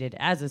initiated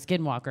as a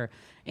skinwalker,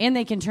 and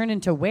they can turn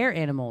into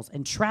were-animals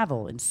and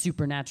travel in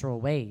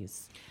supernatural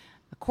ways.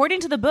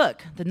 According to the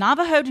book, the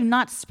Navajo do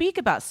not speak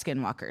about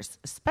skinwalkers,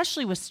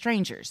 especially with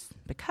strangers,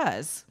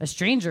 because a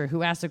stranger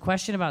who asks a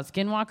question about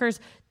skinwalkers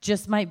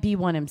just might be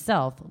one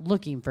himself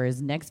looking for his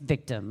next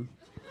victim.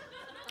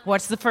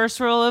 What's the first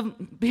rule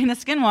of being a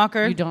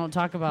skinwalker? You don't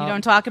talk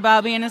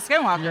about being a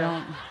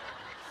skinwalker.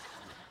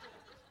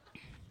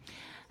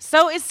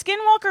 So is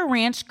Skinwalker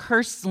Ranch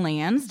cursed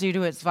lands due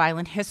to its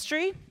violent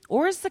history,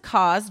 or is the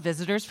cause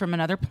visitors from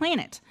another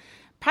planet?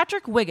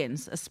 Patrick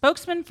Wiggins, a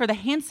spokesman for the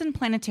Hansen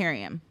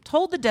Planetarium,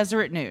 told the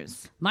Deseret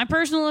News. My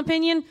personal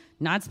opinion,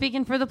 not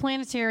speaking for the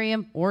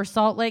planetarium or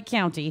Salt Lake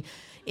County,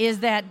 is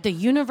that the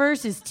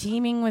universe is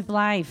teeming with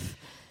life.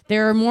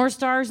 There are more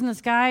stars in the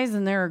skies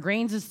than there are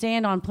grains of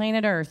sand on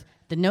planet Earth.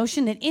 The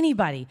notion that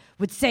anybody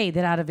would say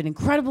that out of an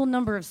incredible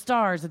number of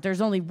stars that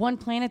there's only one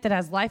planet that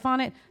has life on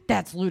it,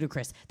 that's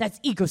ludicrous. That's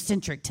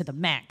egocentric to the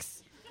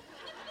max.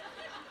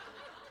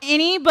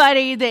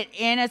 Anybody that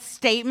in a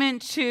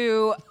statement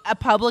to a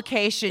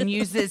publication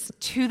uses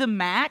to the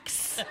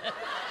max?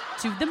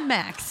 To the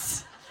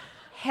max.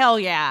 Hell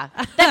yeah.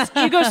 That's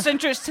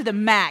egocentric to the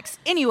max.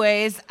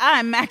 Anyways,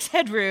 I'm Max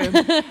Headroom.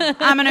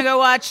 I'm going to go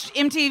watch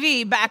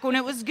MTV back when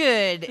it was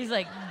good. He's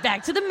like,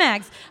 back to the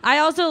max. I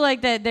also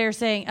like that they're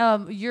saying,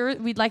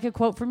 we'd like a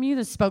quote from you,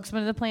 the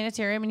spokesman of the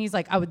planetarium. And he's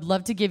like, I would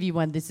love to give you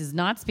one. This is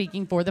not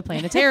speaking for the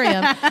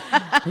planetarium.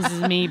 This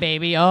is me,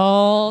 baby.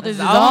 Oh, this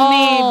is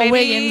all me, baby.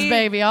 Wiggins,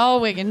 baby. All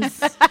Wiggins.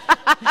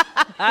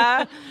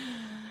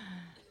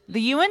 The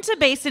Uinta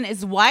Basin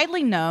is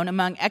widely known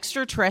among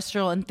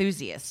extraterrestrial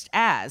enthusiasts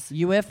as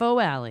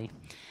UFO Alley,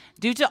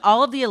 due to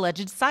all of the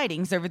alleged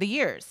sightings over the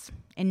years.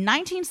 In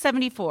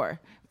 1974,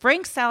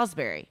 Frank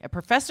Salisbury, a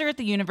professor at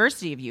the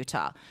University of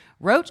Utah,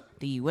 wrote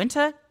the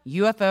Uinta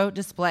UFO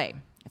Display,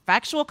 a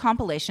factual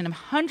compilation of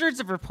hundreds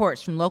of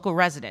reports from local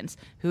residents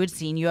who had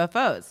seen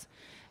UFOs.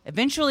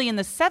 Eventually, in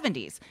the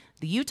 70s,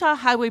 the Utah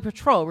Highway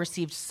Patrol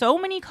received so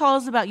many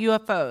calls about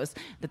UFOs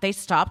that they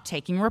stopped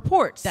taking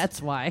reports.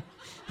 That's why.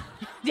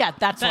 Yeah,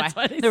 that's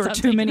why. There were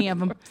too many of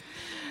them.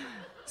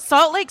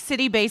 Salt Lake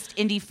City-based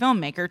indie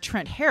filmmaker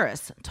Trent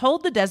Harris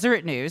told the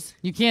Deseret News,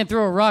 "You can't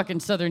throw a rock in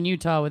southern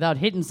Utah without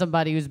hitting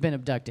somebody who's been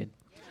abducted."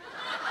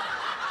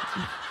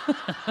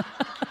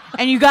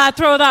 And you got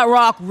to throw that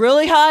rock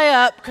really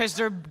high up because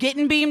they're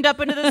getting beamed up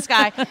into the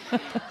sky.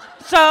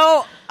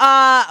 So,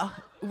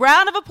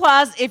 round of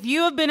applause if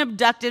you have been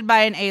abducted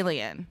by an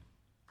alien.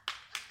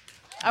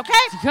 Okay.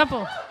 A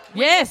couple.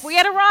 Yes. If we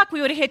had a rock,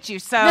 we would have hit you.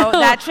 So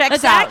that checks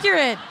that's out. That's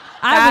accurate.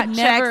 That I would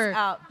never.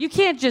 out. You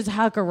can't just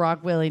huck a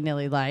rock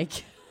willy-nilly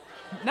like.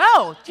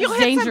 No. You'll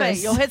hit dangerous. somebody.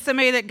 You'll hit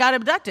somebody that got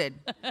abducted.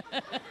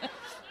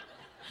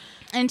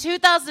 In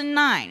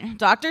 2009,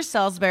 Dr.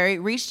 Salisbury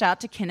reached out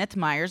to Kenneth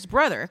Meyer's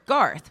brother,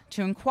 Garth,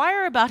 to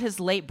inquire about his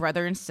late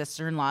brother and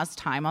sister-in-law's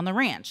time on the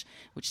ranch,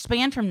 which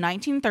spanned from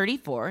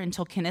 1934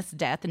 until Kenneth's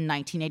death in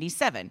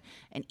 1987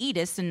 and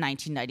Edith's in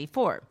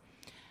 1994.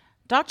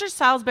 Dr.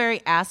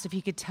 Salisbury asked if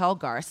he could tell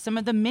Garth some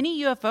of the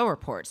many UFO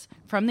reports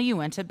from the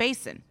Uinta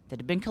Basin that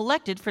had been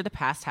collected for the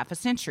past half a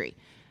century.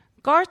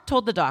 Garth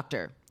told the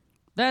doctor,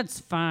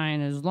 "That's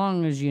fine as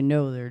long as you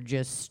know they're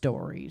just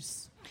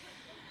stories."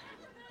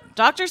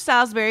 Dr.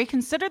 Salisbury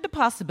considered the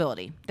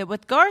possibility that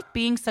with Garth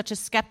being such a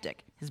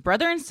skeptic, his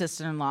brother and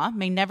sister-in-law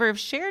may never have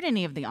shared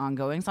any of the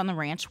ongoings on the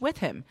ranch with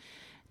him.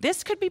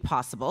 This could be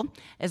possible,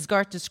 as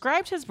Garth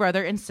described his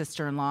brother and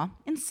sister-in-law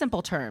in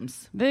simple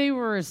terms. They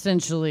were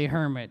essentially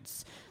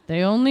hermits.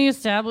 They only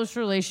established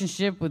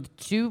relationship with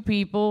two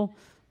people,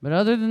 but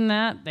other than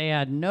that, they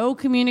had no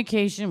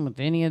communication with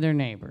any of their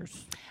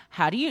neighbors.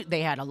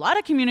 They had a lot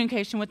of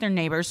communication with their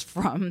neighbors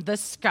from the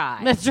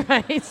sky. That's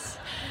right.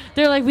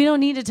 They're like, we don't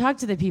need to talk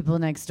to the people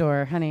next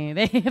door, honey.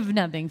 They have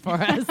nothing for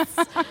us.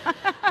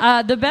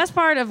 The best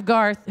part of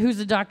Garth, who's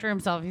a doctor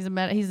himself, he's a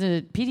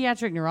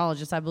pediatric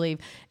neurologist, I believe,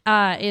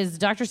 is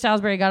Dr.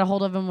 Salisbury got a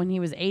hold of him when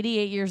he was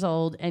 88 years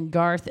old, and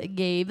Garth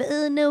gave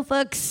no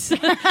fucks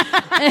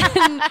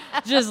and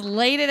just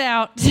laid it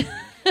out.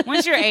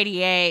 Once you're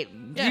 88,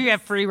 you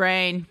have free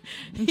reign.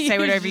 Say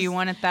whatever you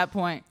want at that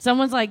point.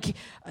 Someone's like,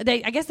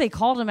 I guess they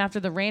called him after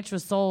the ranch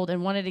was sold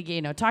and wanted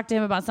to, talk to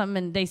him about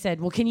something. And they said,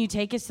 "Well, can you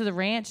take us to the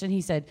ranch?" And he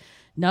said,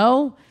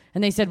 "No."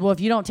 And they said, "Well, if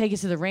you don't take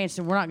us to the ranch,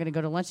 then we're not going to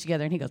go to lunch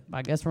together." And he goes,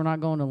 "I guess we're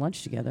not going to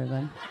lunch together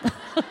then."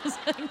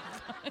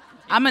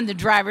 I'm in the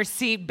driver's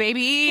seat,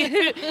 baby.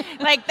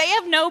 Like, they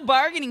have no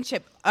bargaining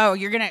chip. Oh,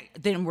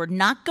 then we're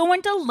not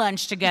going to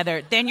lunch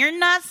together. Then you're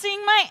not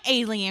seeing my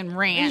alien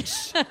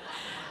ranch.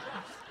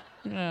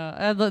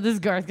 This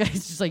Garth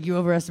guy's just like, you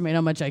overestimate how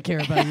much I care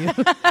about you.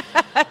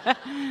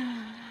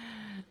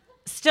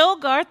 Still,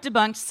 Garth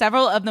debunked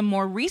several of the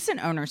more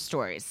recent owner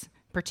stories,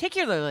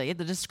 particularly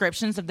the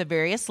descriptions of the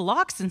various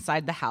locks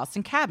inside the house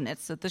and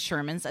cabinets that the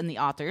Shermans and the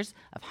authors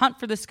of Hunt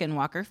for the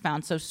Skinwalker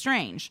found so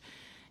strange.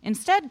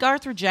 Instead,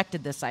 Garth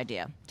rejected this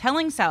idea,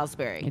 telling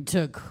Salisbury, "It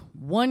took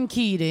one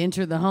key to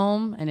enter the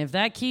home, and if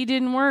that key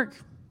didn't work,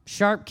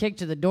 sharp kick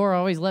to the door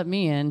always let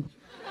me in."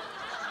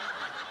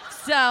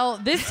 So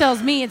this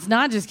tells me it's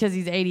not just because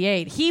he's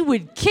 88. He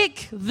would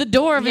kick the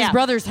door of his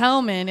brother's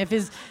home in if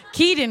his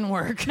key didn't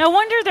work. No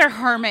wonder they're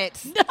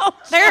hermits. No,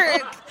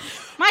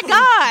 my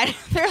God.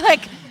 They're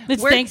like,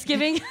 it's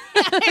Thanksgiving.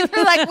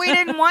 They're like, we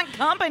didn't want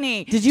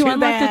company. Did you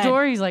unlock the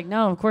door? He's like,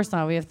 no, of course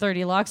not. We have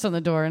 30 locks on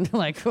the door. And they're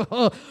like,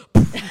 oh.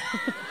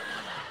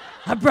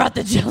 I brought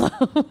the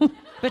Jell-O.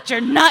 But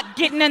you're not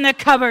getting in the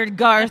cupboard,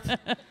 Garth.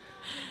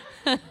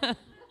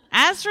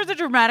 As for the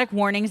dramatic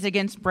warnings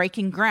against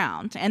breaking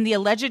ground and the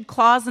alleged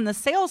clause in the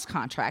sales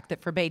contract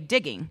that forbade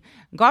digging,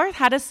 Garth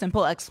had a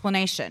simple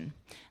explanation.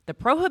 The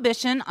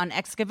prohibition on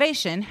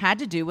excavation had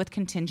to do with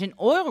contingent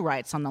oil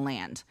rights on the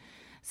land.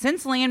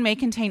 Since land may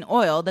contain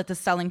oil that the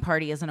selling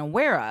party isn't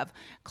aware of,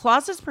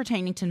 clauses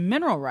pertaining to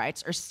mineral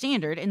rights are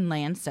standard in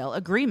land sale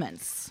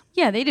agreements.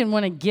 Yeah, they didn't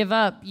want to give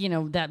up,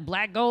 that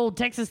black gold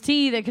Texas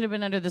tea that could have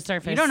been under the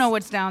surface. You don't know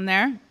what's down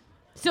there.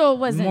 So it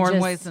wasn't more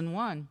just, ways than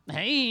one.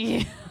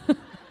 Hey,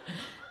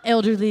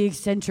 elderly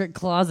eccentric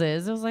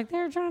clauses. It was like they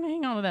were trying to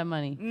hang on to that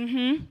money.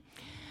 Mm-hmm.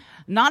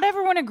 Not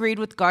everyone agreed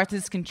with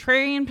Garth's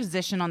contrarian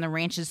position on the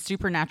ranch's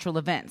supernatural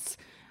events.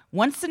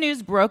 Once the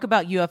news broke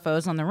about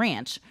UFOs on the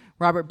ranch,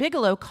 Robert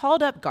Bigelow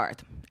called up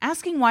Garth,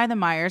 asking why the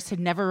Myers had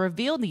never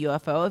revealed the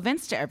UFO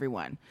events to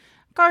everyone.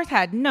 Garth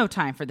had no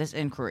time for this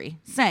inquiry,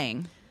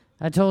 saying,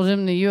 I told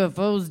him the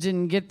UFOs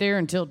didn't get there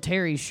until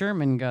Terry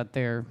Sherman got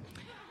there.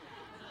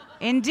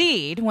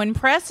 Indeed, when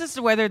pressed as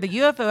to whether the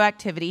UFO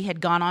activity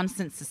had gone on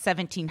since the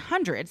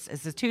 1700s,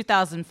 as the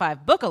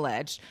 2005 book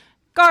alleged,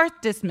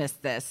 Garth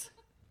dismissed this.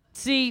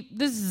 See,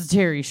 this is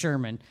Terry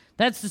Sherman.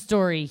 That's the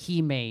story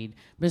he made.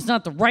 But it's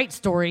not the right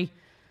story.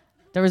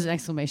 There was an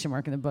exclamation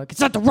mark in the book.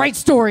 It's not the right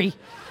story.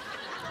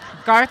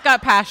 Garth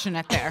got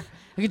passionate there.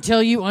 I can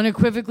tell you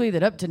unequivocally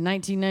that up to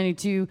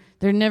 1992,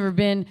 there never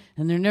been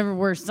and there never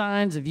were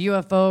signs of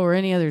UFO or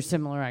any other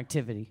similar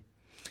activity.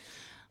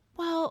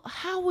 Well,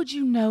 how would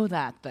you know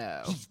that,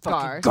 though? He's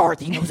fucking Garth.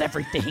 He knows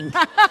everything.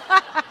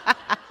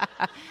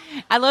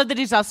 I love that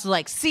he's also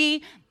like,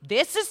 see,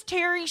 this is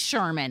Terry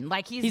Sherman.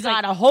 Like, he's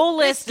got a whole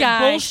list of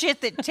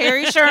bullshit that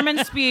Terry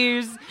Sherman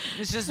spews.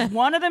 It's just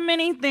one of the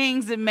many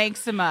things that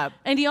makes him up.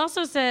 And he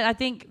also said, I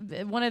think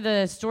one of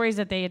the stories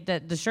that the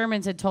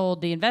Shermans had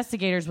told the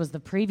investigators was the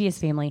previous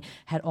family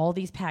had all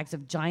these packs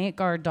of giant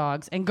guard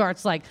dogs. And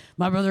Garth's like,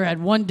 my brother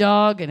had one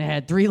dog and it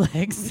had 3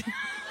 legs.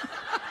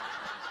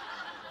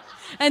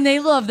 And they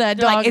love that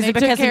dog. Like, is it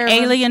because an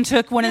alien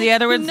took one of the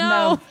other ones?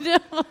 No.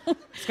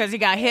 It's because he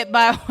got hit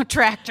by a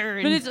tractor.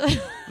 And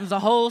it was a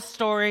whole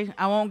story.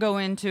 I won't go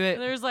into it.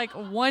 There's like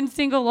one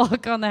single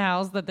lock on the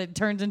house that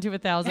turns into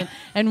 1,000,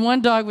 and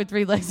one dog with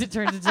 3 legs that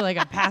turns into like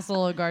a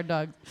passel of guard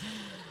dogs.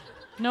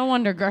 No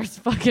wonder Garth's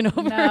fucking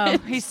over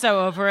it. He's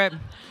so over it.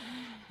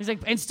 He's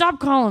like, and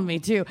stop calling me,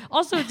 too.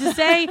 Also, to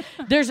say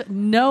there's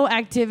no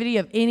activity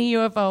of any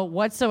UFO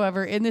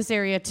whatsoever in this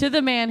area to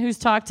the man who's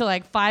talked to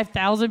like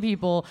 5,000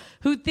 people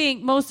who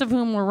think, most of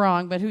whom were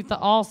wrong, but who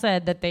all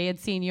said that they had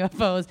seen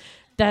UFOs,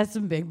 that's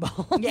some big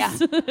balls. Yeah.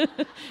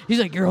 He's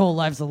like, your whole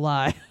life's a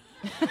lie.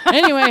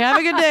 Anyway, have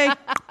a good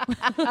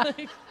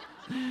day.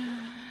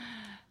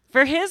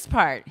 For his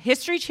part,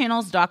 History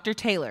Channel's Dr.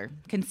 Taylor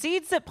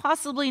concedes that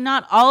possibly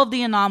not all of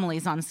the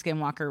anomalies on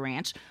Skinwalker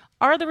Ranch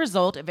are the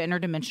result of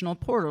interdimensional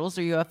portals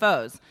or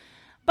UFOs,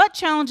 but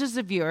challenges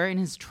the viewer in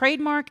his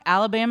trademark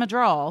Alabama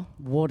drawl.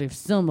 What if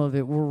some of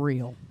it were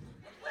real?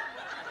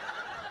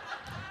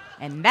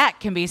 And that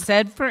can be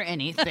said for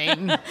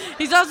anything.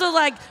 He's also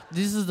like,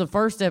 this is the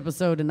first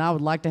episode, and I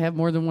would like to have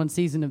more than one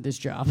season of this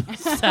job.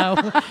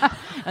 So,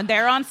 and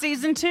they're on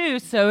season 2,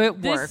 so it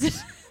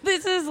works.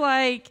 This is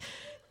like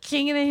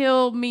King of the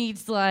Hill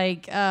meets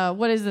like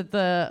what is it?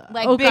 The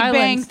like Oak Big Island.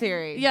 Bang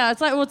Theory. Yeah,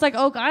 it's like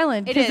Oak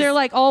Island It because is. they're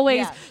like always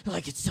Yeah.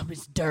 like it's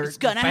something's dirt. It's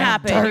gonna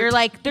happen. Dirt. You're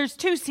like, there's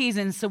 2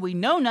 seasons, so we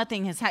know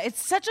nothing has happened.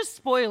 It's such a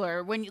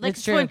spoiler when you like.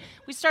 It's true. When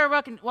we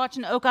started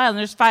watching Oak Island,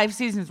 there's 5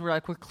 seasons. We're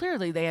like, well,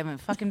 clearly they haven't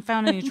fucking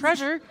found any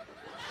treasure.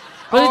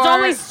 But it's Or,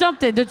 always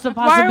something. There's a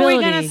why possibility. are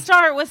we going to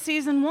start with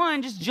season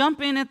 1? Just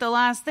jump in at the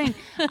last thing.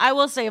 I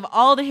will say, of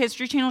all the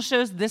History Channel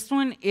shows, this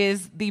one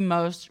is the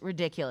most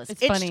ridiculous.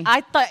 It's funny.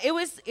 I thought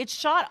it's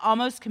shot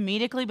almost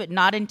comedically, but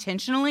not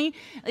intentionally.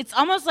 It's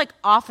almost like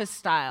Office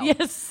style.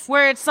 Yes.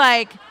 Where it's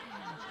like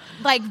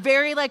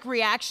very like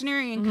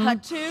reactionary and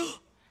cut to.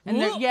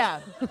 And they're, yeah.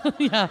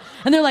 Yeah.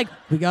 And they're like,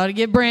 we got to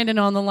get Brandon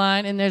on the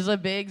line. And there's a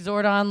big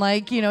Zordon,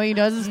 like, he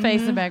does his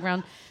face in the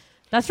background.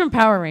 That's from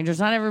Power Rangers.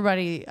 Not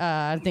everybody,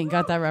 I think,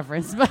 got that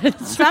reference, but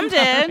it's Some from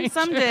Power did.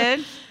 Some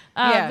Rangers. did.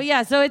 But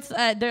yeah, so it's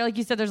there, like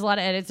you said, there's a lot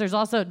of edits. There's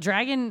also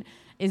Dragon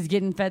is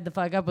getting fed the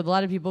fuck up with a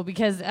lot of people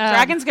because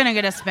Dragon's gonna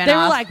get a spinoff. They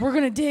were like, we're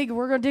gonna dig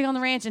on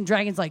the ranch, and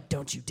Dragon's like,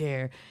 don't you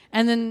dare.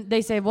 And then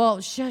they say, well,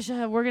 shush,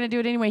 we're gonna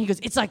do it anyway. He goes,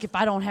 it's like if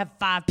I don't have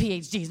 5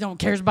 PhDs, no one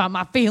cares about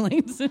my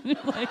feelings.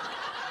 Like,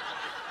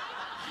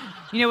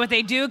 you know what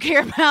they do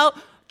care about?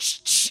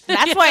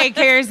 That's why he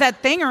carries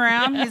that thing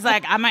around. He's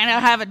like, I might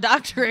not have a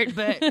doctorate,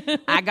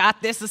 but I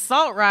got this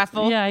assault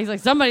rifle. yeah, he's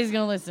like, somebody's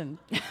gonna listen.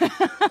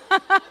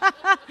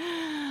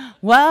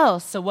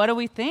 Well, so what do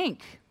we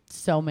think?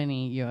 So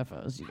many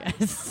UFOs, you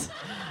guys.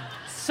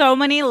 So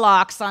many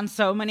locks on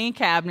so many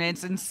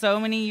cabinets and so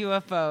many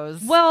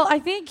UFOs. Well, I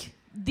think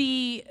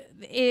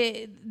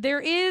there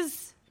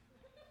is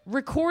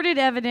recorded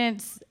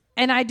evidence,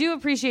 and I do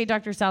appreciate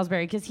Dr.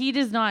 Salisbury because he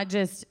does not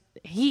just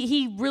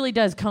he really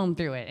does comb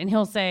through it. And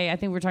he'll say, I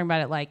think we're talking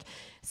about it like,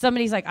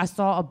 somebody's like, I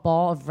saw a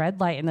ball of red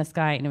light in the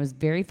sky and it was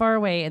very far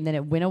away and then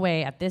it went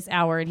away at this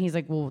hour. And he's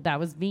like, well, that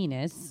was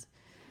Venus.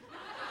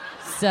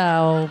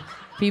 So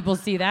people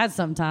see that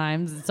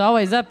sometimes. It's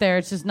always up there.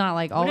 It's just not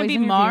like always. Would it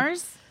be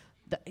Mars?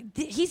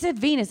 He said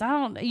Venus.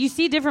 You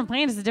see different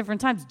planets at different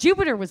times.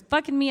 Jupiter was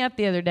fucking me up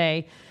the other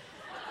day.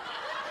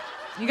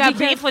 You got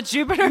beef with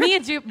Jupiter? Me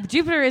and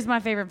Jupiter is my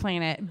favorite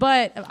planet.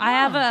 But I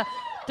have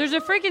there's a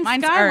freaking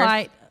Mine's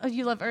skylight. Earth. Oh,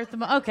 you love Earth?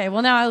 Okay,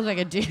 well, now I look like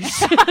a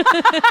douche.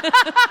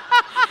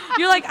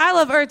 You're like, I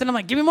love Earth. And I'm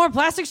like, give me more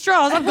plastic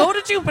straws. I'm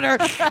going to Jupiter.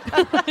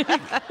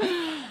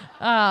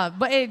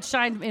 But it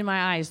shined in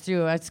my eyes,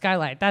 through a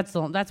skylight. That's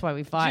why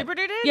we fought.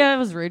 Jupiter did? Yeah, it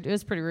was rude. It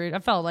was pretty rude. I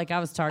felt like I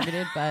was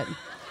targeted, but...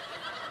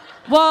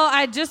 Well,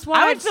 I just watched...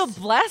 I would feel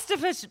blessed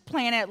if a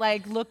planet,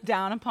 like, looked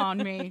down upon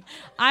me.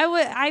 I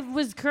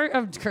was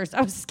cursed.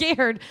 I was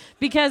scared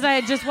because I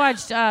had just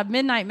watched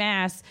Midnight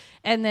Mass,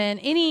 and then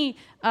any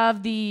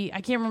of the...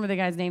 I can't remember the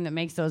guy's name that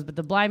makes those, but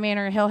the Bly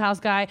Manor, Hill House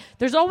guy,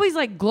 there's always,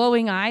 like,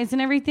 glowing eyes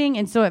and everything,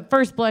 and so at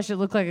first blush, it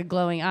looked like a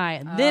glowing eye.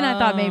 And then I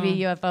thought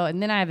maybe a UFO,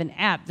 and then I have an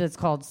app that's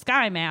called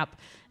Sky Map,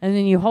 and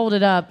then you hold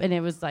it up, and it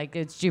was like,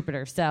 it's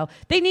Jupiter. So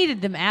they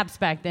needed them apps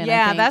back then,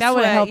 I think. That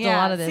would have helped a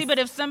lot of this. See, but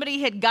if somebody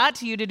had got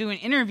to you to do an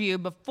interview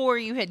before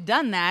you had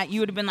done that, you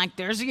would have been like,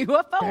 there's a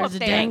UFO up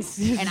there.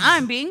 And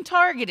I'm being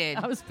targeted.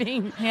 I was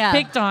being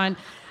picked on.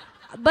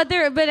 But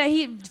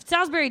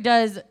Salisbury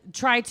does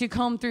try to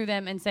comb through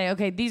them and say,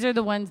 okay, these are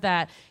the ones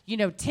that,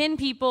 10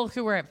 people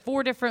who were at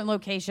 4 different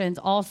locations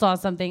all saw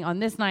something on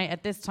this night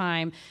at this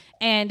time,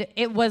 and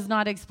it was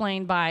not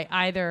explained by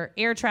either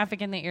air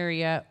traffic in the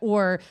area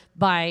or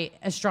by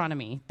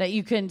astronomy, that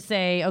you can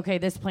say, okay,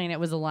 this planet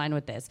was aligned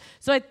with this.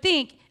 So I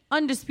think,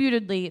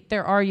 undisputedly,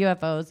 there are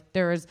UFOs.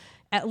 There's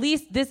at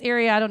least this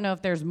area, I don't know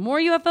if there's more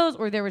UFOs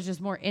or there was just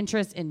more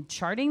interest in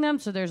charting them.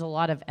 So there's a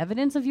lot of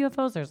evidence of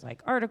UFOs. There's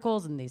like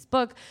articles in these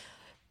books.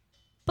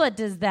 But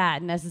does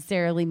that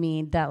necessarily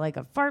mean that like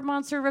a fart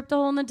monster ripped a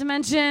hole in the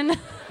dimension?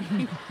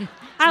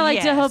 I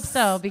like to hope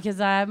so because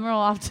I'm real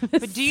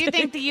optimistic. But do you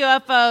think the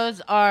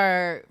UFOs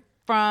are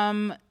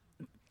from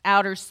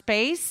outer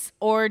space,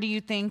 or do you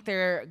think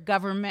they're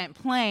government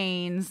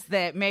planes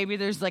that maybe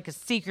there's like a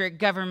secret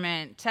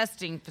government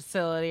testing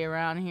facility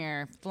around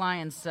here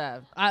flying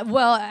stuff?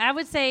 Well, I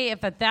would say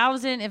if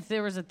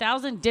there was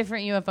 1,000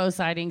 different UFO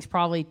sightings,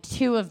 probably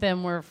 2 of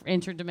them were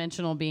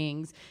interdimensional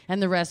beings,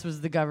 and the rest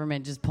was the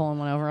government just pulling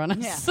one over on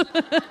us.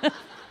 Yeah.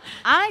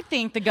 I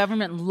think the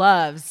government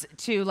loves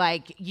to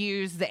like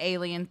use the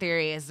alien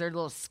theory as their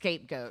little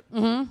scapegoat.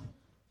 Mm-hmm.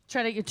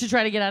 Try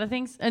to get out of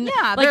things, and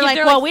yeah, they're like,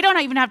 well, we don't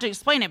even have to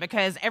explain it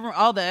because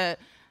all the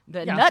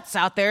nuts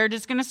out there are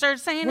just going to start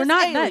saying we're it's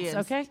not aliens.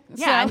 nuts, okay?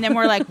 Yeah, and then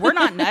we're like, we're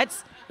not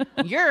nuts.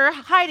 You're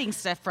hiding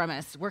stuff from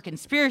us. We're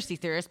conspiracy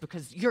theorists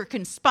because you're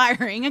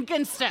conspiring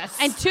against us.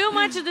 And too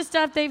much of the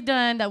stuff they've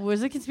done that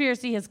was a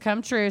conspiracy has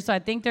come true. So I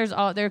think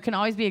there can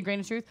always be a grain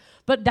of truth.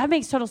 But that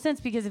makes total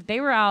sense because if they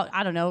were out,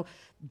 I don't know,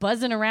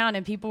 buzzing around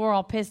and people were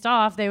all pissed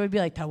off, they would be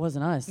like, that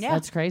wasn't us. Yeah.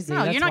 That's crazy.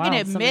 No, That's you're not going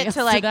to admit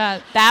to like,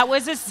 that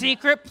was a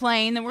secret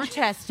plane that we're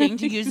testing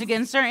to use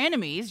against our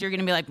enemies. You're going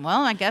to be like,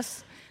 well, I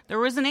guess there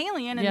was an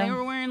alien and they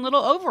were wearing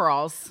little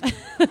overalls.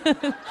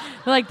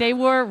 Like they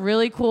wore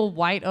really cool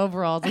white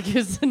overalls. Like it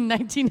was in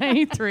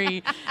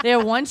 1993. They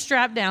had one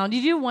strap down.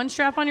 Did you do one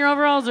strap on your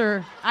overalls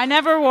or? I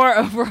never wore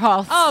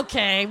overalls.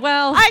 Okay,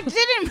 well. I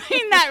didn't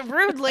mean that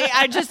rudely.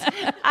 I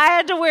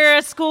had to wear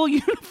a school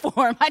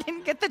uniform. I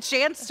didn't get the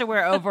chance to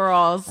wear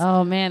overalls.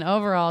 Oh man,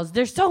 overalls.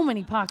 There's so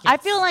many pockets. I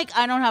feel like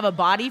I don't have a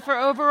body for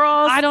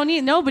overalls. I don't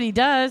need, nobody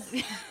does.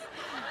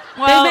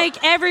 Well, they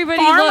make everybody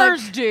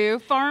farmers look. Do.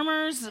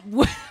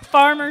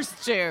 Farmers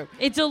do.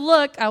 It's a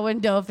look. I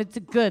wouldn't know if it's a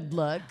good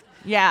look.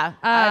 Yeah.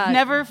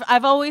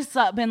 I've always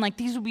been like,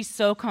 these would be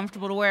so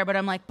comfortable to wear, but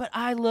I'm like, but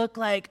I look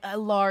like a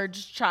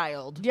large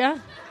child. Yeah.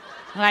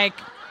 Like,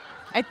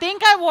 I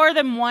think I wore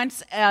them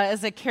once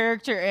as a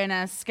character in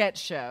a sketch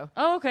show.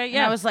 Oh, okay, yeah.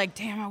 And I was like,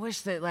 damn, I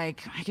wish that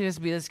like I could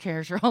just be this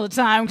character all the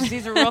time because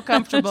these are real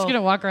comfortable. I'm just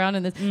gonna walk around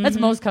in this. Mm-hmm. That's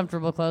most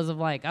comfortable clothes. Of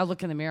like, I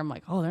look in the mirror, I'm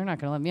like, oh, they're not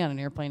gonna let me on an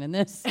airplane in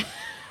this.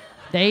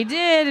 They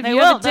did. If you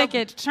have a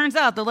ticket. Turns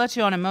out they'll let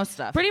you on in most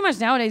stuff. Pretty much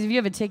nowadays, if you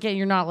have a ticket,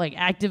 you're not like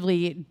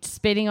actively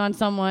spitting on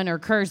someone or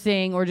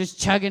cursing or just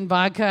chugging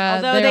vodka.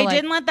 Although they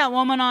didn't let that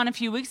woman on a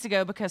few weeks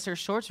ago because her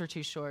shorts were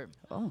too short.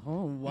 Oh.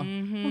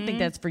 Mm-hmm. I don't think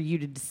that's for you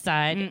to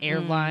decide,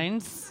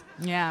 airlines.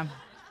 Yeah.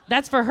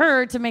 That's for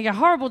her to make a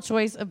horrible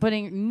choice of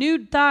putting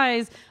nude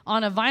thighs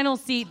on a vinyl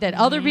seat that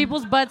other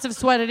people's butts have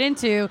sweated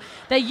into,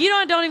 that you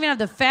don't even have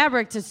the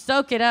fabric to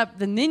soak it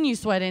up, and then you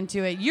sweat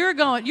into it.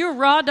 You're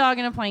raw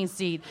dogging a plane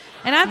seat.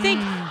 And I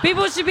think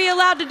people should be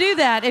allowed to do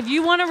that. If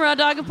you want to raw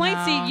dog a plane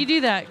seat, you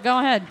do that. Go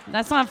ahead.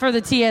 That's not for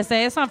the TSA.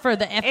 It's not for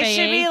the FAA. It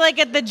should be like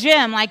at the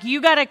gym. Like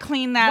you got to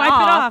clean that wipe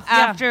off. It off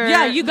after.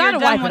 Yeah, you got to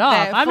wipe it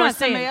off. I'm not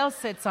saying somebody else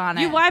sits on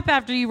it. You wipe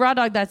after you raw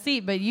dog that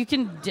seat, but you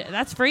can.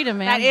 That's freedom,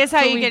 man. That is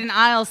how you get an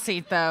aisle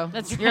seat, though.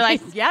 That's You're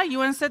right. like, yeah, you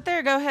want to sit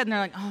there? Go ahead. And they're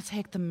like, I'll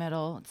take the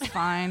middle. It's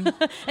fine.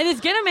 And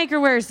it's gonna make her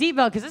wear a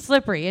seatbelt because it's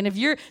slippery. And if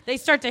they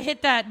start to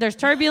hit that, there's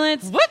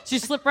turbulence. She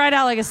slip right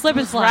out like a slip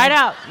and slide. Right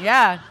out.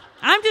 Yeah.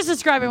 I'm just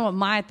describing what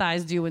my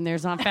thighs do when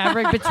there's not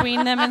fabric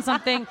between them and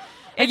something.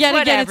 It's Again,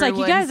 what it's like,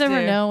 you guys everyone's ever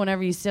do. know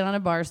whenever you sit on a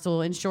bar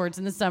stool in shorts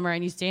in the summer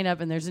and you stand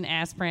up and there's an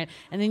ass print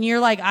and then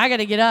you're like, I got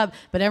to get up,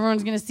 but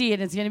everyone's going to see it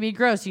and it's going to be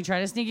gross. You try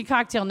to sneak a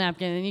cocktail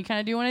napkin and you kind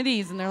of do one of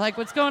these and they're like,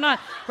 what's going on?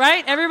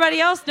 Right? Everybody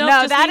else? Nope,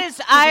 No, just that me.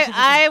 is,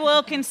 I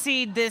will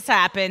concede this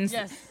happens.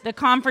 Yes. The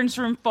conference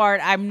room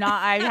fart,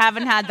 I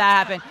haven't had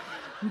that happen.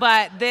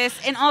 But this,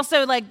 and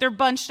also like they're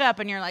bunched up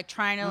and you're like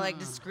trying to like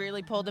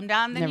discreetly pull them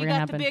down. Then Never you gonna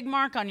got the happen. big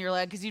mark on your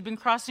leg because you've been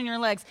crossing your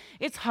legs.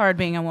 It's hard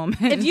being a woman.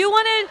 If you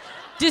want to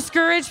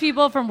discourage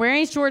people from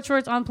wearing shorts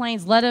on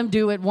planes, let them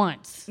do it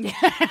once.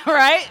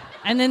 right?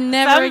 And then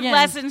never Some again.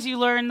 lessons you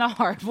learn the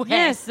hard way.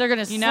 Yes, they're going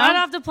to slide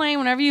off the plane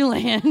whenever you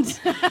land.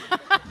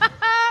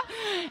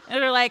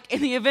 And they're like, in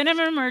the event of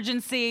an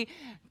emergency,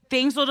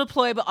 things will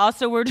deploy, but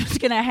also we're just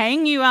going to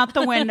hang you out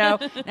the window.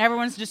 And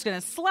everyone's just going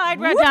to slide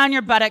right down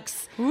your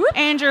buttocks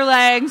and your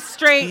legs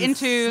straight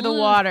into the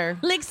water.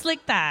 Lick slick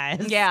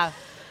thighs. Yeah.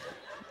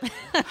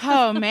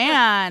 Oh,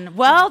 man.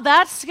 Well,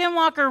 that's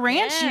Skinwalker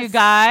Ranch, Yes. you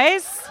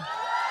guys.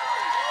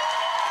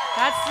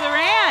 That's the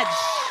ranch.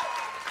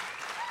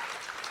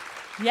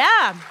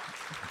 Yeah.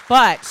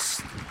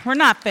 But we're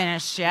not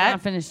finished yet.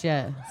 Not finished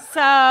yet.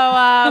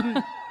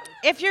 So,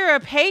 if you're a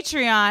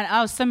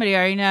Patreon, somebody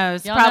already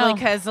knows, Y'all probably know.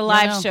 because the Y'all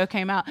live know. show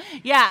came out.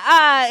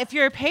 Yeah, if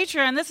you're a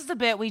Patreon, this is a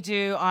bit we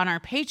do on our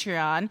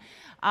Patreon.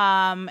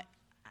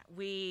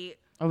 We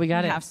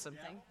got it. have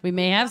something. We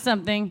may have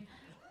something.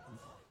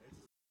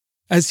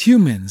 As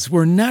humans,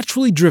 we're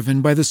naturally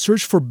driven by the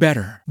search for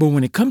better. But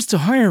when it comes to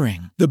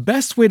hiring, the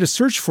best way to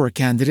search for a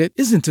candidate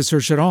isn't to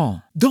search at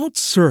all. Don't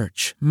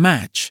search,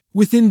 match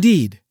with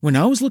Indeed. When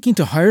I was looking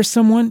to hire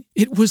someone,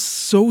 it was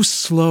so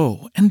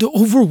slow and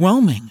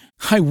overwhelming.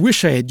 I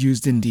wish I had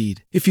used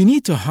Indeed. If you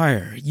need to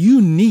hire,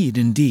 you need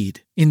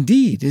Indeed.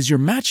 Indeed is your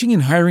matching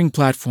and hiring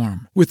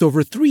platform with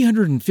over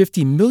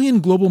 350 million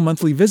global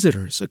monthly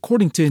visitors,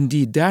 according to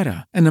Indeed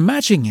data, and a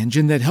matching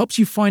engine that helps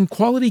you find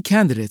quality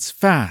candidates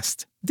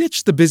fast.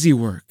 Ditch the busy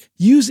work.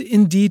 Use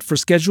Indeed for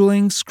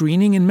scheduling,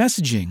 screening, and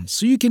messaging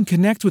so you can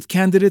connect with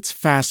candidates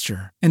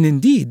faster. And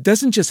Indeed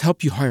doesn't just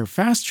help you hire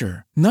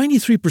faster.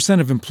 93%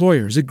 of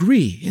employers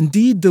agree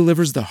Indeed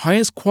delivers the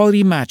highest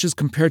quality matches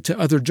compared to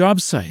other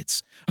job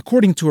sites,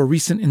 according to a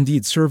recent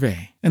Indeed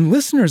survey. And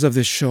listeners of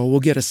this show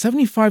will get a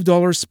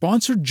 $75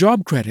 sponsored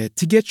job credit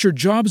to get your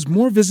jobs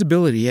more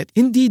visibility at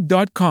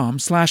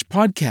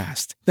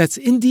Indeed.com/podcast. That's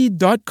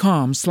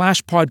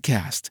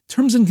Indeed.com/podcast.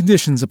 Terms and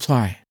conditions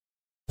apply.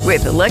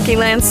 With the Lucky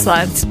Land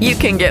Slots, you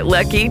can get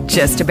lucky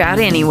just about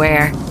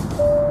anywhere.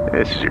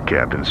 This is your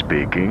captain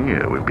speaking.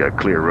 We've got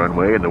clear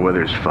runway and the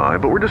weather's fine,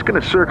 but we're just going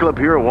to circle up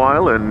here a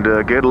while and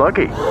get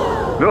lucky.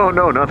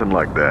 No, nothing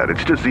like that.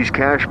 It's just these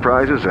cash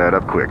prizes add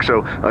up quick.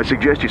 So I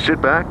suggest you sit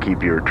back,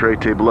 keep your tray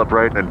table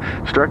upright, and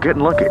start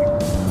getting lucky.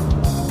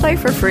 Play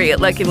for free at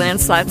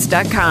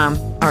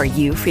LuckyLandSlots.com. Are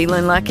you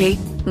feeling lucky?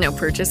 No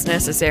purchase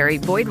necessary.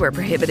 Void where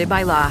prohibited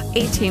by law.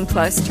 18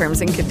 plus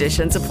terms and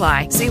conditions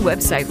apply. See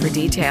website for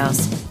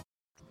details.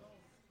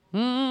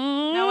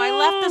 No, I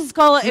left the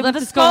skull. You left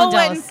The the skull in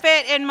skull wouldn't Dallas.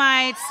 fit in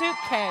my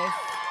suitcase.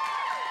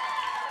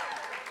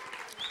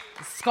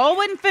 The skull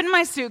wouldn't fit in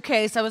my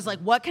suitcase. I was like,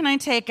 what can I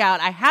take out?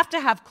 I have to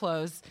have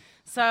clothes.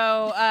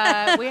 So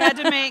we had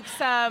to make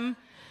some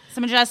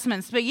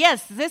adjustments. But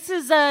yes, this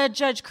is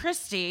Judge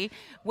Christie,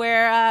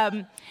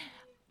 where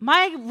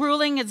my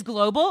ruling is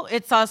global.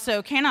 It's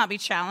also cannot be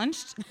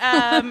challenged.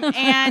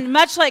 And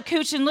much like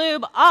Cooch and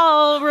Lube,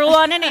 I'll rule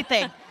on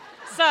anything.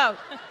 So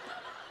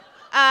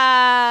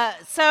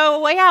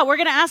yeah, we're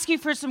going to ask you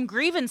for some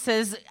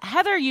grievances.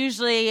 Heather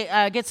usually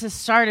gets us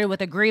started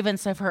with a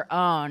grievance of her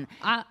own.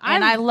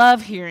 And I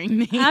love hearing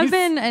these. I've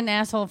been an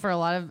asshole for a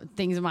lot of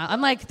things in my life.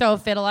 I'm like throw a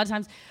fit a lot of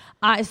times.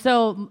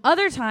 So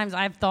other times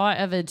I've thought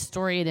of a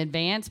story in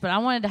advance, but I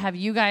wanted to have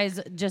you guys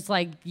just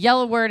like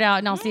yell a word out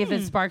and I'll see if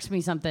it sparks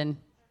me something.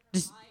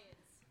 Just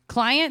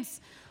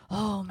clients?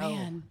 Oh,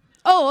 man.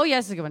 Oh,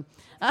 yes, it's a good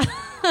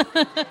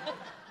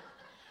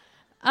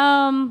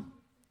one.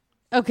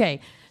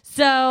 Okay.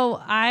 So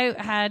I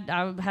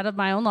had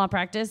my own law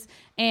practice,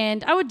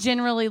 and I would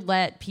generally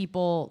let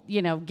people,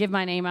 give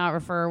my name out,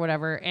 refer,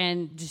 whatever,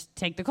 and just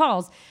take the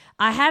calls.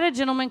 I had a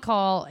gentleman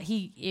call.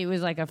 It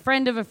was like a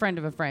friend of a friend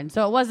of a friend.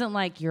 So it wasn't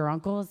like your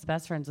uncle is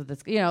best friends with this.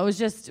 It was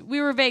just,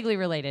 we were vaguely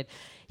related.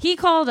 He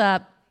called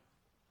up,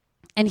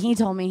 and he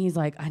told me, he's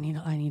like, I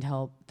need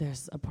help.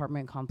 This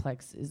apartment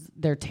complex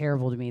they're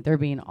terrible to me. They're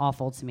being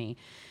awful to me.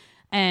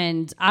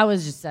 And I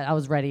was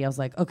ready. I was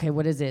like, okay,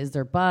 what is it? Is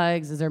there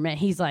bugs? Is there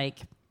He's like,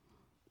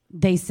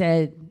 they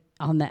said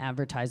on the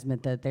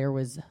advertisement that there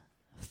was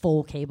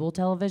full cable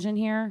television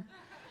here.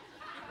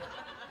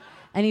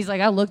 And he's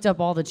like, I looked up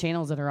all the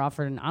channels that are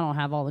offered, and I don't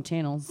have all the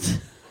channels.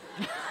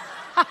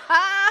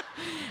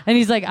 And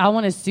he's like, I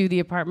want to sue the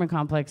apartment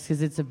complex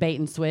because it's a bait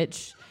and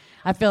switch.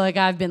 I feel like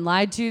I've been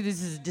lied to.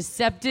 This is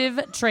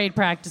deceptive trade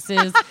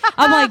practices.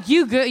 I'm like,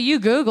 you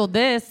Googled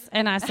this.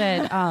 And I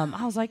said,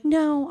 I was like,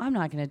 no, I'm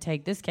not going to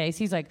take this case.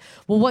 He's like,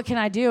 well, what can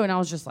I do? And I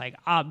was just like,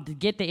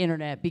 get the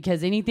internet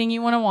because anything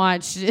you want to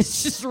watch,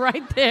 it's just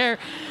right there.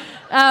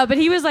 But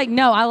he was like,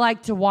 no, I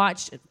like to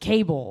watch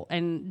cable.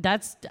 And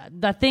that's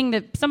the thing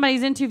that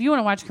somebody's into. If you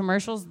want to watch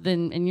commercials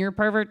and you're a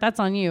pervert, that's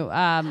on you.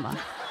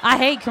 I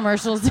hate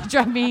commercials. They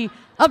drive me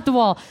up the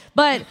wall.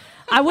 But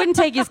I wouldn't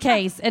take his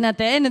case. And at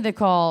the end of the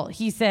call,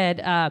 he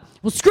said,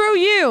 well, screw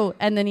you.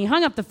 And then he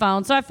hung up the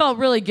phone. So I felt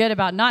really good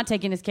about not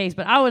taking his case.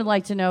 But I would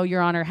like to know,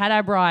 Your Honor, had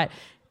I brought...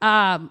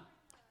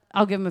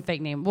 I'll give him a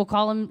fake name. We'll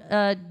call him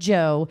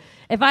Joe.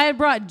 If I had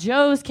brought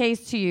Joe's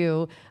case to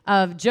you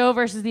of Joe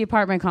versus the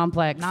apartment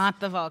complex.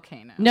 Not the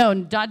volcano. No,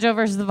 not Joe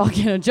versus the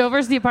volcano. Joe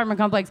versus the apartment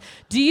complex.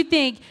 Do you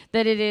think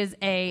that it is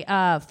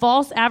a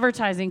false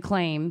advertising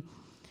claim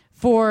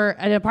for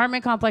an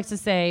apartment complex to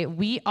say,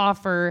 we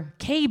offer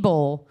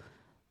cable,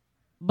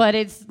 but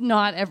it's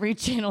not every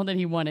channel that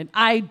he wanted?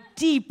 I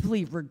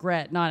deeply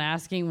regret not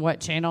asking what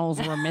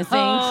channels were missing.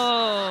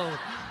 Oh,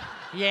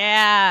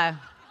 yeah.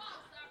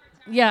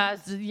 Yeah.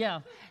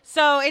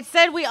 So it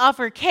said we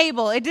offer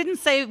cable. It didn't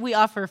say we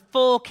offer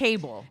full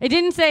cable. It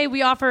didn't say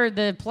we offer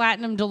the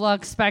Platinum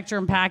Deluxe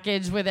Spectrum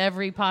package with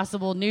every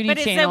possible nudie channel. But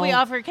it said we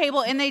offer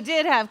cable, and they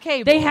did have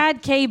cable. They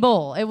had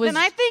cable. It was. And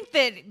I think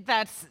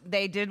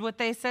they did what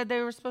they said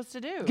they were supposed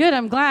to do. Good.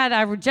 I'm glad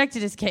I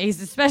rejected his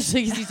case,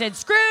 especially because he said,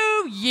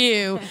 screw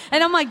you.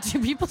 And I'm like, do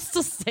people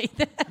still say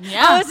that?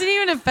 Yeah. I wasn't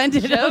even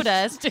offended. Joe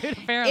does. Dude,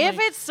 apparently. If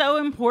it's so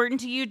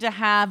important to you to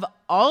have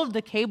all of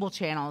the cable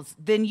channels,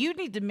 then you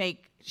need to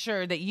make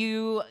sure that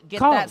you get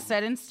that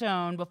set in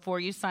stone before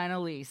you sign a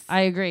lease.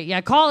 I agree.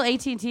 Yeah, call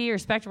AT&T or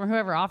Spectrum or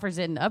whoever offers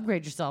it and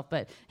upgrade yourself.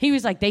 But he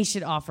was like, they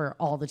should offer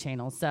all the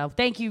channels. So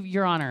thank you,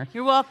 Your Honor.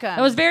 You're welcome.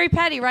 It was very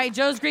petty, right?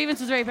 Joe's grievance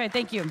was very petty.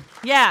 Thank you.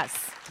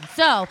 Yes.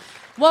 So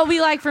what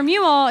we like from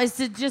you all is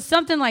to just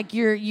something like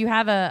you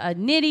have a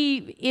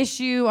nitty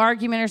issue,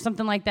 argument, or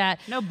something like that.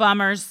 No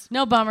bummers.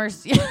 No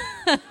bummers.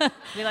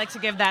 We like to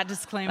give that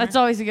disclaimer. That's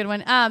always a good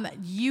one.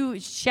 You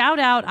shout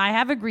out, I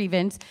have a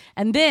grievance,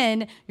 and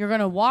then you're going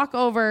to walk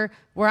over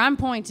where I'm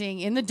pointing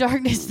in the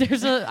darkness.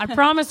 I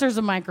promise there's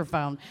a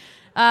microphone.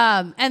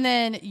 And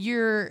then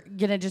you're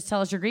going to just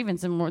tell us your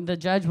grievance, and the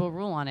judge will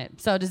rule on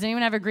it. So does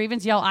anyone have a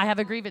grievance? Yell, I have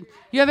a grievance.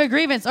 You have a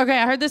grievance. Okay,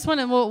 I heard this one,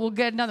 and we'll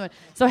get another one.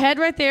 So head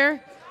right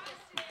there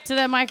to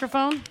that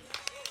microphone.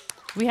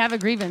 We have a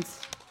grievance.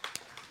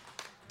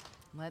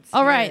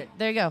 All right,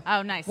 there you go.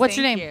 Oh, nice. What's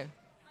your Thank name? You.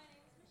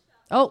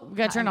 Oh, we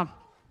got to turn on.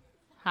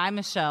 Hi,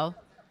 Michelle.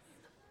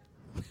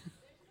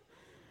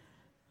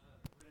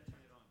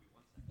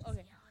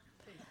 Okay.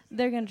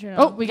 They're going to turn it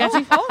on. Oh, we got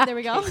you. Oh, there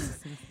we go.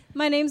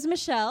 My name's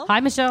Michelle. Hi,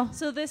 Michelle.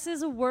 So this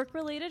is a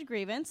work-related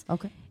grievance.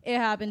 Okay. It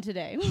happened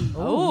today.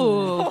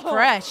 Oh,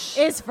 fresh.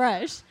 It's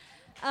fresh.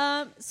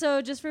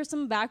 So just for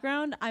some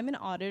background, I'm an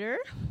auditor.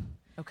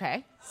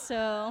 Okay.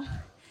 So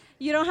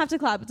you don't have to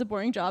clap. It's a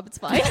boring job. It's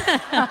fine.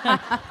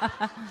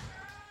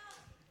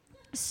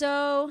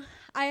 So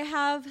I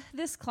have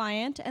this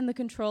client, and the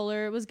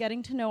controller was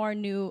getting to know our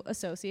new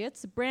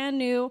associates, brand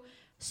new,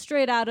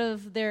 straight out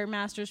of their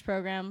master's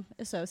program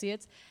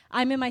associates.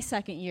 I'm in my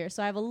second year,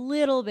 so I have a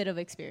little bit of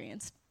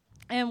experience.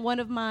 And one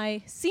of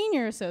my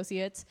senior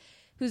associates,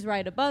 who's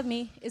right above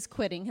me, is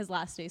quitting. His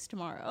last day's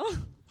tomorrow.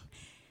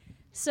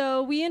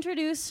 So we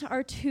introduce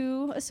our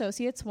two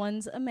associates.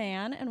 One's a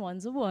man and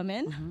one's a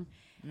woman.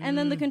 Mm-hmm. And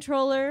then the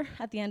controller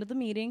at the end of the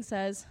meeting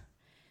says,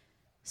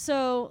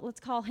 so let's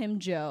call him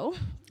Joe.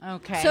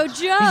 Okay. So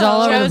Joe. He's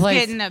all over the Joe's place.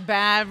 getting a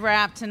bad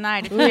rap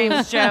tonight. If your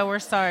name's Joe, we're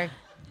sorry.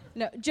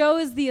 No, Joe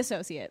is the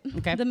associate,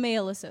 okay. The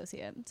male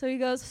associate. So he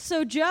goes,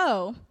 so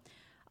Joe,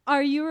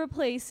 are you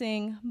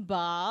replacing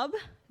Bob,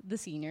 the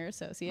senior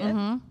associate?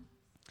 Mm-hmm.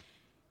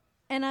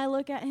 And I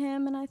look at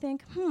him and I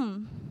think,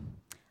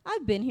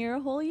 I've been here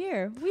a whole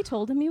year. We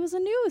told him he was a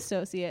new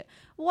associate.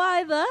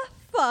 Why the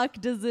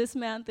fuck does this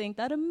man think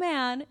that a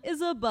man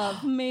is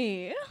above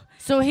me?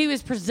 So he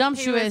was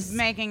presumptuous. He was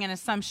making an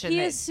assumption.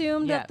 He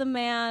assumed that the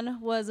man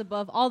was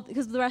above all,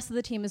 because the rest of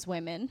the team is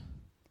women.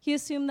 He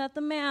assumed that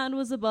the man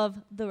was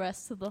above the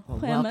rest of the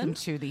women. Welcome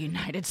to the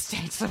United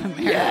States of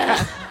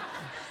America.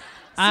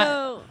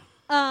 So,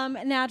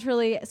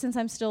 naturally, since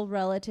I'm still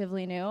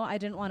relatively new, I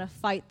didn't want to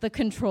fight the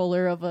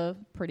controller of a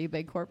pretty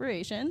big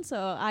corporation.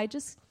 So I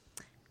just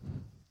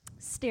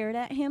stared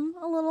at him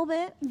a little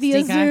bit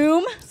via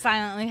Zoom.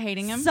 Silently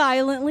hating him.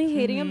 Silently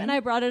hating him. And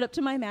I brought it up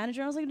to my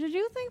manager. I was like, did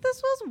you think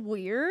this was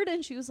weird?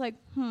 And she was like,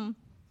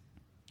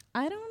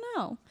 I don't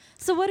know.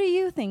 So what do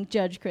you think,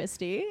 Judge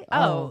Christie?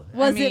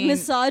 Was it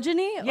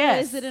misogyny? Yes,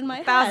 or is it in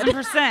my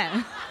 1,000%.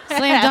 head?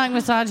 Slam dunk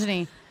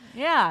misogyny.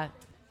 Yeah.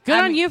 Good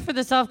on you for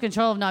the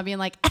self-control of not being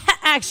like,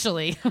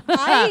 actually.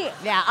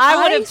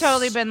 I would have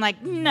totally been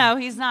like, no,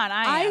 he's not.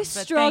 I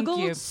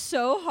struggled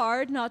so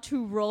hard not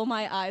to roll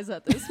my eyes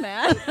at this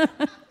man.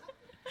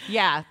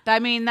 Yeah. I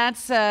mean,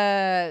 that's,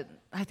 I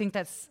think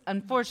that's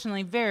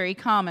unfortunately very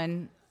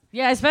common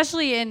Yeah,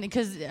 especially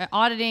because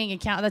auditing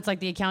that's like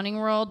the accounting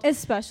world,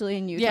 especially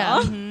in Utah.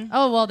 Yeah. Mm-hmm.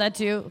 Oh well, that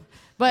too.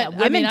 But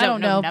women I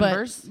don't know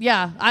numbers. But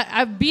yeah,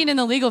 I being in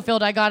the legal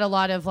field, I got a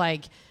lot of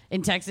like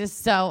in Texas,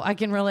 so I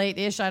can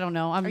relate-ish. I don't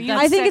know. I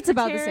think it's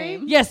about the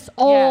same. Yes,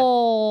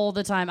 all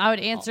the time. I would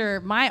answer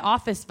my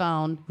office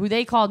phone, who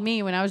they called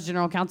me when I was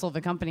general counsel of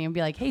a company, and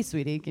be like, "Hey,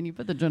 sweetie, can you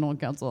put the general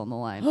counsel on the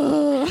line?"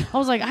 I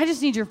was like, "I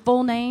just need your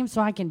full name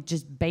so I can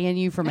just ban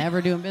you from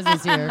ever doing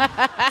business here."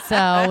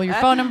 So your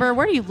phone number,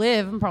 where do you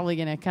live? I'm probably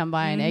gonna come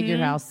by and egg your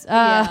house.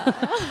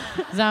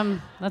 'Cause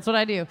that's what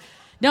I do.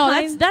 No,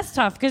 that's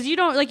tough because you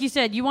don't, like you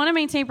said, you want to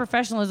maintain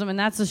professionalism, and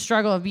that's the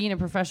struggle of being a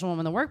professional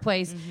woman in the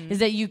workplace, is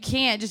that you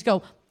can't just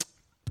go,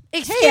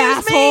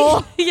 excuse me.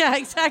 Yeah,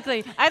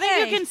 exactly. I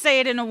think you can say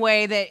it in a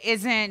way that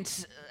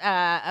isn't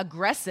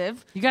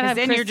aggressive. You gotta have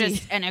then Christy. You're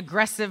just an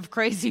aggressive,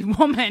 crazy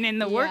woman in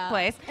the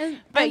workplace.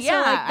 But so,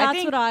 like,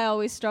 that's what I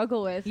always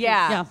struggle with.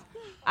 Yeah.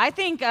 I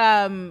think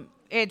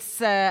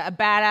it's a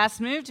badass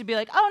move to be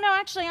like, oh, no,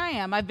 actually I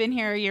am. I've been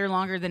here a year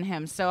longer than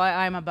him, so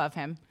I'm above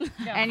him.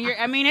 And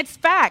it's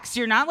facts.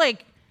 You're not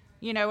like,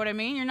 you know what I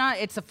mean? You're not,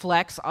 it's a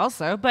flex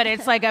also, but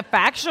it's like a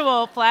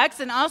factual flex.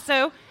 And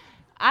also,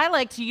 I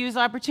like to use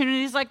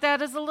opportunities like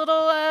that as a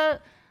little a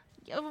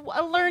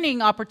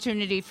learning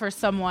opportunity for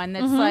someone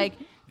that's like,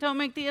 don't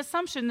make the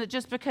assumption that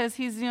just because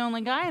he's the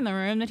only guy in the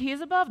room that he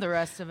is above the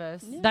rest of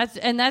us. That's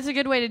a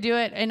good way to do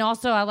it. And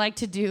also, I like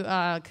to do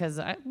because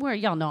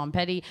y'all know I'm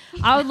petty.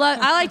 I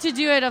like to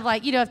do it of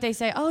like, you know, if they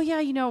say, oh yeah,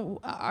 you know,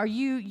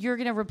 you're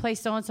gonna replace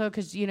so and so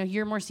because you know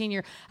you're more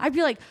senior. I'd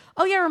be like,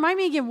 oh yeah, remind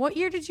me again, what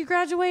year did you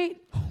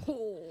graduate?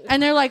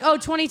 And they're like, oh,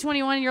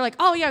 2021. And you're like,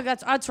 oh yeah,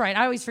 that's right.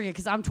 I always forget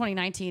because I'm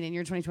 2019 and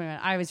you're 2021.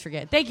 I always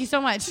forget. Thank you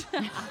so much.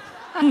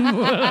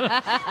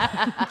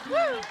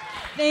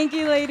 Thank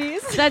you,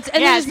 ladies. That's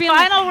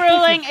final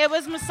ruling. It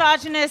was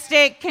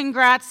misogynistic.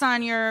 Congrats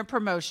on your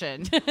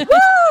promotion. Woo!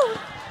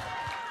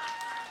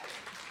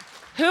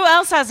 Who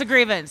else has a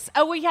grievance?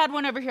 Oh, we had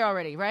one over here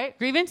already, right?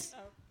 Grievance?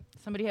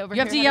 Somebody over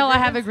here. You have to yell, I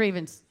have a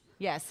grievance.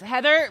 Yes.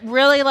 Heather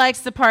really likes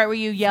the part where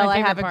you yell, I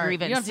have a part.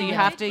 grievance. So you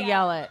have to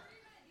yell it.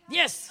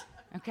 Yes.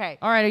 Okay.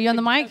 All right. Are you on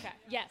the mic? Okay.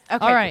 Yes.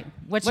 Okay. All right.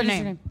 What's your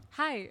name?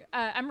 Hi,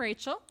 I'm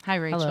Rachel. Hi,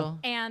 Rachel. Hello.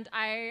 And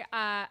I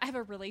have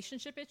a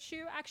relationship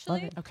issue,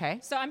 actually. Love it. Okay.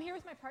 So I'm here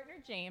with my partner,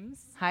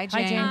 James. Hi,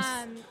 James.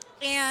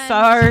 And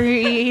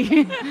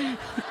Sorry.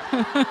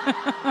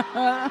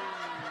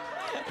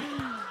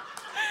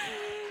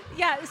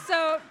 Yeah,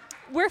 so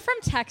we're from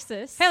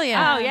Texas. Hell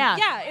yeah. Oh, yeah.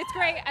 Yeah, it's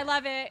great. I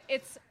love it.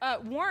 It's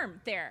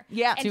warm there.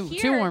 Yeah. And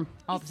Too warm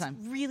all the time.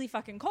 It's really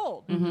fucking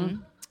cold. Mm-hmm.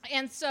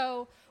 And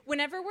so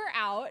whenever we're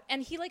out,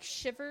 and he like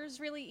shivers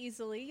really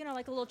easily, you know,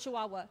 like a little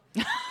chihuahua.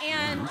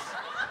 And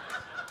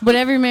what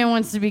every man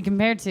wants to be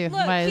compared to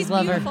by his he's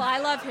lover. beautiful. I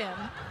love him.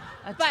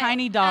 A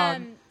tiny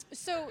dog.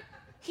 So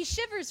he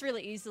shivers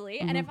really easily,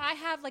 and if I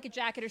have like a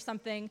jacket or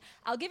something,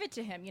 I'll give it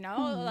to him, you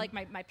know, like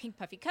my pink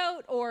puffy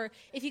coat, or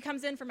if he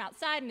comes in from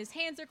outside and his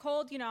hands are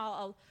cold, you know,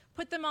 I'll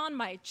put them on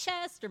my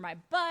chest or my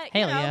butt,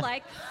 Hell you know, yeah.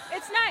 like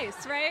it's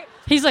nice, right?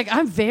 He's like,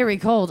 I'm very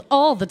cold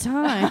all the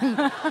time.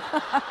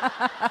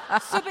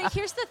 But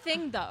here's the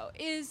thing though,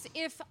 is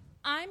if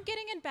I'm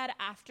getting in bed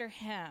after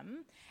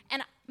him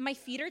and my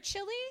feet are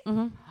chilly,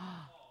 and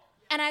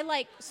I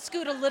like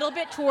scoot a little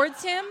bit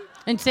towards him.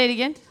 And say it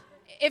again.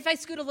 If I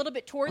scoot a little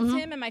bit towards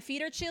him and my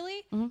feet are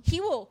chilly, he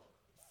will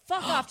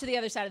fuck off to the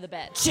other side of the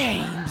bed.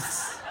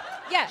 James.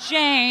 Yeah.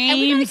 James. And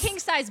we got a king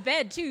size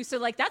bed too, so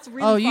like that's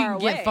really far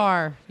away. You can get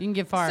far. You can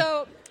get far.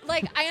 So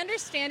like I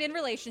understand in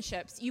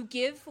relationships you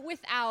give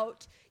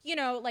without, you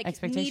know, like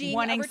needing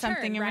wanting a return,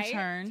 something in right?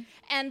 return.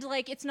 And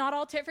like it's not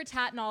all tit for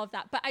tat and all of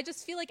that. But I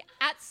just feel like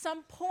at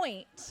some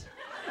point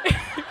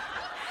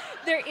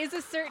there is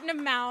a certain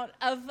amount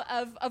of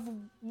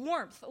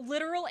warmth,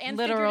 literal and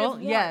figurative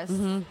warmth, yes,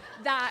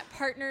 that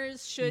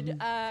partners should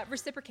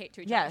reciprocate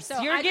to each yes. other.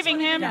 So You're giving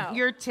him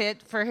your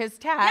tit for his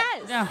tat.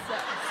 Yes. Yeah.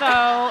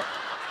 So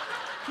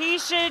he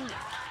should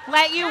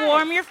let you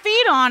warm your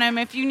feet on him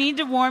if you need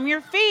to warm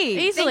your feet.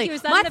 Easily. Thank you.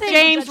 Is that an official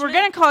James, we're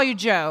judgment? gonna call you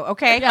Joe,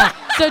 okay? Yeah.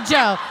 So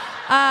Joe.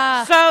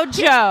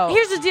 Joe.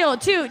 Here's the deal,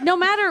 too. No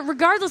matter,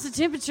 regardless of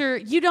temperature,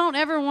 you don't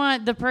ever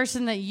want the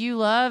person that you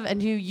love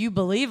and who you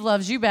believe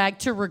loves you back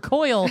to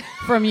recoil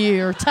from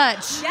you or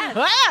touch. Yes.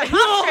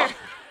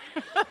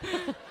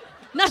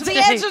 Not to the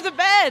edge of the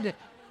bed.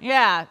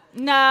 Yeah.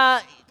 No,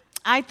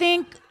 I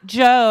think,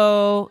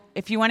 Joe,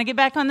 if you want to get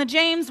back on the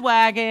James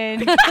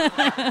wagon,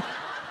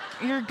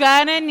 you're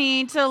gonna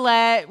need to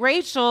let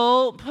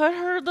Rachel put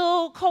her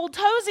little cold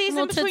toesies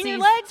in between your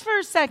legs for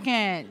a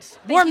second.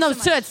 Warm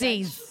those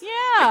tootsies.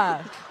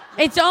 Yeah.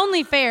 It's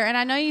only fair, and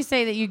I know you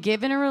say that you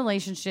give in a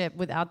relationship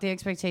without the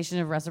expectation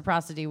of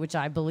reciprocity, which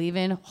I believe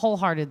in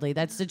wholeheartedly.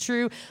 That's the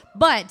true,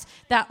 but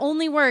that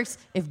only works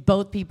if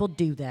both people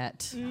do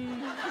that.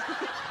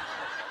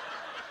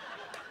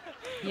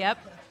 Yep.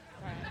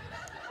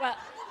 Well,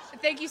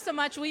 thank you so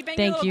much. We bang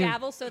Thank a little you.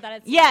 gavel so that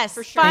it's Yes,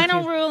 for sure.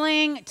 final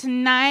ruling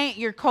tonight,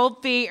 your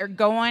cold feet are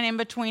going in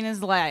between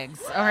his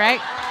legs, all right?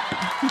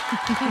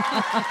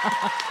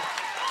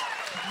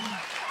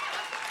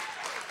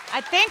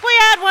 I think we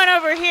had one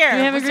over here. Do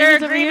we have Was a there a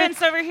grievance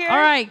grievance over here? All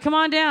right, come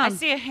on down. I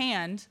see a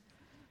hand.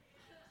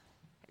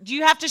 Do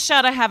you have to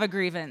shout, I have a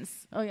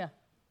grievance? Oh, yeah.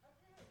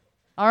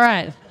 All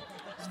right.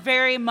 It's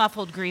very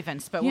muffled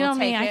grievance, but You we'll know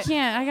take me,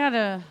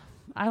 it.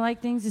 I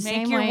like things the Make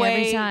same your way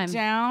every way time.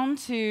 down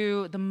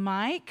to the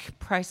mic,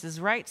 Price is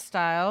Right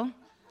style.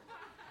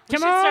 We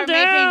Come should on start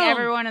down. making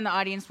everyone in the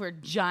audience wear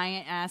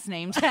giant-ass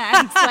name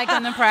tags like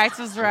on The Price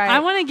is Right. I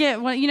want to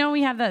get,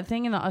 we have that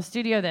thing in the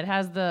studio that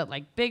has the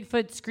like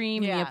Bigfoot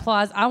scream and the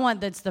applause. I want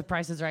that's the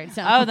Price is Right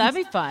sound. Oh, that'd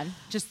be fun.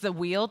 Just the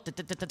wheel.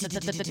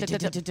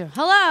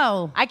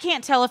 Hello. I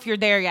can't tell if you're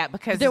there yet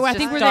because I it's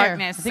think just we're there.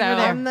 darkness. I think we're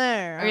there. I'm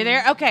there. Are you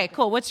there? Okay,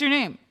 cool. What's your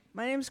name?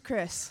 My name's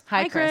Chris.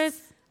 Hi,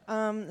 Chris.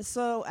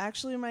 So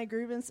actually my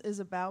grievance is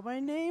about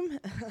my name.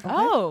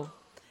 Oh.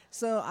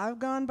 So I've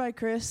gone by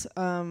Chris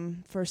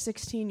for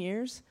 16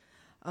 years.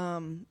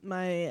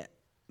 My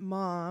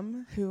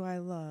mom, who I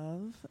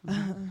love,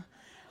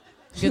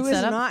 who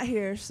is not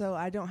here, so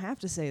I don't have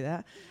to say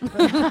that.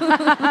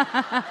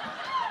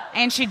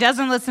 And she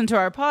doesn't listen to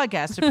our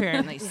podcast,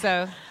 apparently.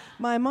 So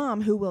my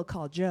mom, who we'll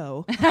call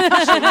Joe,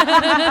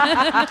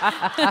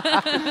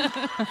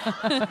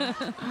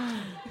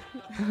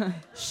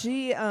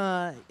 she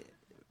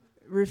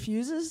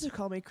refuses to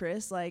call me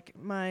Chris. Like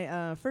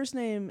my first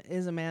name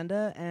is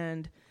Amanda,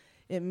 and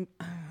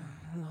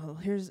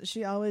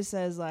she always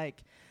says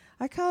like,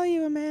 I call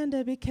you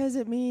Amanda because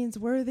it means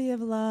worthy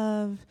of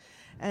love,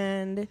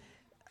 and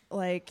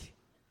like.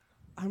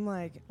 I'm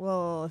like,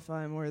 well, if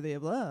I'm worthy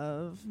of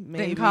love,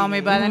 maybe then call me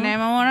by the name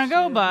I want to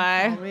go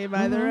by. Call me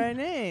by the right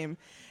name.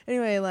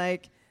 Anyway,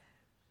 like,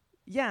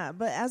 yeah.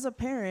 But as a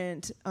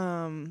parent,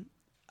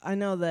 I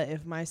know that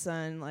if my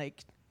son like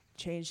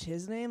changed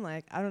his name,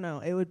 like I don't know,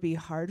 it would be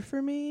hard for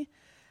me.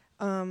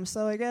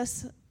 So I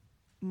guess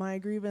my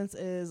grievance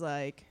is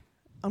like,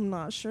 I'm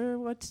not sure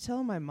what to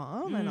tell my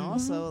mom, and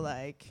also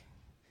like.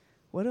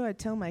 What do I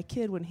tell my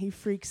kid when he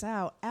freaks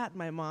out at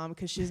my mom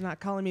because she's not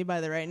calling me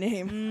by the right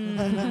name?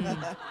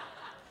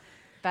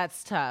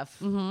 That's tough.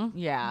 Mm-hmm.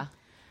 Yeah.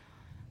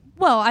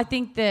 Well, I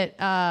think that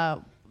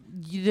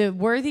the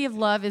worthy of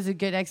love is a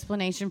good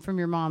explanation from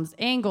your mom's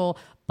angle,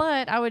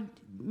 but I would,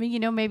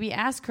 maybe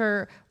ask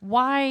her,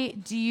 why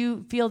do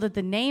you feel that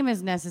the name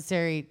is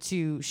necessary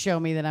to show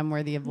me that I'm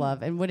worthy of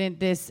love? And wouldn't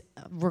this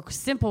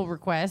simple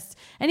request,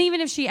 and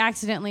even if she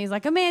accidentally is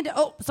like, Amanda,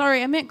 oh,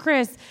 sorry, I meant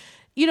Chris,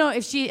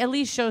 if she at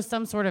least shows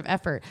some sort of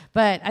effort.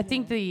 But I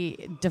think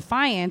the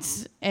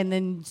defiance and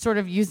then sort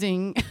of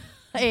using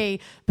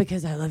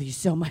because I love you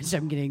so much,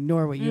 I'm going to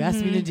ignore what you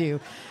asked me to do.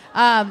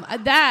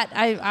 That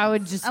I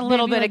would just a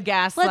little bit of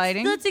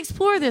gaslighting. Let's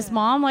explore this,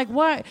 Mom. Like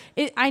what?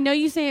 I know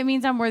you say it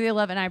means I'm worthy of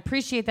love, and I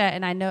appreciate that.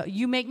 And I know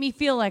you make me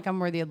feel like I'm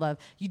worthy of love.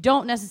 You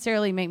don't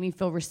necessarily make me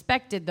feel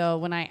respected, though,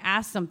 when I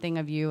ask something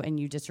of you and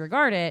you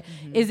disregard it.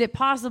 Mm-hmm. Is it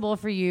possible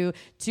for you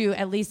to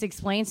at least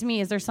explain to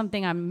me? Is there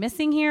something I'm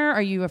missing here?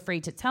 Are you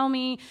afraid to tell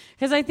me?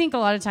 Because I think a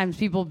lot of times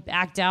people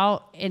act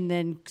out and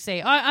then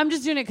say, I'm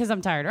just doing it because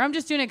I'm tired, or I'm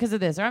just doing it because of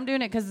this, or I'm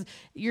doing it because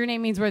your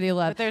name means worthy of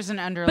love. But there's an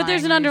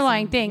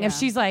underlying thing. Yeah. If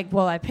she's like,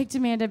 well, I picked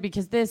Amanda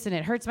because this, and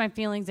it hurts my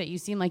feelings that you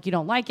seem like you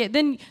don't like it,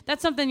 then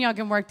that's something y'all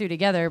can work through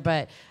together.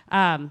 But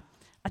I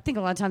think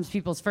a lot of times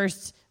people's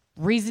first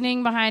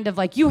reasoning behind of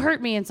like, you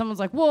hurt me, and someone's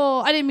like,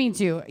 well, I didn't mean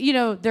to.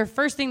 Their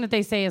first thing that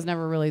they say is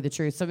never really the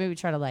truth. So maybe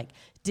try to like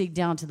dig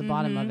down to the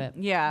bottom of it.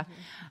 Yeah.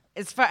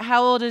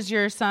 How old is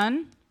your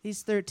son?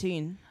 He's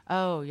 13.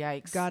 Oh,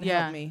 yikes. God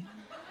help me.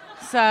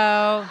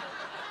 So,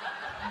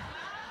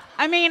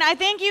 I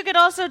think you could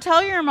also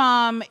tell your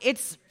mom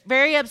it's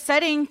very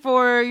upsetting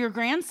for your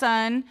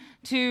grandson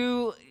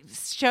to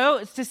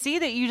see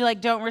that you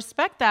like don't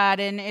respect that,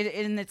 and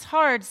it's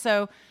hard.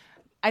 So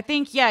I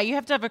think, you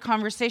have to have a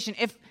conversation.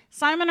 If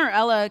Simon or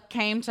Ella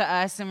came to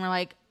us and were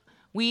like,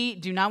 we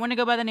do not want to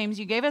go by the names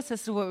you gave us,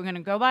 this is what we're going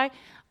to go by,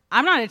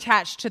 I'm not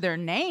attached to their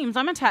names.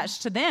 I'm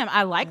attached to them.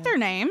 I like their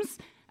names.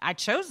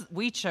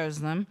 We chose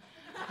them.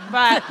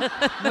 But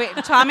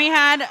Tommy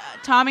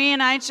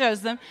and I chose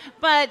them.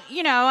 But,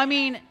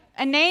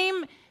 a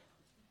name,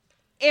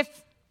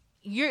 if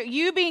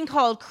you being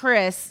called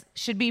Chris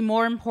should be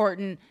more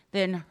important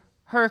than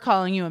her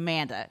calling you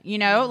Amanda,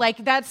 Mm-hmm.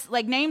 Like that's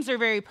like names are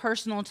very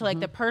personal to like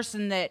the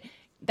person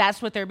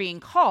that's what they're being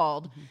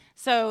called. Mm-hmm.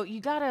 So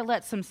you got to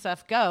let some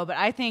stuff go. But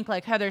I think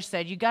like Heather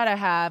said, you got to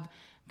have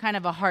kind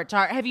of a heart to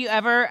heart. Have you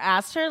ever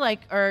asked her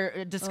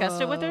or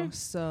discussed it with her?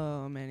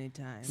 So many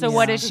times. So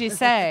what does she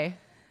say?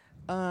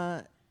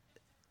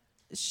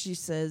 She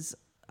says,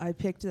 I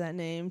picked that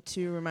name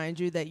to remind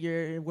you that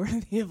you're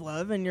worthy of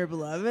love and you're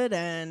beloved,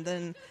 and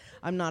then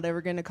I'm not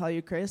ever going to call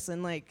you Chris.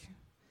 And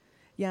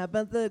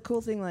but the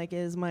cool thing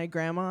is my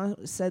grandma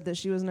said that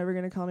she was never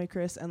going to call me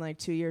Chris, and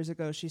 2 years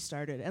ago she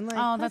started. And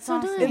oh, that's so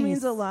awesome. It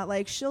means a lot.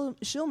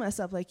 She'll mess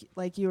up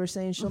like you were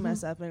saying, she'll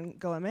mess up and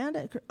go,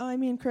 Amanda, I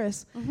mean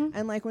Chris. Mm-hmm.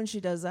 And when she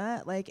does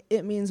that,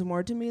 it means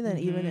more to me than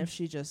even if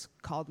she just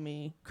called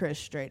me Chris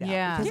straight out.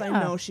 Yeah. Because I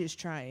know she's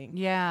trying.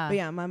 Yeah. But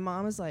yeah, my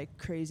mom is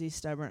crazy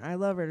stubborn. I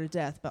love her to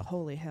death, but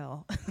holy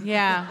hell.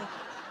 Yeah.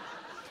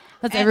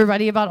 That's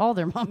everybody about all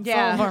their moms.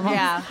 Yeah, all of our moms.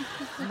 yeah.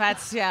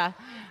 That's, yeah.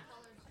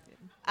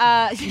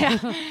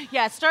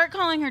 Yeah, start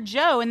calling her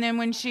Joe, and then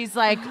when she's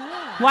like,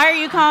 why are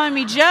you calling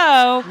me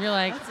Joe? You're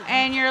like,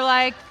 and you're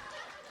like,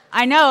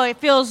 I know, it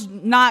feels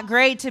not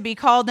great to be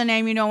called the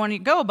name you don't want to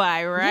go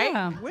by, right?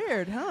 Yeah.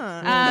 Weird,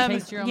 huh?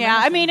 Yeah,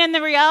 I mean, and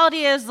the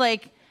reality is,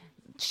 like,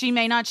 she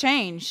may not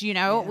change, you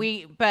know.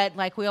 But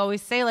like we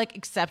always say, like,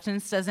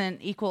 acceptance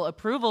doesn't equal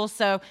approval.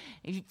 So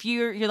if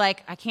you're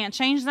like, I can't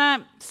change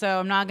that, so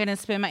I'm not going to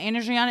spend my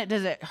energy on it.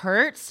 Does it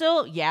hurt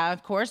still? Yeah,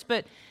 of course.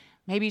 But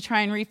maybe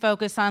try and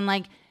refocus on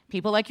like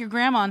people like your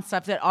grandma and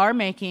stuff that are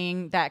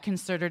making that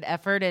concerted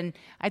effort. And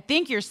I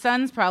think your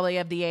son's probably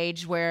of the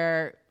age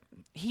where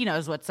he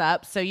knows what's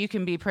up, so you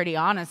can be pretty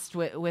honest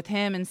with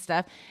him and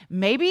stuff.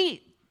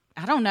 Maybe.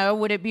 I don't know.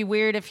 Would it be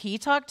weird if he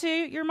talked to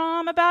your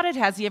mom about it?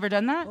 Has he ever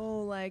done that?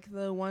 Oh, like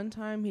the one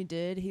time he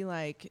did, he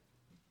like,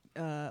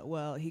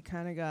 he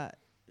kind of got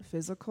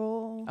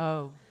physical.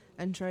 Oh.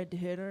 And tried to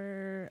hit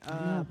her.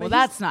 Well,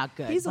 that's not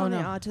good. He's on the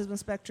autism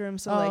spectrum,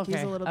 so he's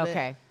a little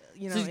bit,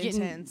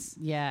 intense.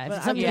 Yeah, but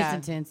if something gets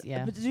intense,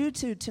 yeah. But due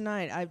to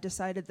tonight, I've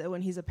decided that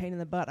when he's a pain in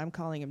the butt, I'm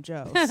calling him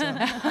Joe. So.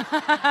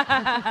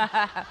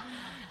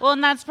 Well,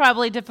 and that's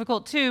probably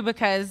difficult too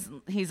because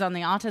he's on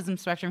the autism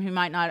spectrum. He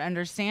might not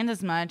understand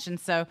as much, and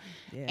so,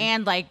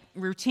 and like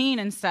routine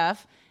and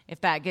stuff.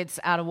 If that gets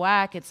out of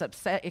whack,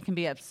 it can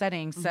be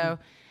upsetting. Mm-hmm. So,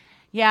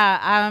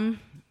 yeah,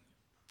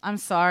 I'm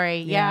sorry.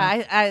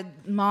 Yeah,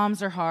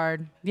 moms are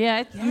hard.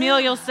 Yeah,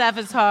 familial stuff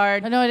is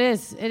hard. I know it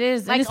is. It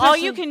is. Like all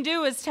you can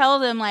do is tell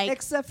them, like,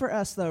 except for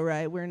us, though,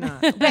 right? We're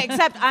not.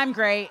 Except I'm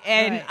great,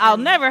 and I'll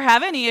never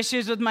have any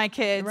issues with my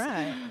kids.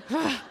 Right.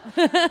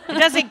 It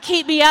doesn't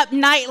keep me up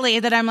nightly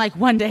that I'm like,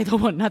 one day they'll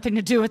want nothing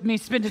to do with me.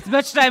 Spend as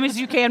much time as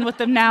you can with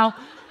them now.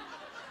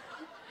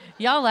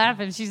 Y'all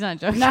laughing? She's not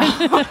joking. No,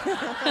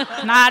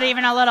 not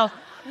even a little.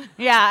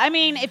 Yeah, I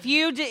mean, if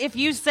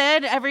you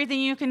said everything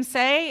you can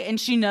say and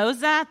she knows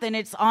that, then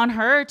it's on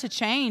her to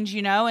change,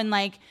 you know, and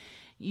like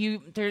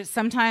there's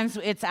sometimes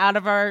it's out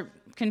of our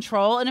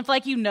control. And if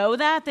like you know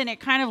that, then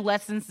it kind of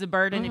lessens the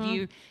burden. Mm-hmm. If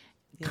you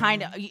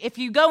if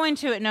you go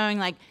into it knowing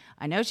like,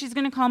 I know she's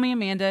going to call me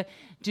Amanda.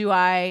 Do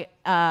I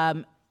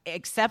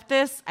accept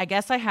this? I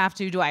guess I have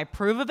to. Do I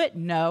approve of it?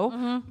 No.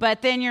 Mm-hmm.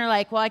 But then you're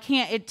like, well, I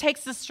can't. It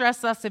takes the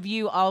stress less of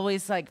you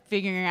always like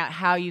figuring out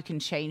how you can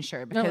change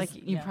her because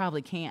you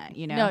probably can't,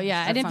 you know? No,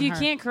 yeah. And if you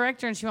can't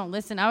correct her and she won't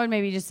listen, I would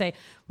maybe just say,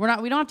 we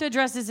don't have to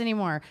address this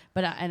anymore.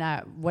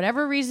 But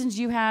whatever reasons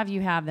you have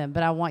them.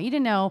 But I want you to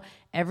know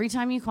every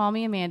time you call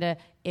me Amanda,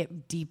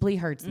 it deeply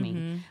hurts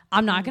me.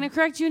 I'm not going to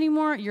correct you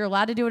anymore. You're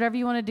allowed to do whatever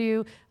you want to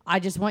do. I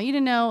just want you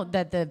to know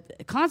that the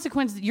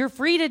consequences, you're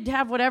free to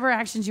have whatever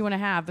actions you want to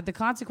have, but the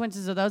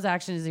consequences of those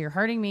actions is you're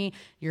hurting me,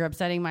 you're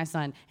upsetting my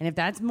son. And if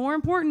that's more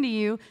important to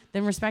you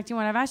than respecting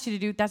what I've asked you to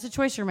do, that's a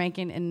choice you're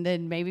making, and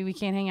then maybe we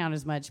can't hang out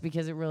as much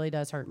because it really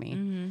does hurt me.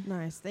 Mm-hmm.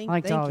 Nice. Thank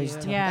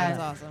you. Yeah.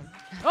 That's awesome.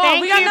 Oh,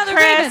 we got another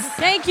grievance.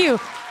 Thank you.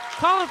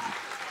 Call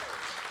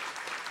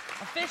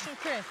official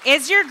Chris.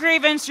 Is your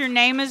grievance your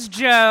name is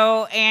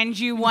Joe and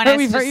you want us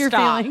to hurt your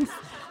stop? Feelings.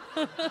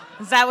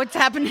 Is that what's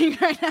happening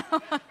right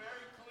now?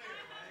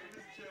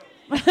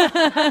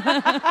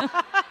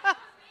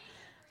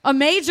 A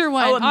major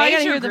one. Oh, I gotta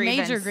major hear the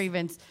grievance. major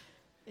grievance.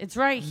 It's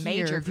right here.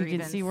 Major if you can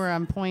grievance. see where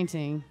I'm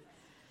pointing.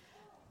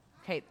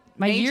 Okay.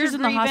 My major years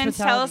in the grievance,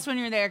 hospitality. Tell us when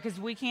you're there because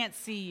we can't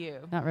see you.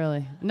 Not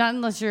really. Not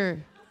unless you're.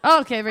 Oh,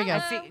 okay. There we go.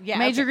 Yeah,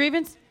 major okay.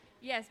 grievance.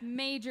 Yes,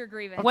 major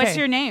grievance. What's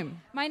your name?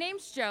 My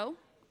name's Joe.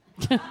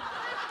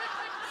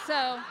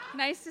 So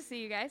nice to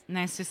see you guys.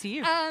 Nice to see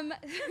you.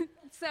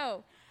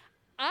 So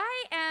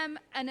I am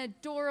an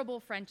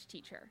adorable French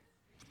teacher.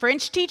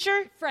 French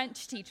teacher?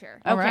 French teacher.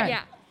 Okay.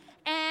 Yeah.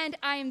 And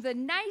I'm the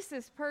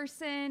nicest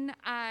person.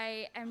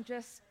 I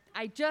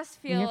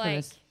just feel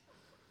like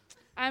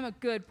I'm a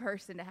good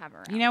person to have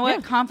around. You know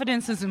what?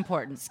 Confidence is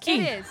important. It's It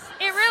is.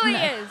 It really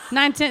is.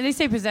 9/10. They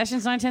say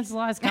possessions. 9/10 of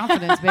law is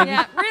confidence, baby.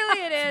 Yeah,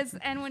 really it is.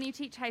 And when you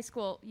teach high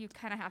school, you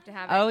kind of have to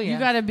have it. Oh, yeah. You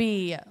got to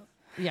be,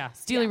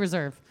 steely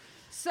reserve.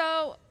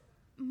 So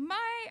my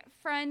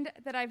friend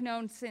that I've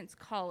known since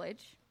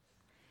college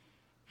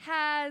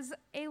has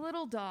a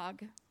little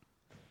dog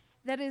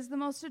that is the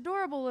most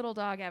adorable little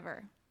dog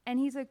ever. And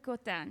he's a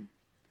Cotin.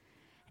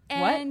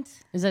 And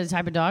Is that a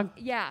type of dog?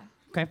 yeah.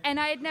 Okay. And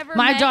I had never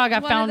My met dog I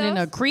one found of in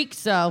a those. creek,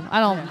 so I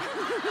don't.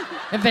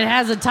 If it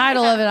has a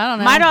title of it, I don't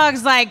know. My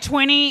dog's like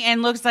 20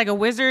 and looks like a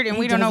wizard, and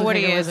He we don't does know look what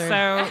like he a is. wizard.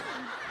 So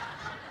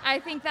I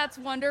think that's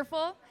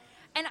wonderful.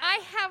 And I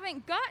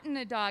haven't gotten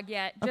a dog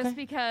yet just Okay.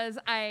 because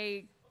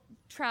I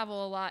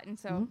travel a lot, and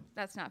so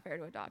that's not fair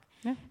to a dog.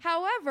 Yeah.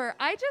 However,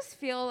 I just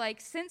feel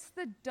like since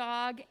the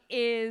dog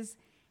is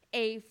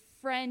a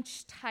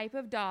French type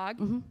of dog,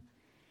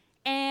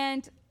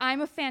 and I'm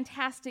a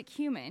fantastic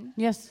human,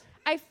 Yes.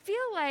 I feel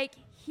like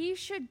he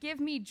should give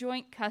me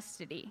joint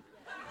custody.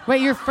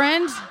 Wait, your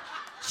friend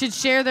should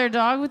share their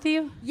dog with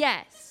you?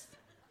 Yes.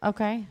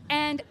 Okay.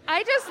 And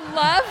I just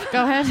love.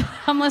 Go ahead.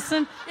 I'm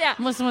listening. Yeah.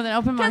 I'm listening with an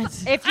open mind.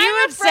 If you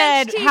had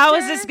said, "How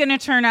is this going to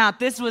turn out?"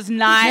 This was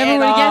not Never at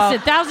would have all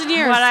guessed it. 1,000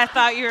 years. what I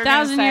thought you were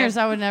going to say. 1,000 years,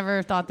 I would never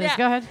have thought this. Yeah.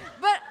 Go ahead.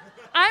 But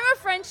I'm a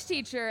French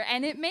teacher,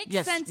 and it makes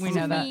Yes, sense we to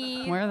know that.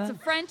 me. Where It's that?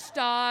 a French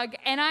dog,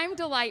 and I'm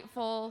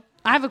delightful.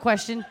 I have a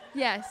question.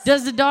 Yes.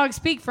 Does the dog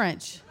speak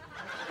French?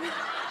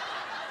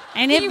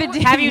 And He if it w-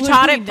 did, Have you would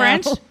taught we it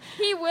French? know?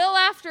 He will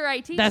after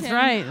I teach That's him.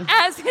 right.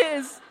 As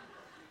his.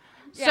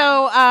 Yeah.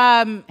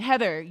 So,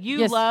 Heather, you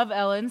Yes. love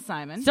Ella and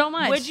Simon So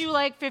much. Would you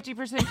like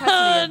 50%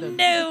 custody of them?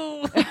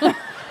 No.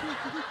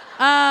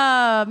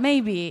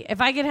 Maybe if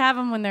I could have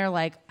them when they're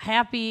like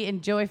happy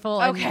and joyful.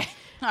 Okay.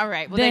 All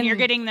right. Well, then you're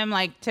getting them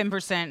like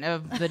 10%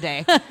 of the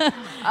day.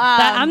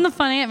 I'm the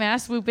fun aunt, man. I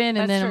swoop in and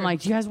That's then I'm true.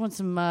 like, "Do you guys want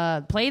some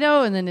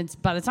Play-Doh?" And then it's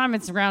by the time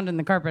it's around in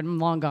the carpet, I'm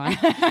long gone.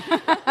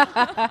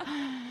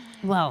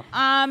 Well,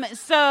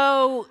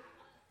 So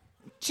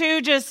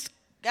to just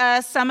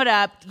sum it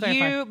up,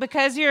 Clarify.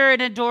 because you're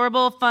an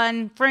adorable,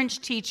 fun French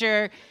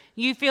teacher,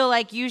 you feel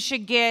like you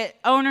should get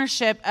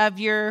ownership of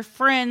your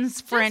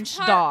friend's French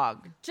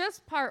dog.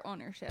 Just part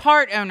ownership.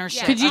 Part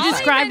ownership. could you I'll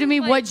describe to even, me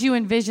like- what you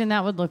envision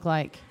that would look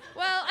like?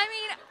 Well, I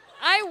mean,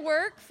 I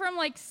work from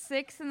like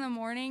 6 in the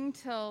morning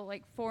till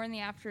like 4 in the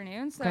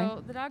afternoon, so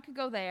Okay. the dog could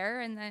go there,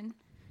 and then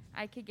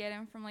I could get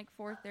him from like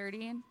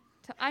 4:30 and.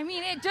 I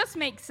mean, it just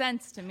makes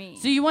sense to me.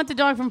 So you want the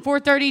dog from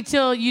 4:30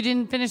 till you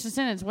didn't finish the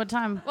sentence. What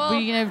time Well, were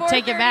you gonna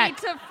take it back?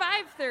 4:30 to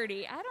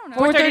 5:30. I don't know.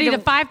 4:30 to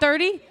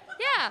 5:30?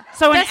 Yeah.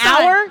 So an That's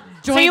not hour?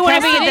 So joint you want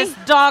to be custody? this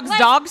dog's Like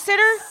dog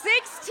sitter?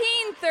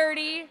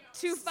 16:30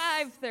 to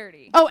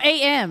 5:30. Oh,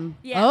 a.m.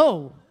 Yeah.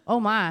 Oh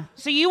my.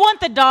 So you want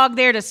the dog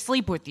there to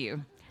sleep with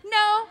you?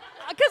 No,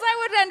 because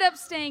I would end up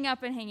staying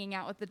up and hanging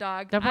out with the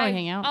dog. They'll probably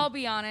hang out. I'll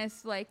be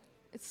honest, like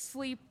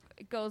sleep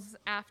goes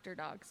after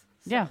dogs.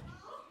 Yeah.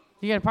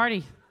 You got a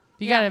party.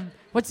 You Yeah. got a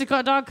what's the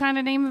dog kind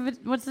of name of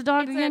it? What's the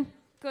dog It's again?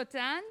 a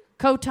coton.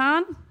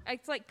 Coton?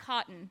 It's like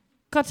cotton.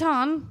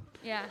 Coton.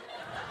 Yeah.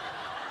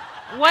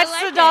 What's I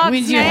like the it. dog's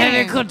When you have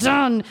a name?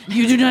 coton,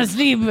 you do not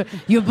sleep.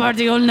 You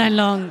party all night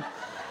long.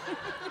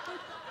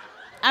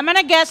 I'm going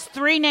to guess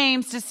 3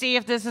 names to see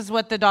if this is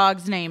what the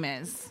dog's name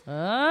is.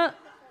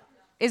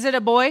 Is it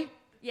a boy?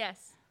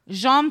 Yes.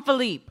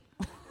 Jean-Philippe.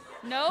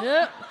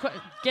 Nope.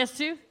 Guess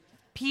 2?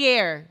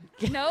 Pierre.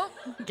 Nope.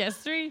 Guess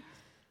 3?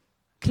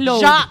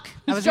 Claude. Jacques.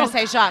 I was going to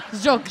say Jacques.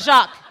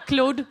 Jacques.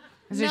 Claude.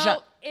 Is it No,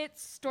 Jacques?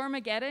 it's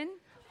Stormageddon.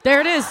 There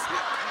it is.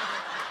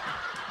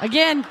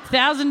 Again,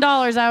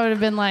 $1,000. I would have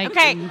been like,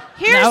 Okay, I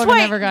here's would have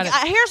never got it.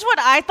 here's what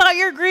I thought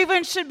your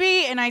grievance should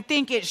be, and I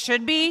think it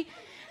should be,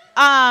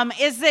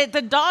 is that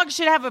the dog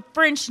should have a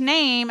French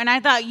name, and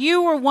I thought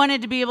you were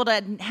wanted to be able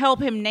to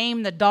help him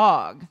name the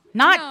dog,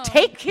 not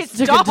take his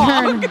Took dog. a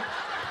turn.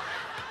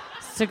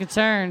 Took a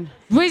turn.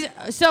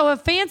 So a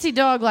fancy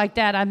dog like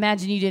that, I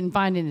imagine you didn't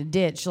find in a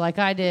ditch like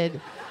I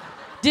did.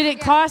 Did it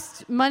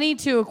cost money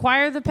to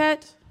acquire the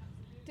pet?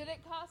 Did it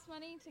cost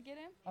money to get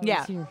him?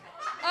 Yeah.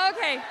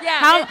 Okay. Yeah.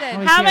 How, it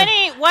did. how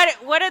many?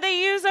 What do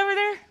they use over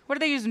there? What are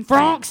they using?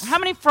 Francs. How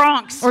many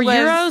francs Or was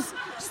euros?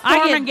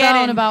 I get Stormageddon?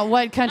 thrown about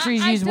what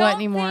countries use what I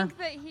anymore. don't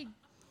think that he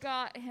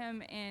got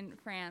him in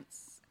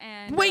France.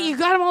 And Wait, you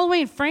got him all the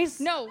way in France?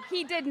 No,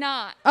 he did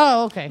not.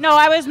 Oh, okay. No,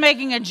 I was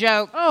making a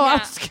joke. Oh, I Yeah,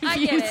 was I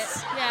confused. get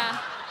it. Yeah.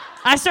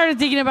 I started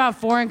thinking about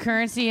foreign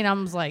currency, and I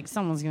was like,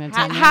 someone's gonna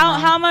tell me. I'm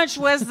How wrong. much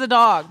was the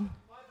dog?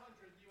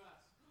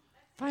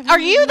 Are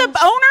you the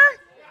owner?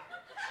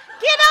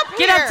 Get up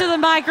here. Get up to the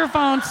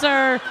microphone,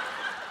 sir.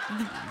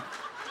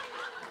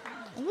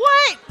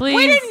 What? Please.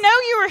 We didn't know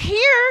you were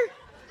here.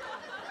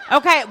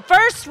 Okay,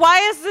 first, why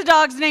is the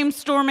dog's name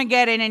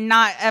Stormageddon and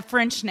not a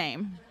French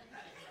name?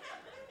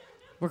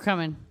 We're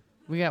coming.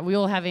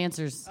 We'll have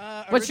answers.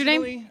 What's your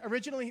name?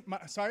 Originally,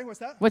 sorry, what's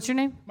that? What's your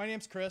name? My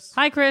name's Chris.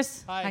 Hi,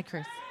 Chris. Hi.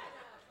 Chris.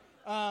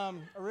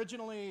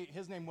 Originally,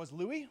 his name was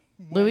Louis.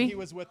 Louis? When he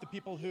was with the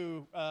people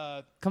who.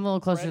 Come a little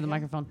closer bred to the him.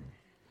 microphone.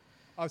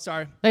 Oh,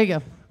 sorry. There you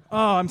go.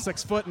 Oh, I'm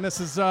 6 foot, and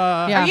this is.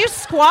 Yeah. Are you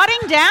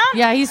squatting down?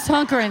 Yeah, he's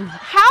hunkering.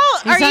 How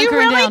He's are you hunkering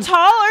really down.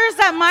 tall, or is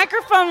that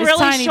microphone It's really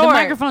tiny. short? The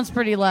microphone's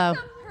pretty low.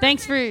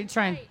 Thanks for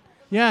trying.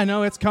 Yeah,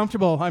 no, it's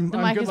comfortable. The I'm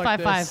mic good is like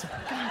 5'5". this.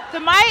 The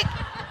mic.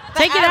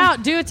 Take it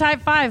out. Do a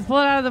type 5. Pull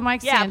it out of the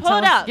mic Yeah, stand. pull Tell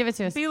it us- out. Give it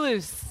to us. Be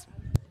loose.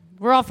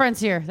 We're all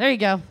friends here. There you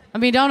go. I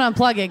mean, don't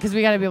unplug it because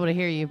we got to be able to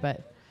hear you.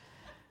 But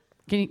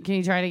can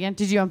you try it again?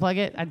 Did you unplug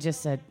it? I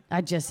just said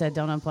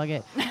don't unplug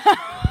it.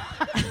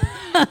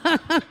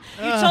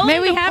 You told May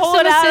him we to have pull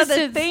some it out of the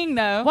assistance? thing,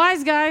 though.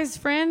 Wise guys,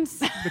 friends.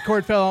 The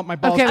cord fell out my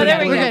balls. Okay, Oh, there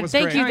we we're go. good.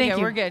 Thank you. Thank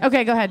you. We're good.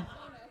 Okay, go ahead.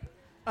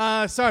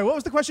 Sorry, what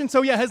was the question?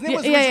 So yeah, his name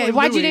was Yeah. originally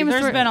Why'd you Louis. name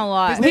his? There's been a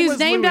lot. His name He was was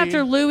named Louis.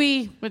 after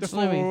Louis. Which The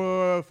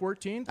Louis?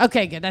 14th.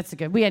 Okay, good. That's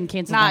good. We hadn't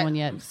canceled Not that one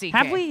yet. CK.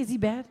 Have we? Is he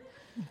bad?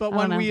 But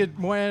I don't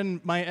know.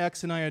 when my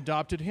ex and I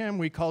adopted him,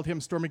 we called him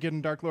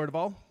Stormageddon Dark Lord of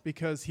All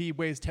because he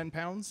weighs 10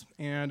 pounds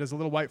and is a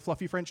little white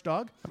fluffy French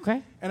dog.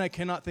 Okay. And I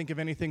cannot think of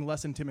anything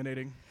less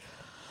intimidating.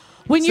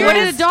 When So you're what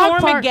at does a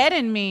dog park,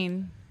 Stormageddon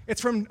mean?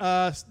 It's from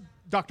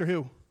Doctor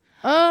Who.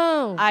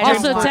 Oh, I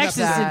also don't watch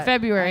Texas that. in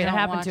February. I It don't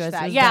happened watch to us.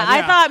 that. It was Yeah,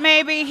 bad. I thought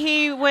maybe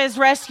he was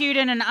rescued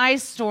in an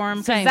ice storm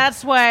because Same.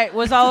 that's what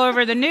was all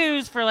over the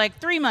news for like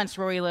 3 months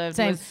where we lived.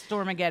 Same. Was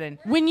Stormageddon.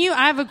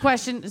 I have a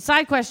question,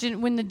 side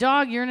question. When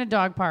you're in a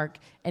dog park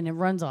and it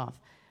runs off,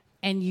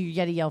 and you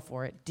got to yell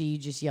for it, do you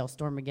just yell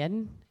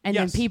Stormageddon? And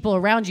then people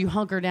around you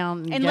hunker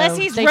down. And Unless go.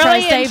 he's they really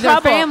try to save in their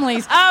trouble.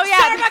 families. Oh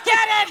yeah,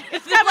 Stormageddon!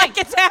 It's not like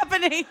it's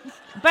happening.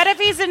 But if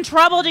he's in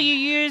trouble, do you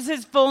use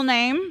his full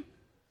name?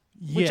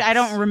 Which I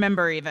don't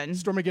remember even.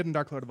 Stormageddon,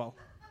 Dark Lord of all.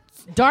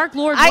 Dark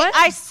Lord. What?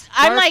 I'm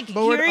Dark like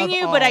Lord hearing of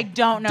you, all. but I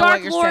don't know Dark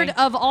what you're Lord saying.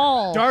 of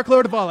all. Dark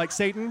Lord of all, like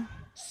Satan.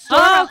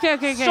 Oh,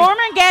 okay.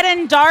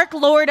 Stormageddon, Dark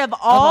Lord of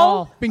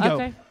all. Bingo.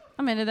 Okay,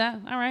 I'm into that.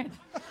 All right.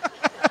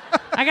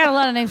 I got a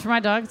lot of names for my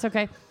dog. It's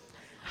okay.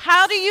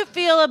 How do you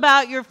feel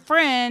about your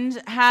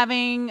friend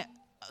having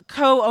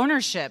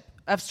co-ownership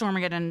of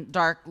Stormageddon,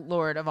 Dark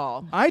Lord of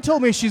all? I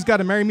told me she's got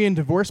to marry me and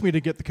divorce me to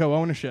get the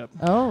co-ownership.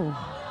 Oh.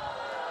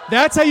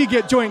 That's how you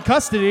get joint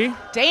custody.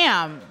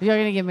 Damn. You're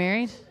going to get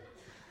married?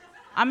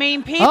 I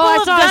mean, people I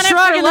have saw done a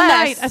shrug it in for the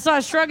less. night. I saw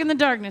a shrug in the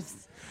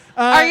darkness.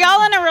 Are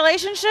y'all in a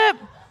relationship?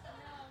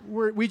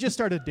 We just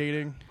started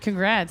dating.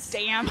 Congrats.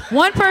 Damn.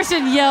 One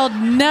person yelled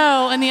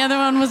no, and the other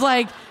one was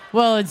like,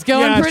 well, it's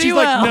going Yeah, pretty she's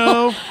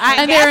well. like, no.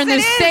 And they're in the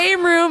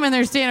same room, and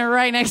they're standing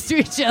right next to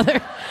each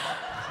other.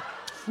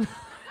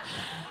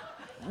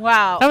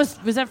 Wow. Was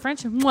that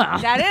French? Wow.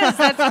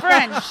 That's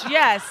French,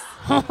 yes.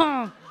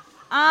 Well,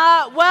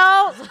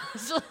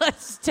 so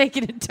let's take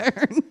it in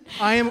turn.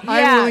 I'm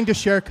Yeah. willing to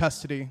share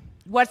custody.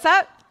 What's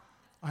that?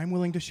 I'm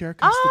willing to share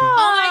custody.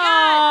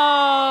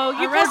 Oh,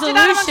 you A worked it out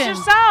amongst resolution.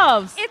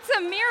 yourselves. It's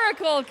a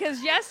miracle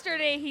because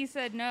yesterday he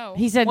said no.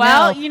 He said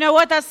Well, no. you know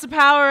what? That's the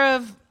power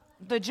of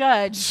the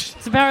judge.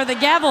 It's the power of the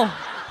gavel.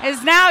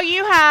 Is now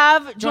you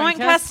have joint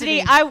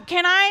custody. custody.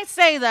 Can I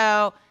say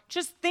though,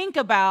 just think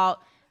about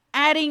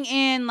adding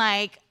in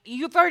like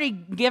you've already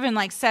given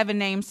like 7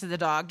 names to the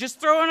dog. Just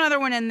throw another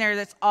one in there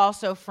that's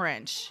also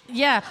French.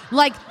 Yeah,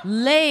 like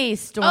Lay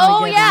Stormageddon.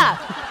 Oh yeah.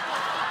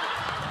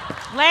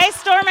 Lay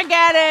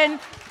Stormageddon,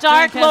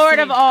 Dark Joint Lord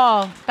custody. of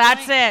all.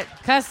 That's it.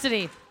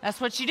 Custody. That's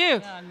what you do.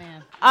 Oh,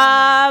 man.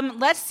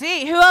 Let's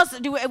see. Who else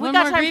do we got One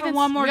time more for grievance?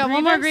 one more We got grievance?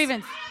 one more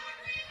grievance.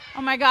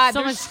 Oh my God,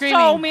 So there's much screaming.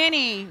 so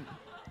many.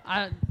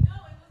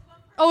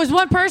 It's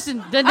one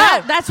person. Then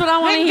that's what I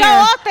want to Then hear. go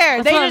out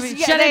there. That's They what just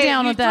shut it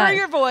down you with that. threw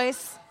your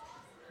voice.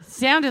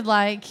 Sounded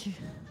like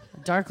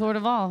Dark Lord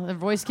of all. The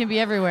voice can be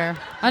everywhere.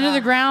 Under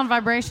the ground,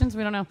 vibrations.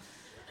 We don't know.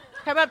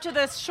 Come up to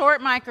this short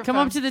microphone. Come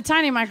up to the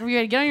tiny microphone. You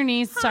gotta get on your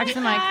knees, talk to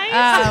the mic.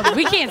 guys.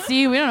 We can't see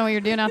you. We don't know what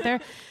you're doing out there.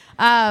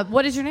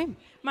 What is your name?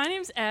 My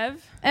name's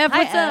Ev. Ev, Hi,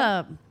 what's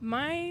up?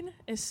 Mine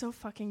is so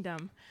fucking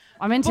dumb.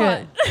 I'm into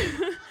it.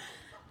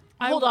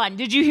 Hold on.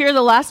 Did you hear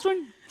the last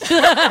one? You've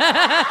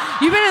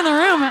been in the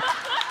room.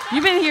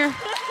 You've been here.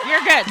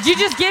 You're good. Did you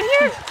just get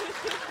here?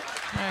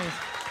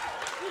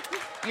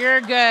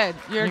 You're good.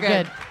 You're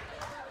good.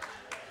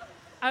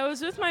 I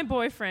was with my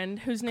boyfriend,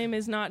 whose name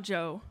is not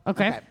Joe.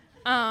 Okay.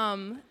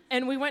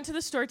 And we went to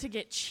the store to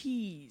get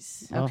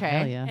cheese. Oh, Okay.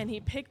 hell yeah. And he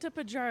picked up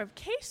a jar of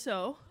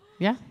queso.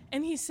 Yeah.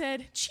 And he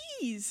said,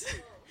 cheese.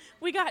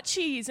 We got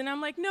cheese. And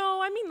I'm like,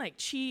 no, I mean like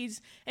cheese.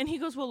 And he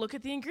goes, well, look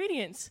at the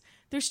ingredients.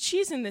 There's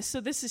cheese in this,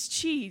 so this is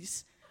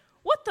cheese.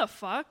 What the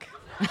fuck?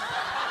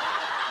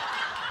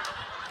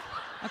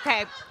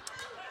 Okay.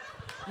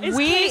 Is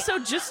queso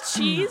just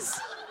cheese?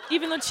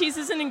 Even though cheese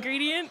is an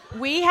ingredient?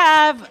 We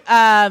have.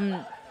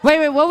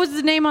 Wait. What was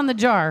the name on the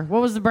jar?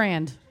 What was the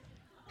brand?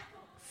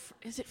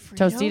 Is it Frito?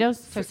 Tostitos?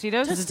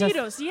 Tostitos?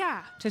 Tostitos,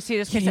 yeah.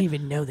 Tostitos. You don't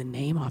even know the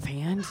name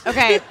offhand.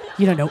 Okay.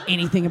 You don't know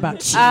anything about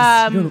cheese. You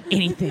don't know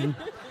anything.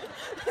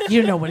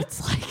 You don't know what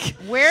it's like.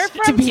 We're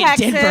to from be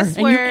Texas, in Denver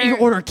and where you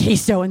order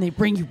queso and they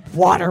bring you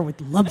water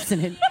with lumps in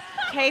it.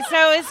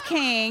 queso is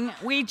king.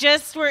 We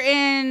just were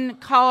in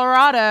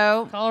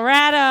Colorado.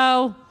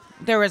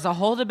 There was a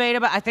whole debate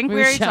about. I think we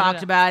already shut it talked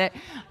up. about it.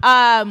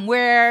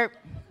 Where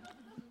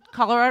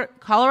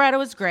Colorado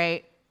is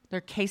great.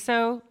 Their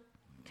queso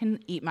can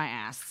eat my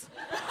ass.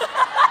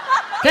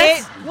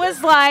 It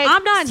was like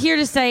I'm not here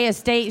to say a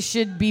state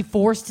should be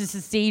forced to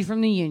secede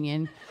from the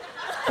union.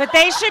 But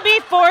they should be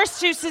forced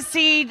to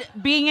secede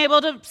being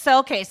able to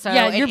sell queso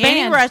Yeah, in you're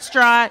any banned.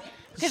 restaurant.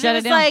 Because Shut it it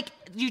was down. like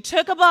you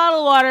took a bottle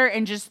of water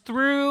and just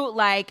threw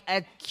like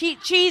a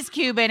cheese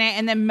cube in it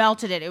and then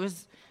melted it. It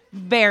was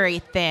very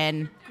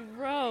thin.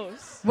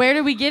 Gross. Where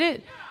did we get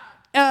it?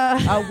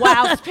 Oh,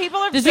 wow. People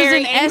are This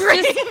very was in angry.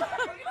 Estes.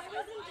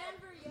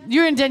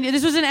 You're in Denver.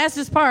 This was in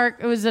Estes Park.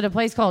 It was at a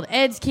place called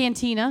Ed's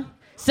Cantina.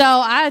 So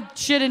I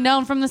should have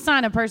known from the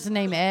sign a person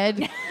named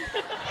Ed.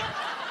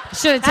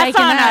 Should have That's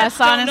taken on that.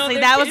 us, honestly.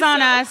 That was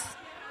on us.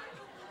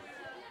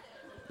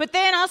 But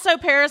then also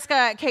Paris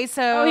got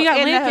queso Oh, he got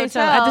in the lamb hotel, queso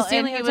at the and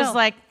Stanley he Hotel. was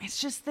like, "It's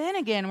just thin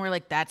again." We're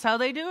like, "That's how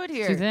they do it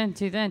here."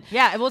 Too thin.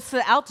 Yeah, well, it's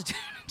the altitude.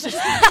 Just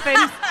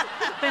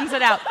thins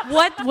it out.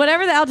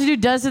 Whatever the altitude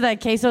does to that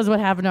queso is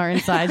what happened to our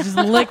insides. Just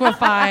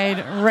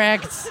liquefied,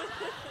 wrecked.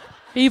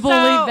 People So,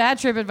 leave bad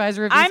TripAdvisor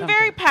reviews. I'm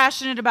very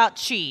passionate about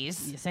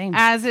cheese. Same.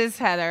 As is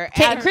Heather.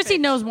 Chrissy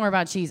knows more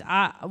about cheese.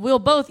 We'll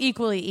both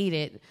equally eat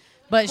it.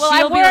 But Well,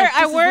 she'll be like,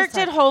 I "This is worked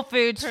this at type." Whole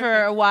Foods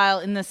for a while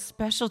in the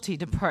specialty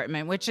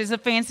department, which is a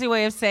fancy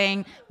way of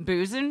saying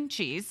booze and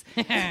cheese.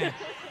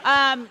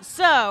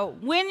 So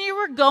when you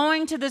were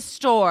going to the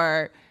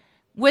store,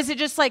 was it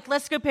just like,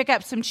 let's go pick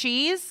up some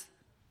cheese?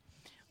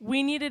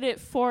 We needed it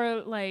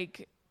for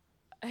like,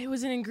 it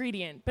was an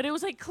ingredient, but it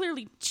was like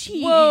clearly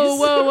cheese.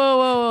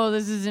 Whoa.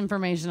 This is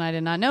information I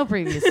did not know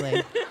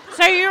previously.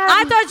 So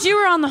I thought you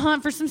were on the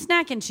hunt for some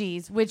snacking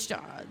cheese, which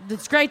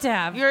that's great to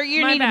have. You're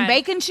My needing bad.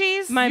 bacon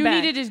cheese? My you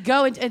bad. needed to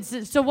go. And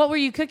so what were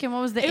you cooking?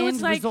 What was the It end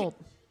was like- result?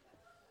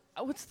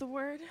 What's the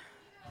word?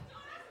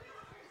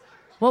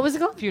 What was it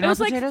called? It was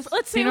like,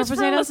 let's say it was for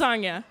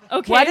lasagna.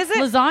 Okay. What is it?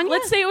 Lasagna?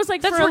 Let's say it was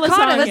like That's for a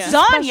ricotta. lasagna. That's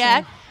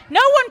Lasagna?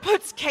 No one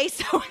puts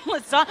queso in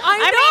lasagna. I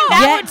know. mean,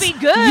 that Yet. would be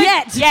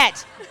good.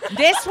 Yet.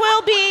 This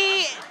will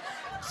be...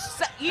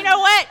 You know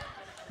what?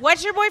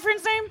 What's your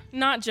boyfriend's name?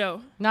 Not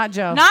Joe. Not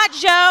Joe. Not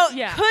Joe.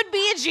 Yeah. Could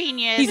be a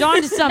genius. He's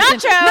on to something.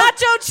 Nacho.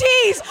 Nacho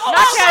cheese.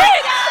 Nacho.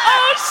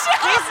 Oh,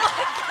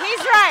 shit.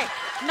 He's right.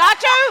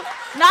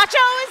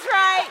 Nacho is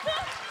right.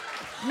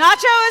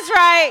 Nacho is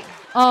right.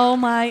 Oh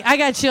my! I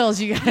got chills,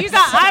 you guys. You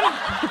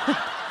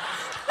got.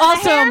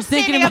 Also, I'm hair's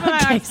thinking standing up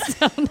about in my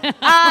queso now.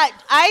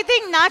 I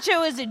think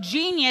Nacho is a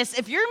genius.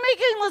 If you're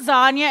making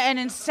lasagna and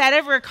instead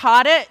of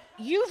ricotta,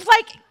 you've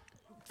like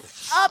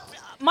up.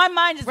 My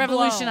mind is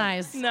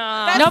Revolutionized. No.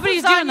 That's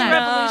Nobody's doing lasagna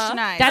that.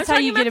 Revolutionized. That's I'm how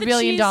you talking get about $1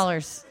 the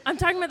billion. cheese. I'm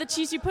talking about the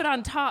cheese you put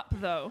on top,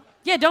 though.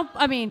 Yeah,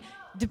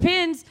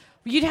 depends.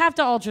 You'd have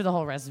to alter the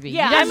whole recipe.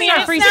 Yeah, You'd have I mean, to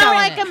it's start not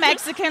freestyling like it. a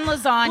Mexican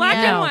lasagna. Black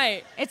and No.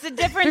 white. It's a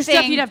different There's thing.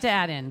 stuff you'd have to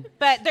add in.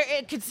 But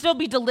it could still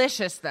be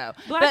delicious, though.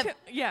 Black,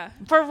 yeah.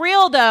 For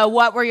real, though,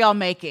 what were y'all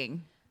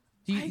making?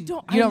 I You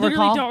don't literally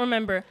recall? don't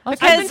remember.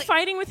 Okay. I've been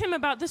fighting with him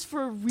about this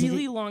for a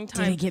really long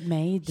time. Did it get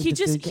made? Did He the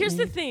just food get here's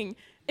the made? thing.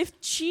 If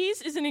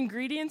cheese is an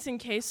ingredient in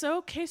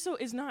queso, queso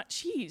is not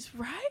cheese,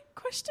 right?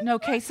 Question. No,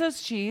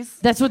 queso's cheese.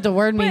 That's what the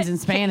word means in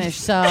Spanish.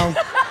 So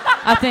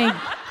I think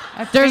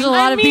there's a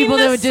lot of mean people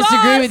that the would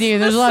disagree with sauce, you.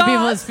 There's the a lot of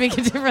people that sauce. speak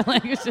in different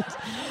languages.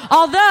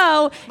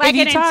 Although, Like if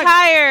you an talk,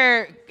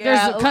 entire...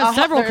 there's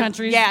several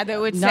countries. Yeah, that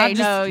would not say, just-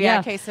 no,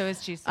 yeah, queso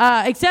is cheese.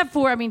 Except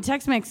for,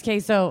 Tex-Mex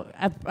queso,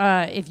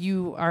 if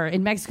you are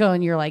in Mexico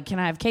and you're like, can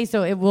I have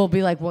queso? It will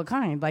be like, what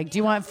kind? Like, do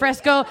you want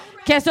fresco?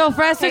 Queso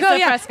fresco? Queso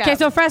Yeah. fresco.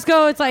 Queso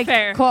fresco. It's like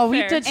Fair,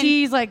 Coahuila fair.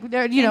 cheese, like, In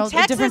different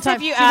Texas, types.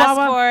 if you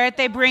Chihuahua. ask for it,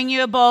 they bring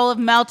you a bowl of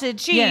melted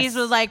cheese Yes.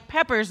 with like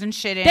peppers and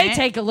shit in They it.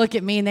 take a look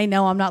at me and they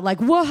know I'm not like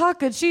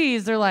Oaxaca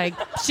cheese. They're like,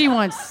 she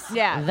wants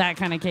that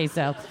kind of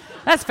queso.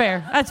 That's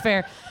fair. That's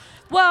fair.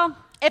 Well,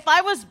 if I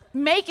was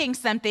making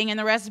something and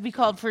the recipe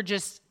called for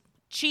just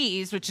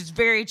cheese, which is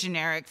very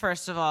generic,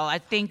 first of all, I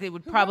think it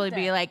would probably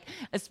be like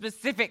a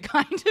specific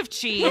kind of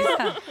cheese.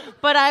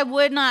 But I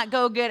would not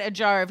go get a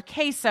jar of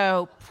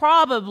queso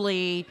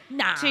probably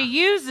to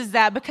use as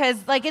that because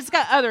like it's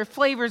got other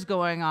flavors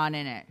going on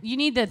in it. you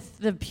need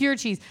the pure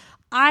cheese.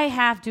 I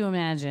have to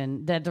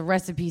imagine that the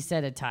recipe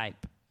said a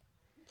type.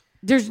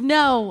 There's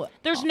no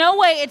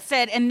way it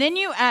said, and then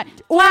you add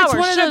Or it's flour,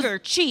 one of those- sugar,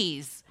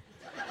 cheese.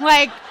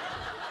 Like,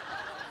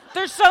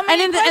 there's so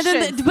many and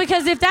questions. then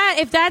because if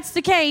that's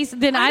the case,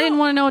 then I didn't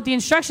want to know what the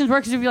instructions were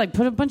because if you're like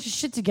put a bunch of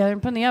shit together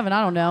and put in the oven,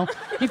 I don't know.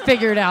 You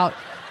figure it out.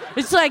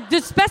 It's like the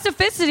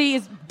specificity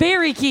is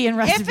very key in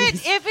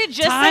recipes. If it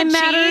just time said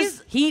matters,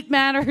 cheese, heat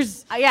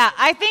matters. Yeah,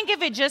 I think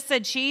if it just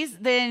said cheese,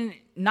 then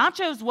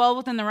Nacho's well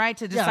within the right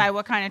to decide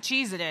what kind of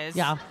cheese it is.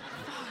 Yeah,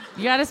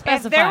 you got to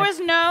specify. If there was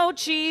no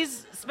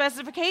cheese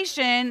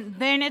specification,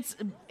 then it's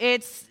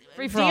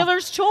Free-for-all.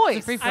 dealer's choice.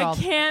 It's a free-for-all. I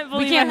can't We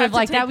believe can't I have live to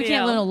like that. take We the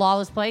can't live in a L.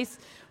 lawless place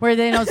where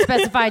they don't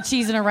specify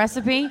cheese in a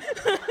recipe.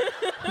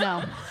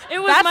 No. It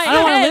was That's- my I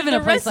don't want to head, live in a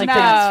the place like No,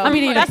 that. I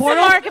mean, in a that's the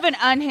portal. mark of an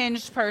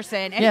unhinged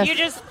person. If Yes. you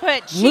just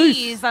put Loose.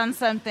 cheese on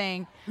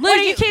something, Look,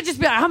 you can't just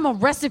be like, I'm a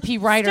recipe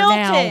writer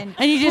now. Stilton,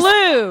 And you just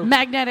Blue,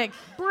 magnetic.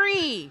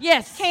 Brie,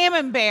 Yes.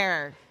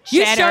 Camembert,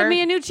 You cheddar. showed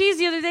me a new cheese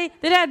the other day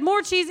that had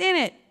more cheese in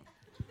it.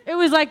 It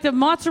was like the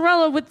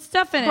mozzarella with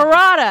stuff in it.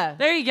 Burrata.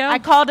 There you go. I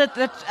called it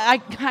the.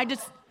 I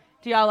just.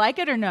 Do y'all like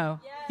it or no?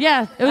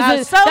 Yeah, it was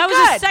was so that was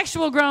a good.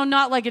 sexual groan,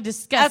 not like a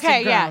disgusting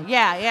Okay. groan.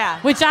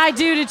 Yeah. Which I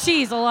do to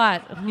cheese a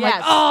lot. I'm Yes.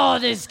 like, oh,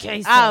 this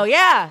queso. Oh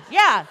yeah.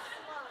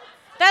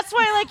 That's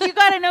why, like, you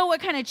got to know what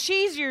kind of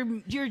cheese you're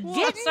getting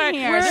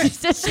here. She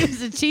said she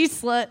was a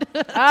cheese slut.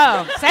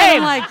 Oh, And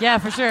same. I'm like, yeah,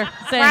 for sure.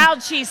 Same.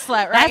 Proud cheese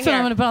slut, right That's here. what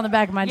I'm going to put on the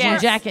back of my jean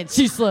Yes. jacket.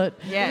 Cheese slut.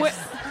 Yes.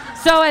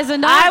 So as a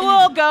I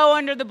will go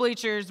under the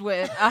bleachers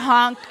with a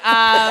hunk of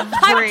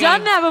I've Brie.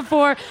 done that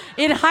before.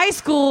 In high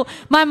school,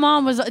 my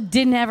mom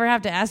didn't ever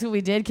have to ask what we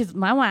did because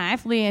my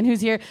wife, Leanne,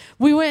 who's here,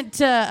 we went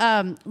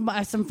to,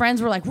 some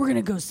friends were like, we're going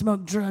to go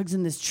smoke drugs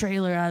in this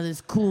trailer out of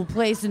this cool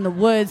place in the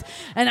woods.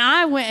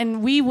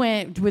 And we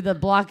went with a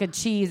block of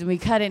cheese and we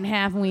cut it in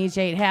half and we each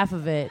ate half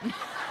of it.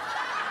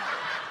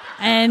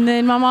 And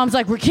then my mom's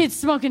like, "Were kids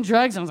smoking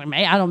drugs?" I was like,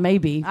 "I don't.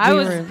 Maybe." I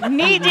was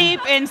knee deep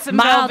in some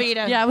mild,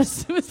 Velveeta. Yeah, it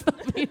was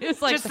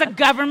It's like just the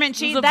government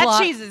cheese. a That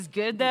block. cheese is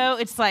good though.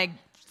 It's like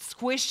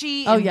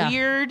squishy Oh, and yeah.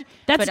 weird.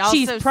 That's but a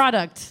cheese also,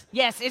 product.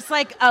 Yes, it's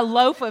like a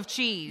loaf of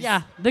cheese.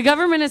 Yeah, the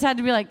government has had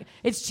to be like,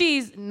 it's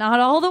cheese, not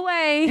all the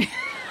way.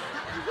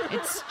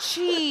 It's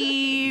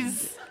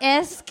cheese.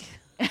 Esque.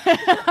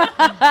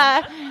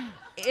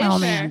 Oh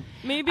man.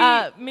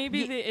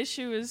 Maybe the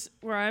issue is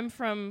where I'm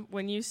from.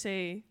 When you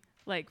say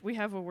like we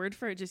have a word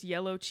for it, just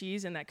yellow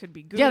cheese, and that could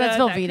be Gouda. Yeah, that's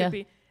that could Velveeta.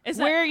 be-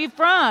 Where are you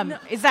from? No.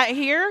 Is that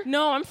here?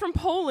 No, I'm from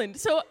Poland.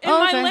 So in Oh,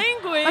 my okay.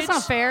 language, That's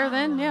not fair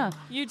then, yeah.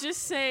 You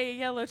just say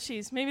yellow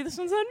cheese. Maybe this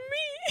one's on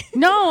me.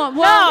 No,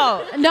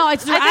 well, no,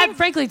 it's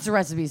frankly it's the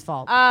recipe's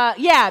fault.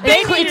 Yeah,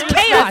 they need it's to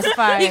chaos.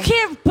 specify. You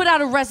can't put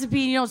out a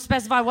recipe and you don't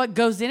specify what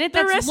goes in it.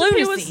 That's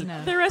lunacy.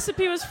 The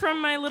recipe was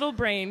from my little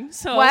brain,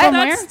 so What? From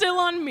that's where? still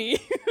on me.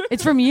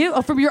 It's from you?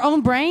 Oh, from your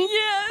own brain?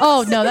 Yes.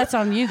 Oh, no, that's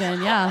on you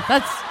then, yeah.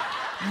 That's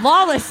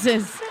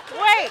lawlessness.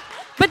 Wait.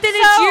 But then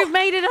So- you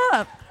made it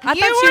up. I you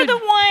thought were you'd- the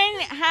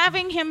one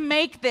having him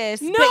make this,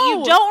 but you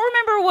No. don't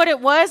remember what it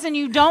was and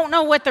you don't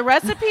know what the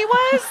recipe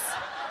was?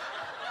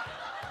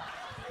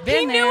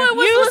 He knew it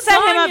was You lasagna.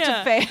 set him up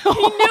to fail. He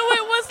knew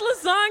it was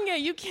lasagna.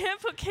 You can't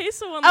put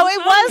queso on Oh, lasagna. it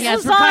was Yeah,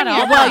 it's ricotta. lasagna.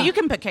 Yeah. Well, you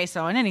can put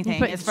queso on anything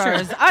But- as far sure.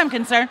 as I'm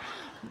concerned.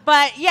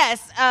 But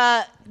yes,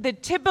 the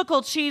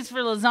typical cheese for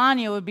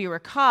lasagna would be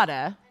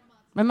ricotta.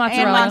 And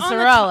mozzarella. And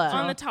mozzarella.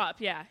 On the top,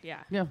 yeah.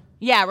 Yeah.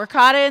 Yeah,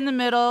 ricotta in the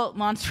middle,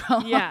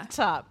 mozzarella Yeah. on the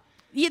top.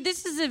 Yeah,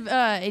 this is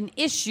an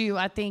issue,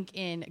 I think,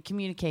 in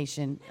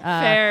communication.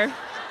 Fair.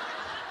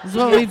 Is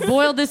what we've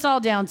boiled this all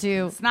down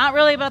to. It's not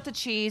really about the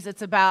cheese.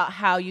 It's about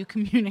how you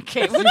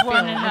communicate with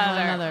one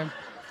another.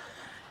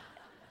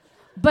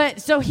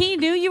 But so he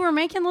knew you were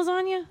making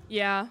lasagna?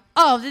 Yeah.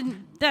 Oh,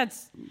 then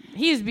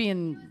he was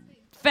being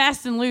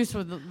fast and loose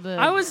with the.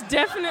 I was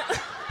definitely.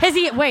 Has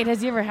he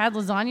ever had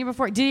lasagna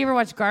before? Did he ever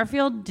watch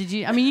Garfield? Did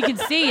you? I mean, you can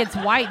see it's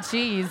white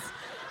cheese.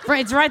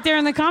 It's right there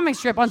in the comic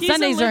strip. On He's a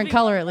Sundays they're in living-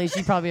 color at least.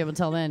 You'd probably be able to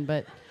tell then.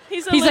 But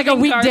He's like a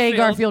living weekday Garfield.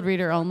 Garfield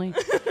reader only.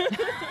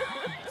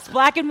 It's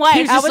black and white.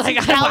 He was How just was like,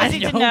 how I was he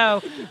to don't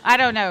know? I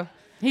don't know.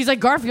 He's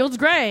like, Garfield's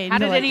great. How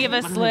And did you're any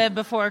like, of us live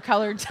before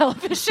colored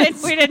television?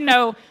 We didn't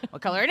know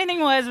what color anything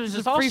was. It was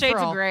just all free for shades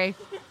all. of gray.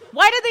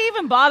 Why did they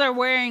even bother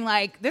wearing,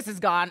 like, this has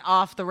gone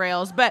off the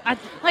rails, but,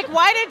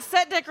 why did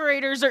set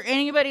decorators or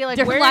anybody, like,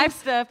 Their wearing life-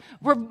 stuff,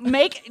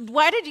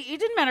 it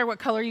didn't matter what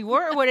color you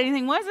wore or what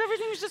anything was,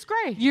 everything was just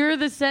gray. You're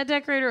the set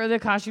decorator or the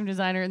costume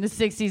designer in the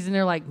 60s, and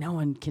they're like, no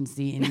one can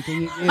see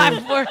anything you do.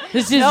 I'm for-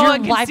 This is no your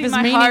one can life see is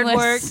my hard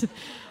meaningless. work.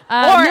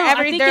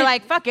 They're like.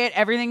 like, fuck it,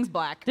 everything's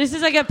black. This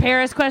is like a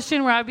Paris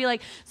question where I'd be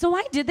like, so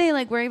why did they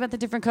like worry about the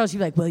different colors? She'd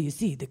be like, well, you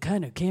see, the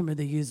kind of camera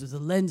they used was a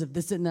lens of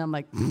this and that. I'm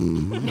like,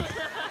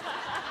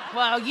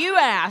 Well, you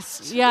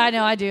asked. yeah, I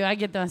know, I do. I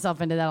get myself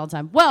into that all the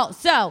time. Well,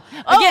 so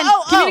again,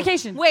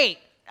 communication. Wait,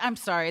 I'm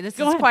sorry. This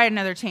Go is ahead. quite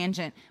another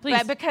tangent. Please,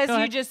 But because go you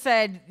ahead. just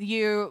said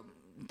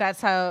that's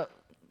how.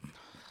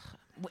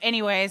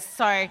 Anyways,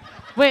 sorry.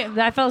 Wait,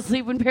 I fell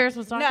asleep when Paris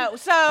was talking? No,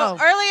 so Oh.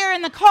 earlier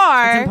in the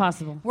car, It's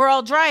impossible. we're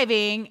all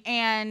driving,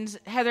 and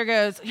Heather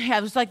goes, yeah,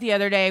 it was like the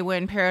other day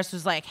when Paris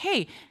was like,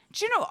 hey,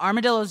 did you know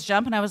armadillos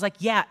jump? And I was like,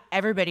 yeah,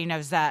 everybody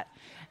knows that.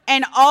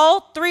 And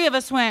all three of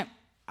us went,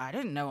 I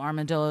didn't know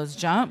armadillos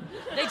jump.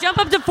 They jump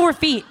up to 4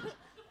 feet.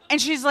 And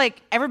she's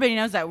like, everybody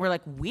knows that. We're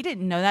like, we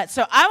didn't know that.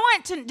 So I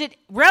did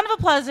round of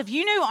applause if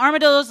you knew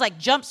armadillos like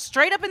jump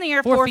straight up in the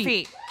air 4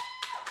 feet.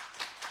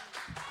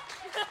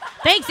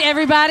 Thanks,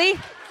 everybody.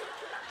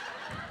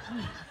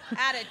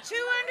 Out of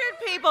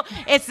 200 people,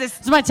 it's this.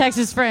 It's my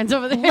Texas friends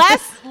over there.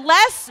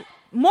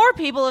 More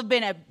people have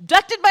been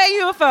abducted by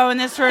a UFO in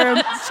this room.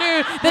 That's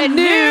true. The The new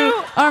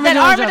new armadillo jump.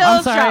 I'm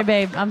armadillos sorry, jump.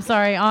 babe. I'm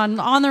sorry.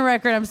 On the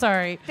record, I'm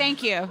sorry.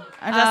 Thank you.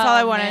 That's all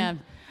I wanted.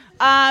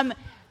 Man.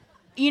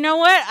 You know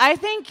what? I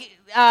think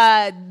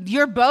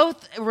you're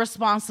both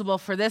responsible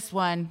for this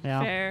one.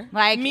 Yeah. Fair.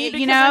 Like, Me you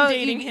because know, I'm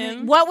dating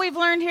him. what we've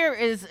learned here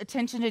is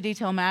attention to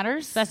detail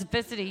matters.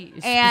 Specificity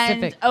is and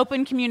specific.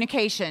 open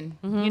communication.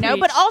 You know, Preach.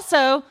 but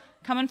also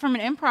coming from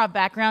an improv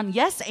background,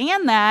 yes,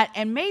 and that,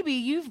 and maybe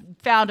you've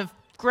found a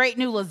great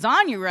new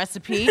lasagna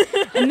recipe,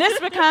 and this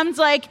becomes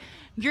like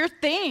your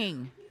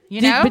thing.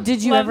 You know? But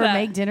did you Love ever that.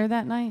 make dinner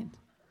that night?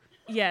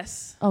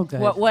 Yes. Oh, good.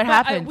 What But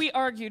happened? we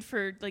argued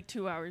for like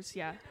 2 hours.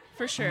 Yeah,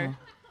 for sure.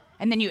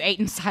 And then you ate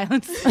in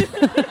silence.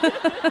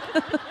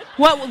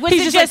 What was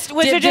He's it? just Just like,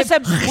 was it dip, just a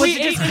dip. was We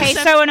it just ate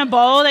in queso in a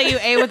bowl that you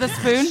ate with a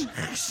spoon?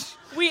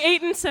 We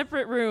ate in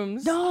separate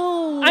rooms.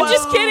 No. I'm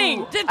just kidding.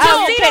 you're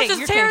Tino's kidding, is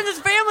you're tearing kidding. this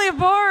family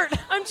apart.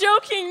 I'm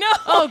joking. No.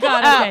 Oh,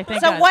 God. Okay.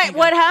 Thank So God, what thank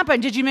what God.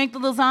 happened? Did you make the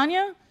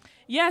lasagna?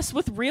 Yes,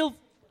 with real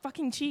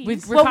fucking cheese.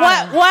 With Well,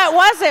 ricotta. what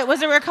was it?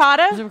 Was it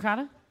ricotta? Was it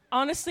ricotta?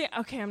 Honestly,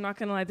 okay, I'm not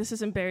gonna lie. This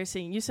is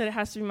embarrassing. You said it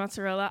has to be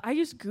mozzarella. I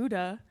used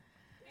Gouda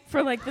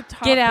for like the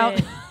top. Get out.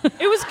 bit.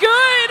 It was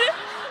good.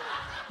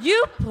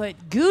 You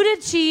put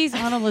Gouda cheese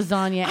on a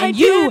lasagna, I and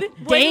you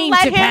did. deigned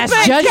let to him pass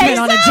put judgment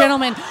on a queso?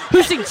 gentleman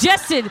who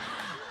suggested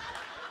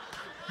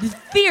the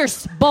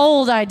fierce,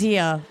 bold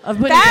idea of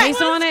putting That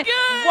queso was on it.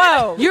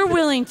 Whoa. You're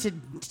willing to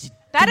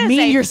That is demean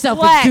a yourself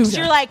flex. with Gouda.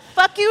 You're like,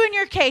 fuck you and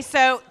your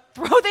queso.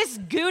 throw this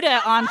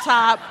Gouda on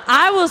top.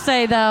 I will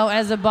say, though,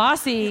 as a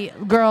bossy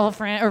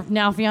girlfriend, or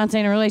now fiance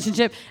in a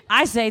relationship,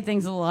 I say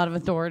things with a lot of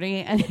authority.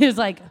 And he was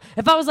like,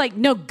 if I was like,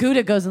 no,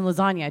 Gouda goes in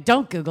lasagna.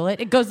 Don't Google it.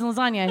 It goes in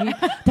lasagna.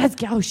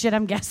 Oh, shit,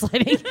 I'm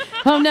gaslighting.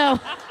 Oh, no.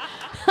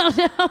 Oh,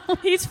 no.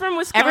 He's from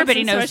Wisconsin.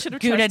 Everybody so I knows should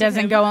have Gouda trusted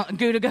doesn't him. go on,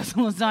 Gouda goes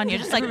in lasagna,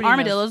 just like Everybody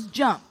armadillos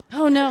jump.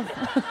 Oh, no.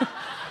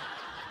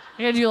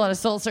 I gotta do a lot of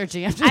soul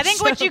searching after I the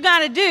think what show. you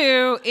gotta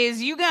do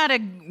is you gotta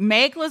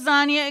make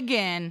lasagna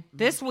again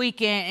this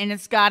weekend, and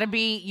it's gotta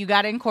be, you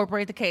gotta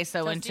incorporate the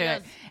queso into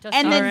it.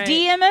 And then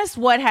DM us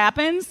what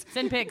happens.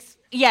 Send pics.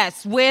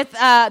 Yes, with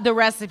the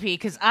recipe,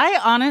 because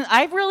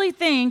I really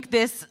think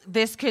this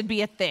could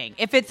be a thing.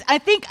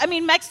 I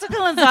mean, Mexican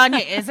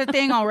lasagna is a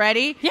thing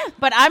already. Yeah.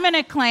 But I'm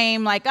gonna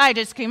claim like I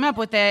just came up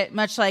with it,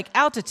 much like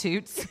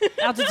altitudes.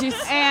 Altitudes.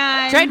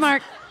 And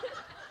Trademark.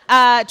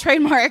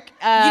 Trademark.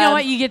 You know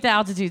what? You get the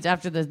altitudes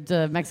after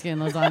the Mexican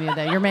lasagna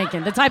that you're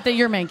making, the type that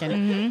you're making.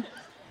 Mm-hmm.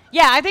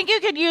 Yeah, I think you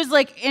could use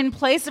like in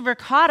place of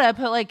ricotta,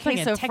 put like Like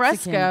a queso Texican.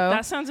 fresco.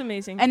 That sounds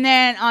amazing. And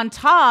then on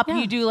top, Yeah.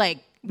 you do like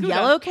Gouda.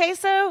 yellow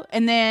queso,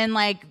 and then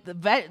like the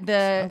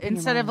your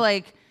instead of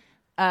like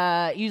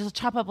you just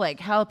chop up like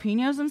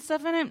jalapenos and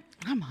stuff in it.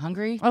 I'm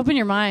hungry. Open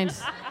your mind.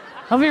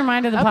 Open your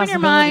mind to the Open possibilities. your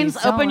minds,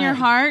 Don't open your let-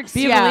 hearts.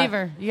 Be a Yeah.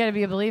 believer. You got to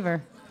be a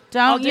believer.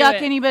 Don't do yuck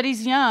it.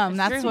 anybody's yum.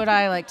 That's true. what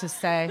I like to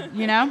say.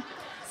 You know.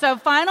 So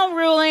final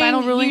ruling.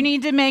 Final ruling. You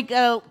need to make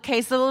a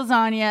queso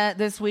lasagna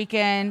this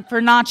weekend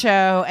for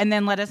Nacho, and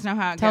then let us know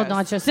how it Tell goes.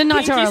 Nacho. Send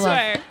Nacho our love.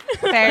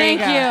 There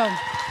Thank you go. you.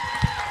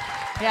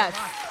 Yes.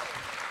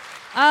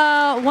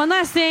 One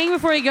last thing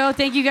before we go.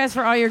 Thank you guys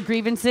for all your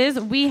grievances.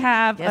 We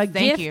have Yes, a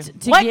thank gift you.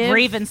 to What give.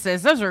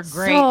 grievances? Those were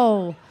great.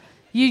 So,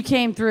 you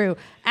came through.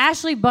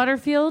 Ashley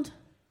Butterfield.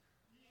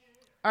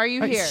 Are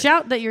you here?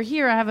 Shout that you're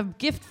here. I have a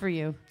gift for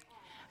you.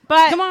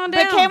 But Come on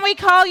down. But can we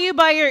call you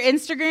by your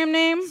Instagram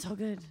name? So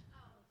good.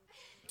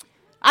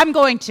 I'm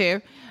going to.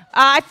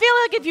 I feel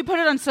like if you put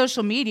it on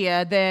social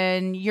media,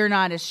 then you're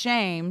not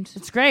ashamed.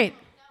 It's great.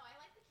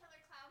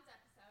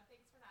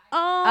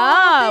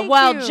 Oh, thank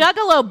well, you.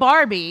 Juggalo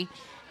Barbie.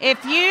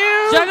 If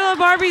you Juggalo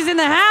Barbie's in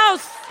the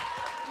house.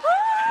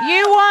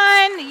 You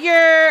won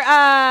your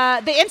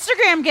the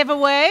Instagram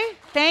giveaway.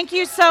 Thank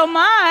you so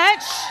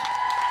much.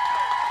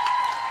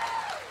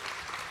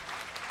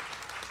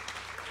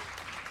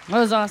 That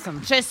was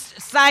awesome.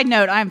 Just side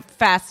note, I'm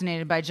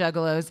fascinated by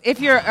juggalos. If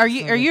you're are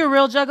you a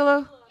real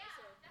juggalo?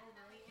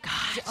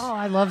 Oh,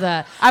 I love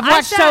that. I've I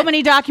watched so sat-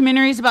 many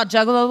documentaries about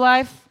juggalo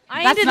life.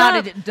 I That's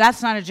ended not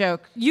that's not a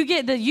joke. You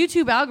get the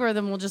YouTube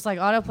algorithm will just like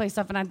autoplay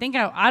stuff, and I think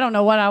I don't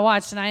know what I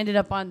watched, and I ended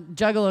up on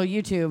Juggalo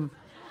YouTube.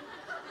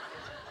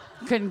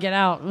 Couldn't get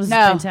out. It was No.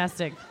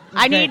 fantastic. It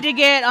was I great. need to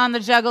get on the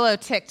Juggalo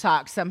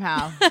TikTok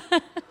somehow.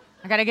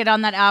 I got to get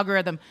on that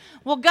algorithm.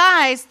 Well,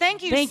 guys,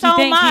 thank you Thank so you,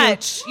 thank you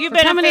much. You've for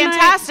been a coming tonight.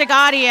 fantastic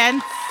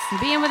audience.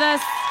 Being with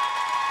us.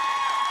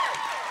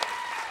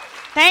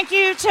 Thank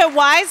you to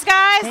Wise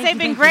Guys. Thank They've you,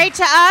 been thank great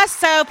to us,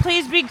 so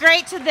please be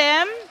great to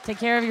them. Take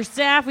care of your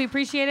staff. We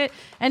appreciate it.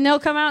 And they'll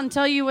come out and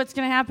tell you what's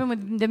going to happen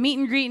with the meet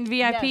and greet and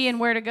VIP Yes. and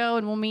where to go,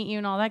 and we'll meet you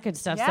and all that good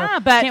stuff. Yeah, so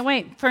but can't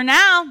wait. For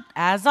now,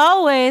 as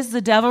always,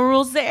 the devil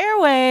rules the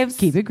airwaves.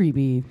 Keep it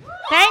creepy.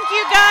 Thank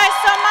you guys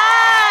so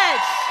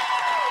much.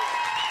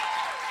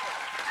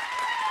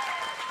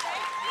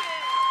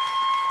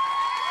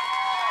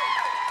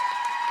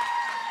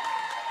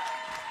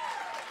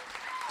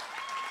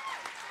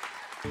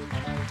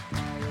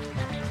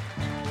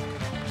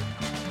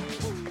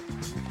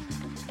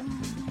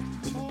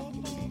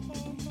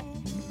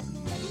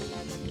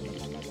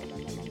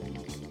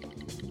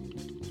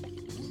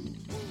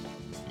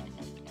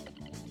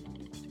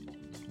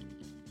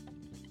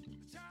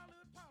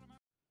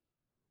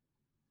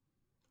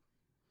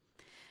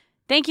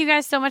 Thank you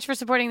guys so much for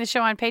supporting the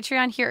show on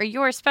Patreon. Here are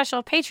your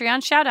special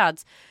Patreon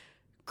shout-outs.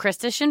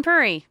 Krista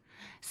Shinpuri,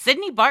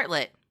 Sydney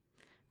Bartlett,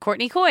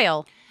 Courtney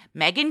Coyle,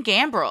 Megan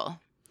Gambrell,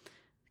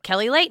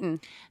 Kelly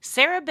Layton,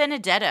 Sarah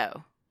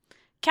Benedetto,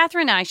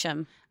 Catherine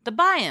Isham, The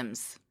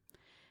Byams,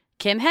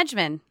 Kim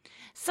Hedgeman,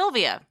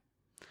 Sylvia,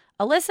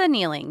 Alyssa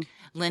Kneeling,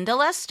 Linda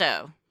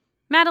Lesto,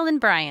 Madeline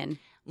Bryan,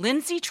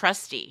 Lindsay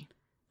Trusty,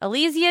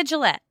 Elysia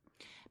Gillette,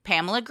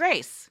 Pamela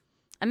Grace,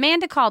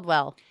 Amanda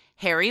Caldwell,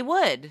 Harry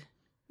Wood,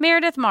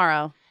 Meredith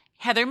Morrow,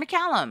 Heather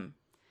McCallum,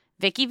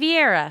 Vicky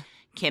Vieira,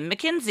 Kim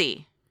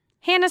McKenzie,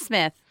 Hannah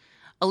Smith,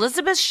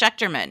 Elizabeth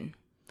Schechterman,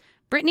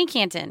 Brittany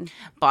Canton,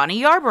 Bonnie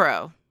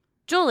Yarborough,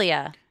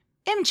 Julia,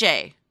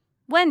 MJ,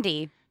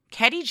 Wendy,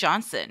 Ketty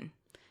Johnson.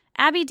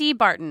 Abby D.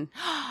 Barton,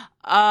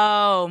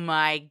 Oh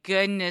my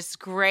goodness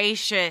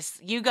gracious.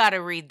 You got to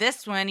read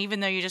this one, even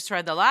though you just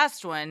read the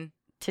last one.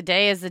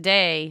 Today is the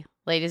day,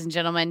 ladies and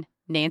gentlemen.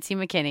 Nancy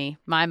McKinney,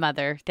 my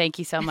mother. Thank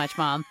you so much,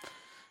 Mom.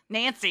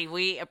 Nancy,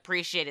 we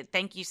appreciate it.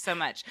 Thank you so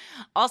much.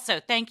 Also,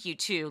 thank you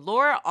to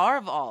Laura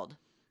Arvald,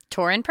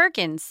 Torrin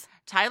Perkins,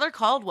 Tyler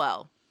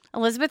Caldwell,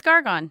 Elizabeth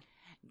Gargon,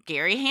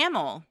 Gary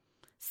Hamill,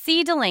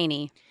 C.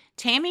 Delaney,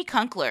 Tammy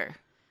Kunkler,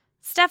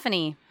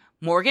 Stephanie,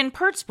 Morgan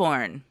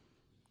Pertzborn,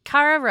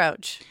 Cara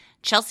Roach,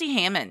 Chelsea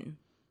Hammond,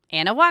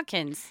 Anna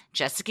Watkins,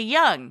 Jessica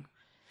Young,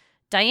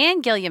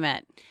 Diane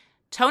Gilliamet,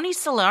 Tony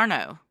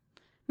Salerno,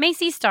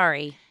 Macy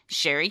Starry,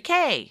 Sherry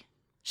Kay,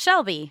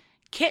 Shelby,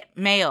 Kit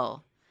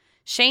Mail,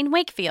 Shane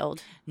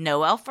Wakefield,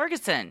 Noel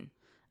Ferguson,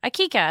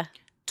 Akika,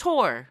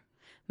 Tor,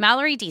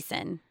 Mallory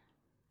Deason,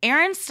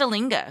 Aaron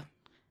Stalinga,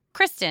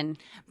 Kristen,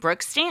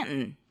 Brooke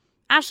Stanton,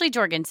 Ashley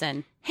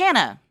Jorgensen,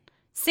 Hannah,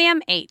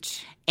 Sam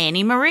H.,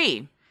 Annie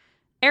Marie,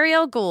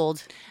 Ariel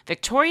Gould,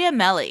 Victoria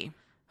Melly,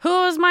 who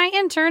was my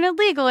intern at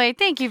Legal Aid.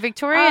 Thank you,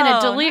 Victoria.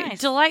 And a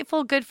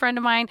delightful good friend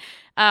of mine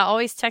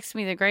always texts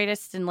me the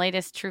greatest and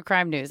latest true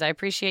crime news. I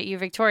appreciate you,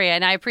 Victoria.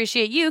 And I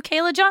appreciate you,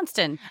 Kayla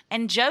Johnston.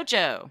 And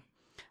JoJo,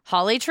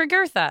 Holly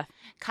Tregurtha,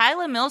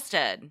 Kyla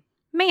Milstead,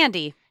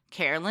 Mandy,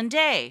 Carolyn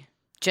Day,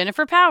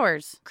 Jennifer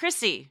Powers,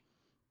 Chrissy,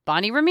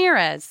 Bonnie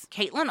Ramirez,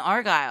 Caitlin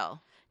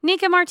Argyle,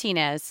 Nika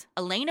Martinez,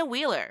 Elena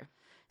Wheeler,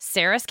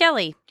 Sarah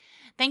Skelly.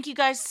 Thank you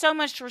guys so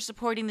much for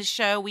supporting the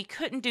show. We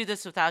couldn't do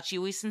this without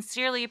you. We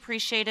sincerely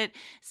appreciate it.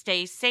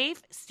 Stay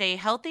safe, stay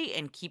healthy,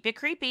 and keep it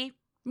creepy.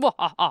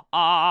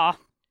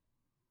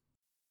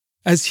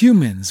 As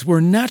humans,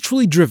 we're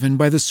naturally driven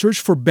by the search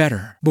for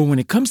better. But when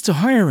it comes to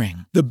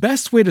hiring, the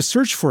best way to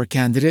search for a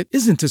candidate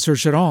isn't to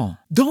search at all.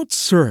 Don't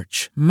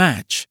search,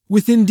 match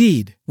with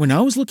Indeed. When I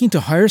was looking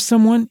to hire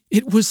someone,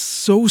 it was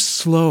so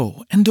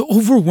slow and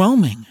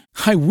overwhelming.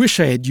 I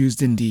wish I had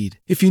used Indeed.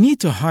 If you need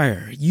to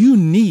hire, you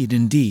need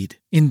Indeed.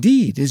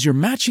 Indeed is your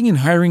matching and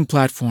hiring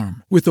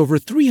platform with over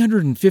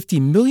 350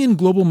 million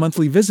global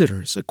monthly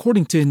visitors,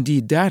 according to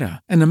Indeed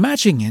data, and a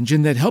matching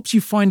engine that helps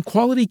you find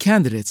quality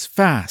candidates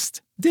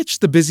fast. Ditch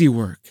the busy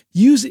work.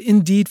 Use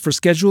Indeed for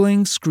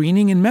scheduling,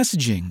 screening, and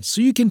messaging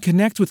so you can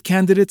connect with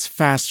candidates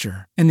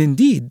faster. And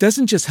Indeed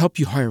doesn't just help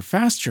you hire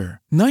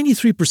faster.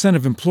 93%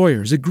 of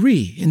employers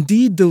agree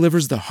Indeed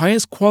delivers the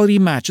highest quality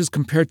matches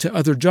compared to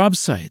other job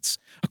sites,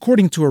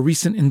 according to a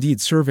recent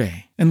Indeed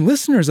survey. And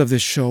listeners of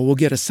this show will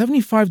get a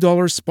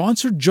 $75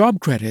 sponsored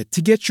job credit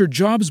to get your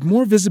jobs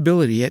more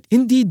visibility at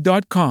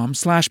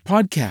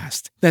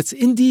Indeed.com/podcast. That's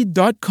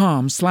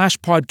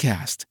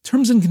Indeed.com/podcast.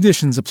 Terms and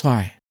conditions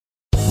apply.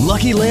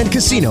 Lucky Land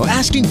Casino,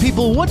 asking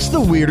people, what's the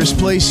weirdest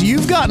place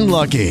you've gotten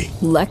lucky?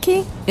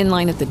 Lucky? In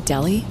line at the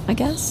deli, I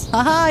guess?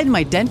 Aha, in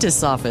my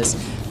dentist's office.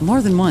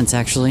 More than once,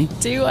 actually.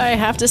 Do I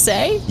have to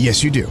say?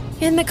 Yes, you do.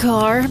 In the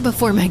car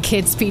before my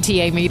kids'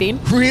 PTA meeting.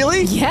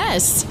 Really?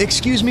 Yes.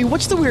 Excuse me,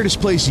 what's the weirdest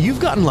place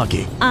you've gotten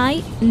lucky?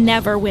 I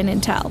never win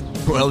and tell.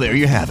 Well, there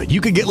you have it. You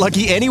can get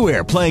lucky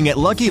anywhere, playing at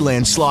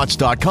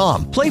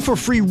LuckyLandSlots.com. Play for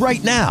free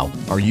right now.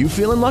 Are you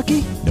feeling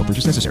lucky? No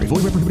purchase necessary.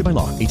 Void where prohibited by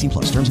law.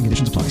 18+. Terms and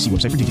conditions apply. See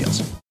website for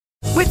details.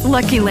 With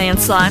Lucky Land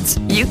Slots,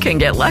 you can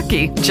get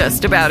lucky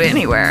just about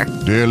anywhere.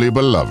 Dearly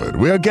beloved,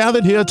 we are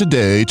gathered here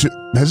today to...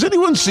 Has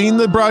anyone seen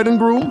the bride and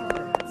groom?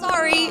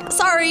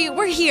 Sorry,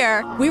 we're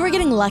here. We were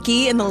getting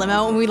lucky in the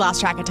limo and we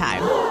lost track of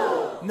time.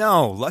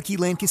 No, Lucky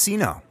Land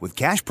Casino, with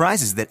cash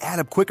prizes that add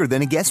up quicker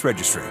than a guest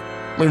registry.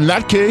 In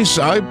that case,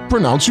 I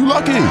pronounce you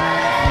lucky.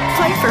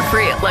 Play for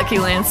free at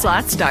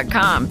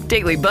LuckyLandSlots.com.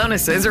 Daily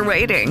bonuses are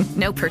waiting.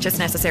 No purchase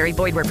necessary.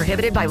 Void where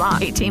prohibited by law.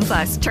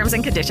 18+. Terms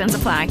and conditions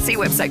apply. See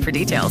website for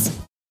details.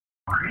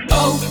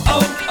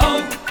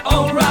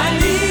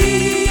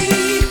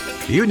 O'Reilly.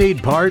 You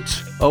need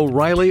parts?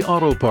 O'Reilly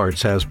Auto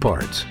Parts has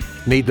parts.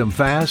 Need them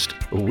fast?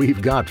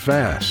 We've got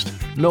fast.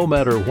 No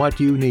matter what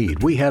you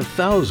need, we have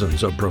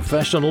thousands of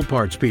professional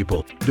parts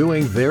people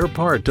doing their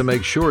part to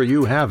make sure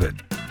you have it.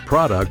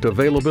 Product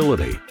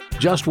availability.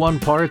 Just one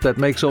part that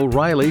makes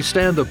O'Reilly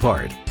stand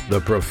apart. The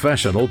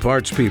professional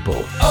parts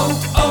people.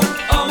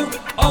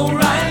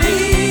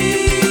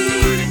 O'Reilly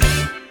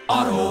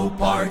Auto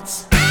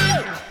Parts.